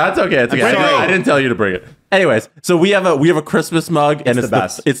 Shit. That's okay. It's okay. Bring it. I didn't tell you to bring it. Anyways, so we have a Christmas mug, and the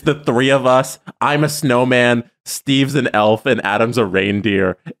best. It's the three of us. I'm a snowman. Steve's an elf, and Adam's a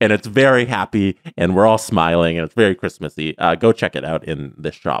reindeer, and it's very happy, and we're all smiling, and it's very Christmassy. Go check it out in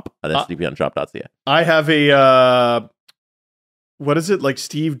this shop at sdpnshop.ca. I have a, what is it? Like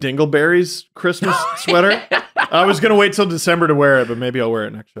Steve Dingleberry's Christmas sweater. I was going to wait till December to wear it, but maybe I'll wear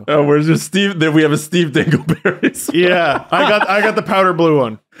it next show. Oh, where's your Steve? Then we have a Steve Dingleberry. Yeah, I got the powder blue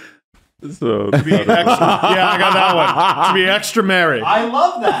one. So To be extra, yeah, I got that one. To be extra merry. I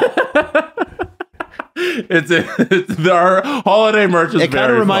love that. it's our holiday merch is It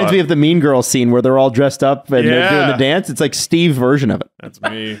kind of reminds me of the Mean Girls scene where they're all dressed up and they're doing the dance. It's like Steve's version of it. That's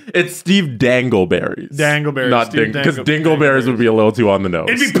me. It's Steve Dangleberries. Dangleberries. Not Steve because Dingleberries would be a little too on the nose.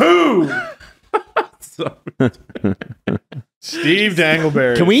 It'd be poo. So- Steve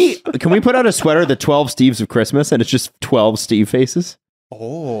Dangleberry. Can we put out a sweater, the 12 Steves of Christmas, and it's just 12 Steve faces?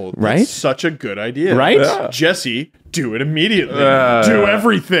 Oh, that's Right? such a good idea. Right? Yeah. Jesse, do it immediately. Do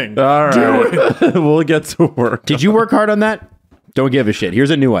everything. All right. Do it. We'll get to work. Did you work hard on that? Don't give a shit. Here's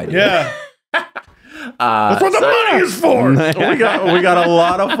a new idea. Yeah. That's what the money is for. we got a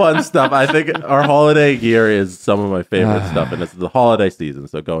lot of fun stuff. I think our holiday gear is some of my favorite stuff, and it's the holiday season,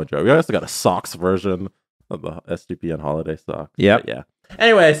 so go enjoy. We also got a socks version of the SDPN holiday sock. Yep. Yeah.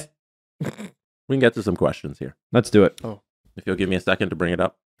 Anyways, we can get to some questions here. Let's do it. If you'll give me a second to bring it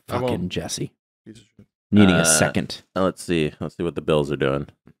up. I won't. Fucking Jesse. Needing a second. Let's see what the Bills are doing.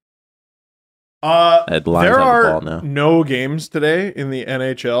 There Lions have the ball are now. no games today in the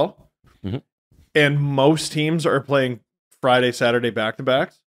NHL, Mhm. and most teams are playing Friday, Saturday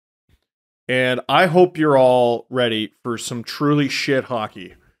back-to-backs. And I hope you're all ready for some truly shit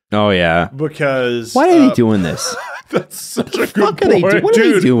hockey, Oh, yeah. because Why are they doing this? that's such a good fuck are they point. what are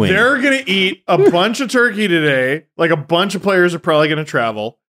they Dude, doing? They're gonna eat a bunch of turkey today. Like a bunch of players are probably gonna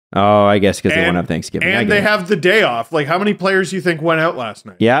travel, Oh, I guess because they And- won't have Thanksgiving. I and get they it. have the day off. Like, how many players do you think went out last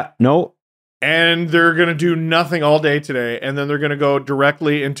night? Yeah, no. And they're going to do nothing all day today. And then they're going to go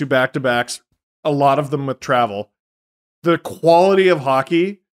directly into back-to-backs, a lot of them with travel. The quality of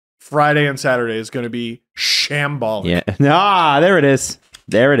hockey Friday and Saturday is going to be shambolic. Yeah. There it is.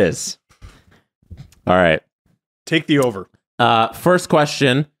 There it is. All right. Take the over. First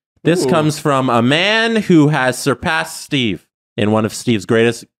question. This Ooh. comes from a man who has surpassed Steve in one of Steve's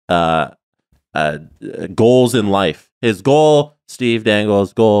greatest goals in life. His goal, Steve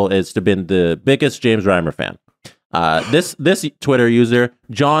Dangle's goal, is to be the biggest James Reimer fan. This Twitter user,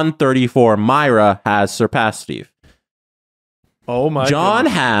 John34 Myra, has surpassed Steve. Oh, my John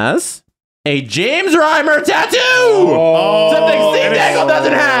goodness. has a James Reimer tattoo! Oh, Something Steve and it's- Dangle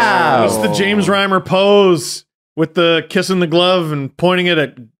doesn't have! It's the James Reimer pose with the kissing the glove and pointing it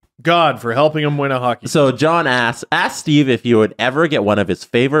at God for helping him win a hockey. So John asks Steve if you would ever get one of his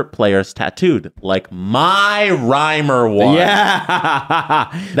favorite players tattooed, like my Reimer one. Yeah.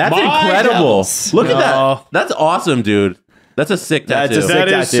 That's incredible. Look at that. That's awesome, dude. That's a sick tattoo. That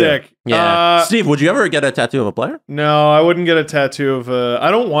is sick. Yeah. Steve, would you ever get a tattoo of a player? No, I wouldn't get a tattoo of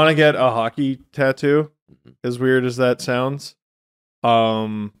I don't want to get a hockey tattoo, as weird as that sounds.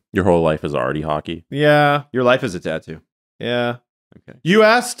 Your whole life is already hockey. Yeah. Your life is a tattoo. Yeah. Okay. You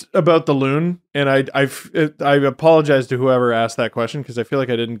asked about the loon, and I apologize to whoever asked that question because I feel like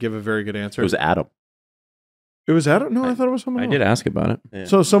I didn't give a very good answer. It was Adam. It was Adam? No, I thought it was someone else. I did ask about it. Yeah.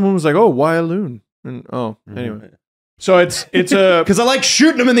 So someone was like, "Oh, why a loon?" And anyway. So it's a because I like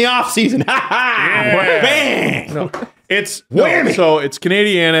shooting them in the off season. Bang! No, so it's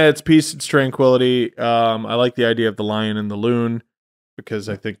Canadiana. It's peace. It's tranquility. I like the idea of the lion and the loon because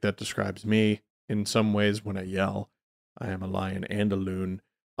I think that describes me in some ways when I yell. I am a lion and a loon.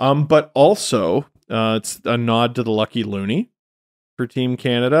 But also it's a nod to the lucky loony for Team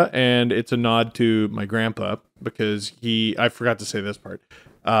Canada, and it's a nod to my grandpa because I forgot to say this part.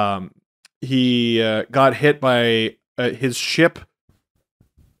 He got hit by his ship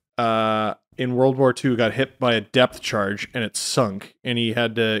in World War II got hit by a depth charge and it sunk, and he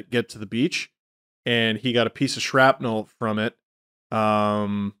had to get to the beach, and he got a piece of shrapnel from it.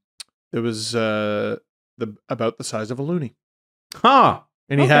 It was about the size of a loony. Huh.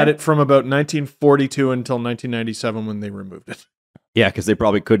 And he had it from about 1942 until 1997 when they removed it. Yeah, because they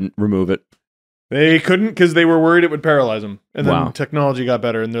probably couldn't remove it. They couldn't because they were worried it would paralyze him. And then technology got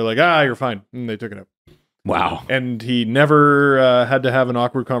better, and they're like, you're fine. And they took it out. Wow. And he never had to have an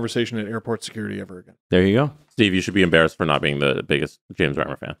awkward conversation at airport security ever again. There you go. Steve, you should be embarrassed for not being the biggest James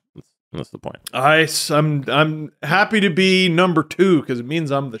Reimer fan. That's the point. I'm happy to be number 2 because it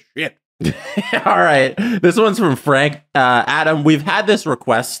means I'm the shit. All right. This one's from Frank. Adam, we've had this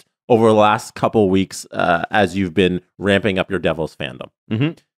request over the last couple weeks as you've been ramping up your Devils fandom.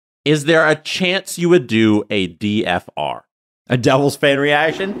 Mm-hmm. Is there a chance you would do a DFR? A Devils fan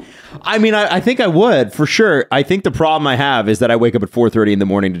reaction? I mean, I think I would, for sure. I think the problem I have is that I wake up at 4:30 in the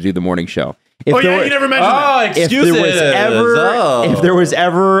morning to do the morning show. You never mentioned that. Excuses. If there was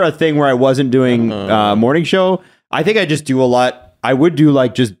ever a thing where I wasn't doing morning show, I think I just do a lot. I would do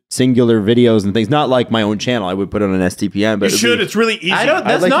like just singular videos and things, not like my own channel. I would put it on an sdpn. But it's really easy.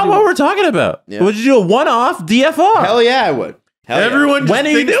 That's not what we're talking about. Yeah. Would you do a one-off DFR? Hell yeah, I would. Everyone just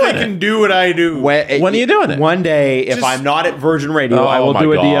thinks they can do what I do. When are you doing it? One day, if I'm not at Virgin Radio, I will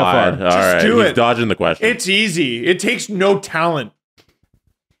do a DFR. All right, do it. Dodging the question. It's easy. It takes no talent.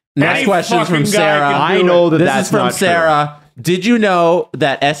 Next question from Sarah. I know that this is from Sarah. Did you know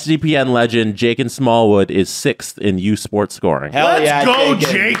that SDPN legend Jakin Smallwood is 6th in U Sports scoring? Let's go,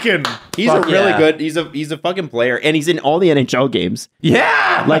 Jakin. He's really good. He's a fucking player, and he's in all the NHL games.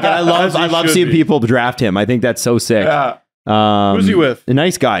 Yeah, like I love seeing people draft him. I think that's so sick. Yeah. Who's he with? A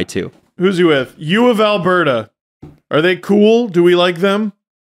nice guy too. Who's he with? U of Alberta. Are they cool? Do we like them?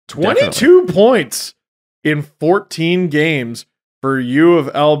 22 Definitely. points in 14 games for U of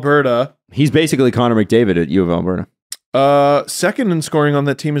Alberta. He's basically Connor McDavid at U of Alberta. Second in scoring on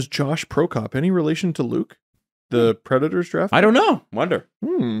that team is Josh Prokop. Any relation to Luke, the Predators draft? I don't know. Wonder.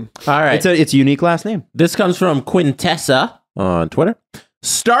 All right. It's a unique last name. This comes from Quintessa on Twitter.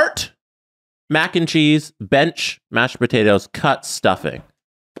 Start mac and cheese, bench mashed potatoes, cut stuffing.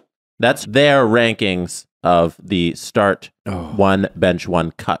 That's their rankings of the start 1, bench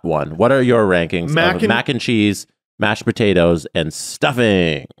 1, cut 1. What are your rankings of mac and cheese, mashed potatoes, and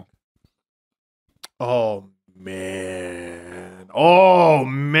stuffing? Oh, man.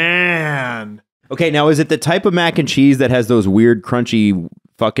 Okay, now is it the type of mac and cheese that has those weird crunchy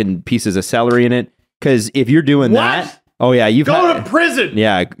fucking pieces of celery in it? Because if you're doing that, oh yeah, go to prison.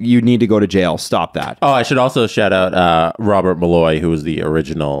 Yeah, you need to go to jail. Stop that. Oh, I should also shout out Robert Malloy, who was the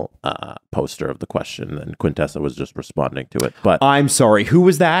original poster of the question, and Quintessa was just responding to it. But I'm sorry, who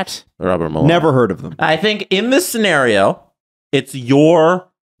was that? Robert Malloy. Never heard of them. I think in this scenario, it's your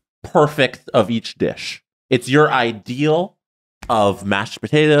perfect of each dish. It's your ideal of mashed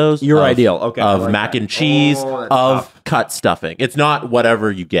potatoes. Your ideal, okay. Of mac and cheese, of tough. Cut stuffing. It's not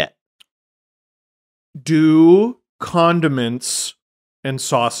whatever you get. Do condiments and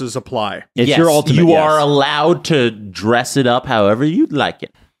sauces apply? It's your ultimate. You are allowed to dress it up however you'd like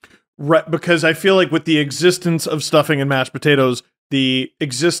it. Right, because I feel like with the existence of stuffing and mashed potatoes, the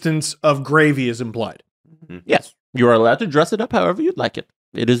existence of gravy is implied. Mm-hmm. Yes, you are allowed to dress it up however you'd like it.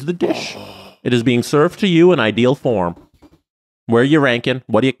 It is the dish. It is being served to you in ideal form. Where are you ranking?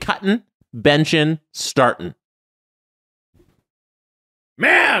 What are you cutting, benching, starting?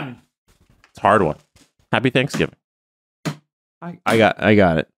 Man! It's a hard one. Happy Thanksgiving. I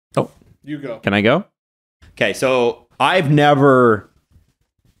got it. You go. Can I go? Okay, so I've never...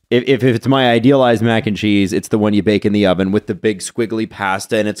 If it's my idealized mac and cheese, it's the one you bake in the oven with the big squiggly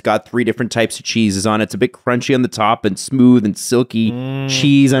pasta, and it's got 3 different types of cheeses on it. It's a bit crunchy on the top and smooth and silky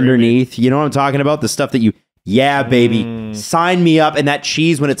cheese underneath. You know what I'm talking about? The stuff that you... Yeah, baby. Sign me up. And that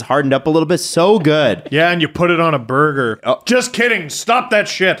cheese, when it's hardened up a little bit, so good. Yeah, and you put it on a burger. Oh. Just kidding. Stop that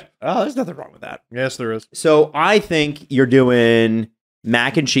shit. Oh, there's nothing wrong with that. Yes, there is. So I think you're doing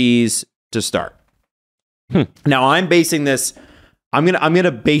mac and cheese to start. Now, I'm basing this... I'm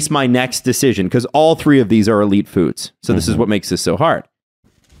gonna base my next decision because all 3 of these are elite foods. So this is what makes this so hard.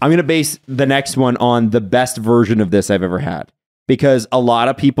 I'm gonna base the next one on the best version of this I've ever had because a lot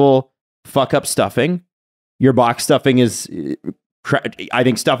of people fuck up stuffing. Your box stuffing is, I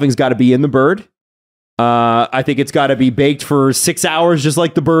think stuffing's got to be in the bird. I think it's got to be baked for 6 hours, just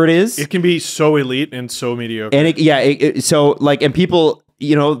like the bird is. It can be so elite and so mediocre. And and people,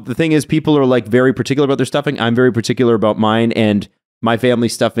 the thing is, people are like very particular about their stuffing. I'm very particular about mine, and my family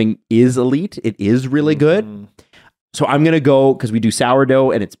stuffing is elite. It is really good. So I'm gonna go because we do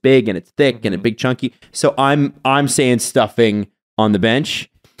sourdough, and it's big and it's thick and it's big chunky. So I'm saying stuffing on the bench,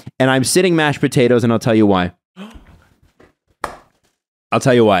 and I'm sitting mashed potatoes, and I'll tell you why.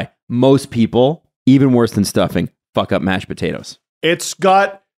 Most people, even worse than stuffing, fuck up mashed potatoes. It's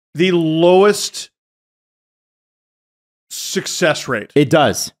got the lowest success rate. It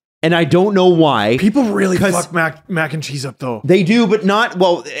does. And I don't know why. People really fuck mac and cheese up, though. They do, but not,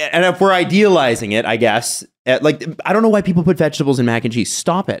 well, and if we're idealizing it, I guess, I don't know why people put vegetables in mac and cheese.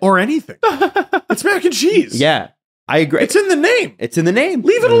 Stop it. Or anything. It's mac and cheese. Yeah, I agree. It's in the name. It's in the name.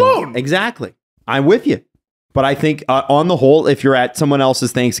 Leave it alone. Exactly. I'm with you. But I think on the whole, if you're at someone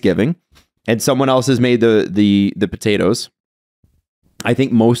else's Thanksgiving and someone else has made the potatoes, I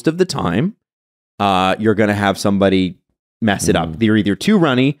think most of the time you're going to have somebody mess it up. They're either too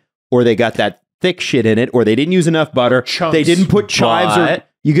runny, or they got that thick shit in it, or they didn't use enough butter. Chunks. They didn't put chives, or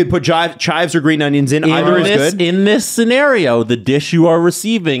you could put chives or green onions in. Either is good. In this scenario, the dish you are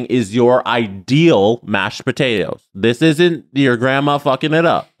receiving is your ideal mashed potatoes. This isn't your grandma fucking it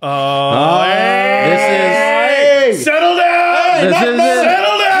up. This is settle down. Settle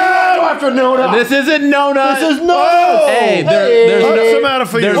down. This isn't Nona. This is Nona. Hey,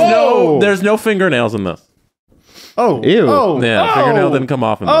 there's no fingernails in this. Oh, ew! Yeah, fingernail didn't come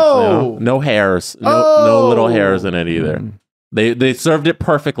off in this. No hairs, no little hairs in it either. They served it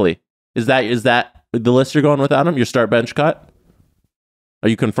perfectly. Is that the list you're going with, Adam? Your start bench cut? Are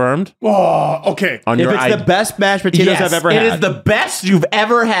you confirmed? Oh, okay. If it's the best mashed potatoes I've ever had, it is the best you've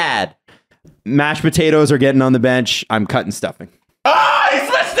ever had. Mashed potatoes are getting on the bench. I'm cutting stuffing. Oh, he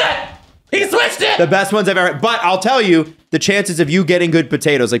switched it! He switched it! The best ones I've ever had. But I'll tell you, the chances of you getting good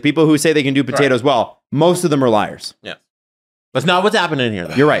potatoes, like people who say they can do potatoes well, most of them are liars. Yeah. That's not what's happening here,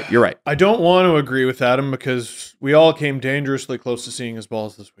 though. You're right. I don't want to agree with Adam because we all came dangerously close to seeing his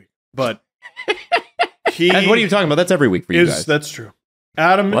balls this week. But what are you talking about? That's every week for you guys. That's true.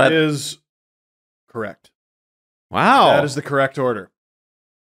 Adam is correct. Wow. That is the correct order.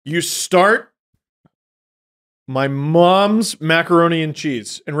 You start my mom's macaroni and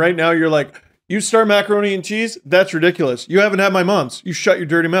cheese. And right now you're like, you start macaroni and cheese? That's ridiculous. You haven't had my mom's. You shut your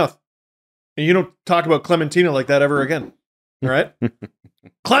dirty mouth. And you don't talk about Clementina like that ever again. All right?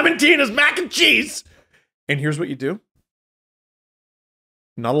 Clementina's mac and cheese. And here's what you do.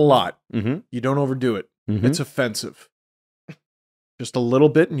 Not a lot. Mm-hmm. You don't overdo it. Mm-hmm. It's offensive. Just a little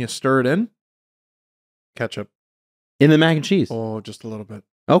bit and you stir it in. Ketchup. In the mac and cheese? Oh, just a little bit.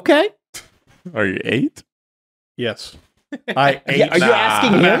 Okay. Are you 8? Yes. I ate are you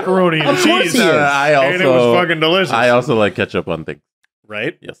asking him? Macaroni and Of course cheese. he is. And it was fucking delicious. I also like ketchup on things.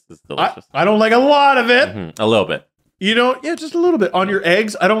 Right? Yes, it's delicious. I don't like a lot of it. Mm-hmm. A little bit. You know, yeah, just a little bit. On your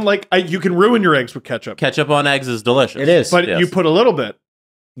eggs, I don't like... you can ruin your eggs with ketchup. Ketchup on eggs is delicious. It is. But you put a little bit.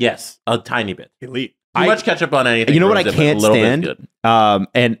 Yes, a tiny bit. Elite. Too much ketchup on anything. You know what I can't stand?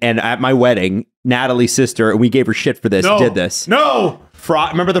 And at my wedding, Natalie's sister, and we gave her shit for this, did this. No!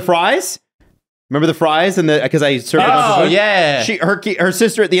 Remember the fries? Remember the fries? And because I served a bunch of food? Yeah. Her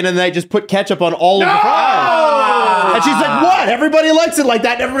sister at the end of the night just put ketchup on all of the fries. And she's like, what? Everybody likes it like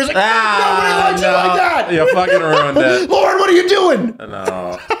that. And everybody's like, nobody likes it like that. You fucking ruined it. Lord, what are you doing?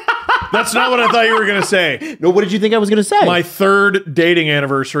 No. That's not what I thought you were going to say. No, what did you think I was going to say? My 3rd dating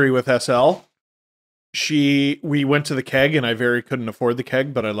anniversary with SL, we went to the keg, and I couldn't afford the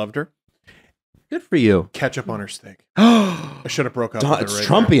keg, but I loved her. Good for you. Ketchup on her steak. I should have broke up with her. It's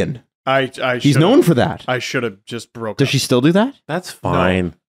Trumpian. He's known for that. I should have just broke up. Does she still do that? That's fine.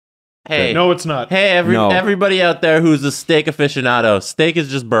 No. Hey. No, it's not. Hey, everybody out there who's a steak aficionado, steak is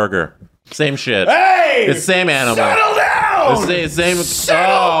just burger. Same shit. Hey! It's same animal. Settle down! down. Same.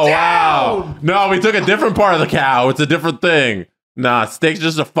 Settle down. Wow. No, we took a different part of the cow. It's a different thing. Nah, steak's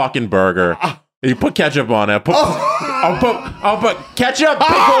just a fucking burger. You put ketchup on it. I'll put ketchup,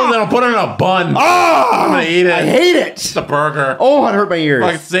 pickles, and I'll put it in a bun. I'm gonna eat it. I hate it. It's a burger. Oh, it hurt my ears.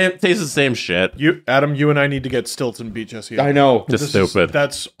 Like, tastes the same shit. Adam, you and I need to get Stilts and beat Jesse up. I know. Just stupid.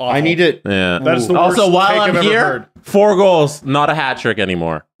 That's awful. I need it. Yeah. That's the worst Also, while take I'm I've ever here, heard. 4 goals, not a hat trick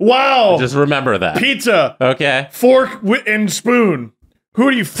anymore. Wow. Just remember that. Pizza. Okay. Fork and spoon. Who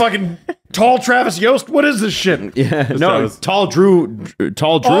are you fucking tall Travis Yost? What is this shit? Yeah, no, tall Drew.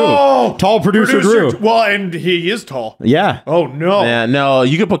 Oh, tall producer Drew. Well, and he is tall. Yeah. Oh no. Yeah, no,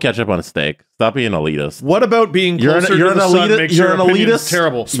 you can put ketchup on a steak. Stop being elitist. What about being closer to the sun makes your opinions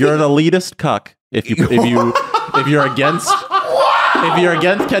terrible? You're an elitist cuck. If you're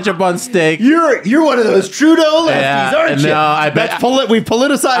against ketchup on steak, You're one of those Trudeau lefties, aren't you? No, I bet we've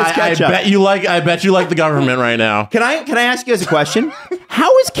politicized ketchup. I bet you like the government right now. Can I ask you guys a question?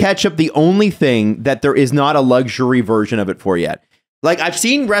 How is ketchup the only thing that there is not a luxury version of it for yet? Like, I've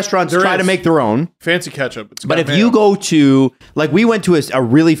seen restaurants try to make their own fancy ketchup. But if you go to, like, we went to a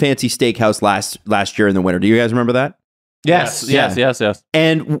really fancy steakhouse last year in the winter. Do you guys remember that? Yes.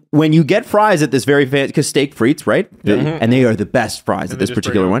 And when you get fries at this very fancy, because steak frites, right? And they are the best fries at this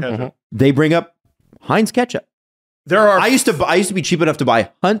particular one. They bring up Heinz ketchup. I used to be cheap enough to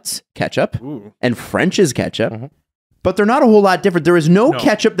buy Hunt's ketchup and French's ketchup, but they're not a whole lot different. There is no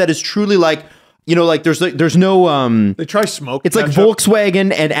ketchup that is truly like, you know, like there's no they try smoke. It's ketchup. Like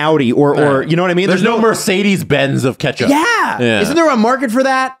Volkswagen and Audi or you know what I mean? There's no Mercedes-Benz of ketchup. Yeah. Isn't there a market for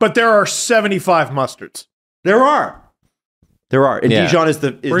that? But there are 75 mustards. There are. And Dijon is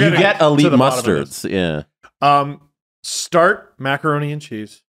you get elite mustards. Yeah. Start macaroni and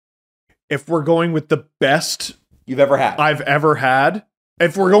cheese. If we're going with the best you've ever had, I've ever had.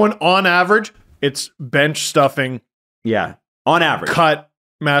 If we're going on average, it's bench stuffing. Yeah. On average. Cut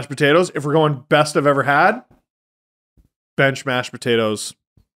mashed potatoes. If we're going best I've ever had, bench mashed potatoes.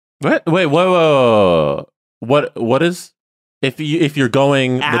 What? Wait, whoa. What is if you're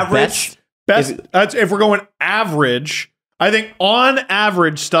going average? If we're going average, I think on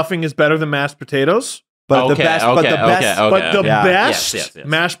average stuffing is better than mashed potatoes. But the best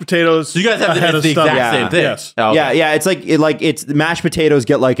mashed potatoes. So you guys have the exact same thing. Yes. Yeah. It's like it's mashed potatoes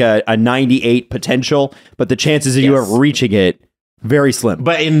get like a 98 potential, but the chances of you ever reaching it very slim.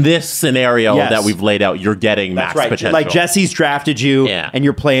 But in this scenario that we've laid out, you're getting max potential. Like Jesse's drafted you, and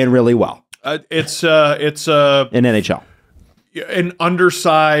you're playing really well. It's in NHL, an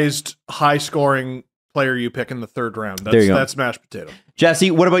undersized, high scoring player you pick in the 3rd round. That's mashed potato.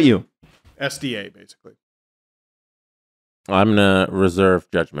 Jesse, what about you? SDA, basically. I'm gonna reserve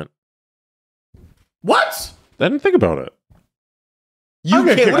judgment. What? I didn't think about it. What do you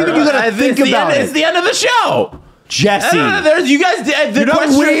mean you gotta think about it? It's the end of the show. Jesse, you guys. You're not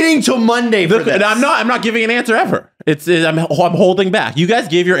waiting till Monday for this. I'm not giving an answer ever. I'm holding back. You guys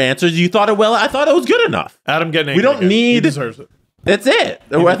gave your answers. You thought it well. I thought it was good enough. Adam getting. We don't need. He deserves it. That's it.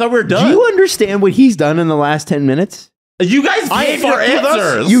 I thought we were done. Do you understand what he's done in the last 10 minutes? You guys gave your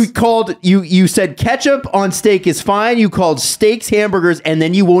answers. You said ketchup on steak is fine. You called steaks hamburgers, and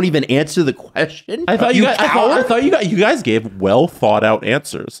then you won't even answer the question. I thought you guys gave well thought out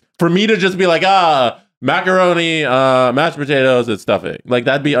answers. For me to just be like, macaroni, mashed potatoes, and stuffing, like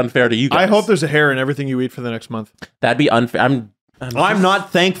that'd be unfair to you guys. I hope there's a hair in everything you eat for the next month. That'd be unfair. I'm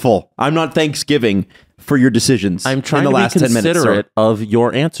not thankful. I'm not Thanksgiving for your decisions. I'm trying in the to last be 10 minutes, considerate of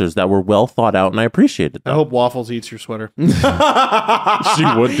your answers that were well thought out, and I appreciate it. I hope Waffles eats your sweater. She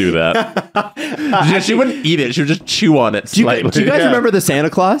would do that. She wouldn't eat it. She would just chew on it slightly. Do you guys remember the Santa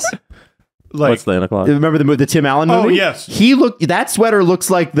Claus? What's Santa Claus? Remember the Tim Allen movie? Oh, yes. That sweater looks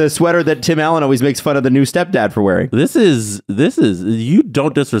like the sweater that Tim Allen always makes fun of the new stepdad for wearing. This is you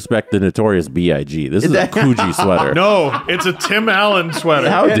don't disrespect the notorious B.I.G. This is a Coogee sweater. No, it's a Tim Allen sweater.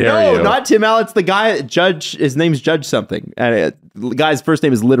 How dare you? No, not Tim Allen. It's the guy, Judge. His name's Judge something. The guy's first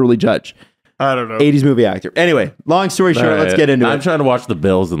name is literally Judge. I don't know. 80s movie actor. Anyway, long story short, let's get into it. I'm trying to watch the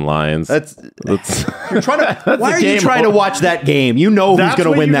Bills and Lions. You're trying to. Why are you trying to watch that game? You know who's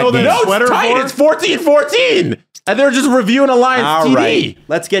going to win that game. No, it's tight. It's 14-14. And they're just reviewing a Lions TD. Right.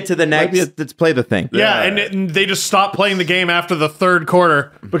 Let's get to the next. Let's play the thing. Yeah, and they just stopped playing the game after the 3rd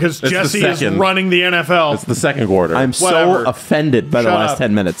quarter because Jesse is running the NFL. It's the 2nd quarter. I'm so offended by the last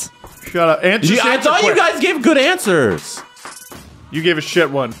 10 minutes. Shut up. I thought you guys gave good answers. You gave a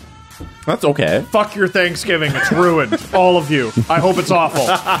shit one. That's okay. Fuck your Thanksgiving. It's ruined. All of you. I hope it's awful.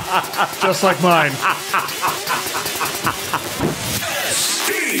 Just like mine.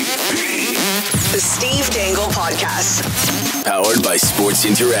 The Steve Dangle Podcast. Powered by Sports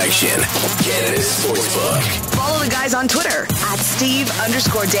Interaction, Canada's Sportsbook. Follow the guys on Twitter at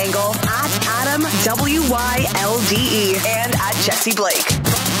Steve_Dangle, at Adam WYLDE, and at Jesse Blake.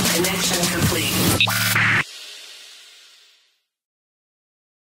 Connection complete.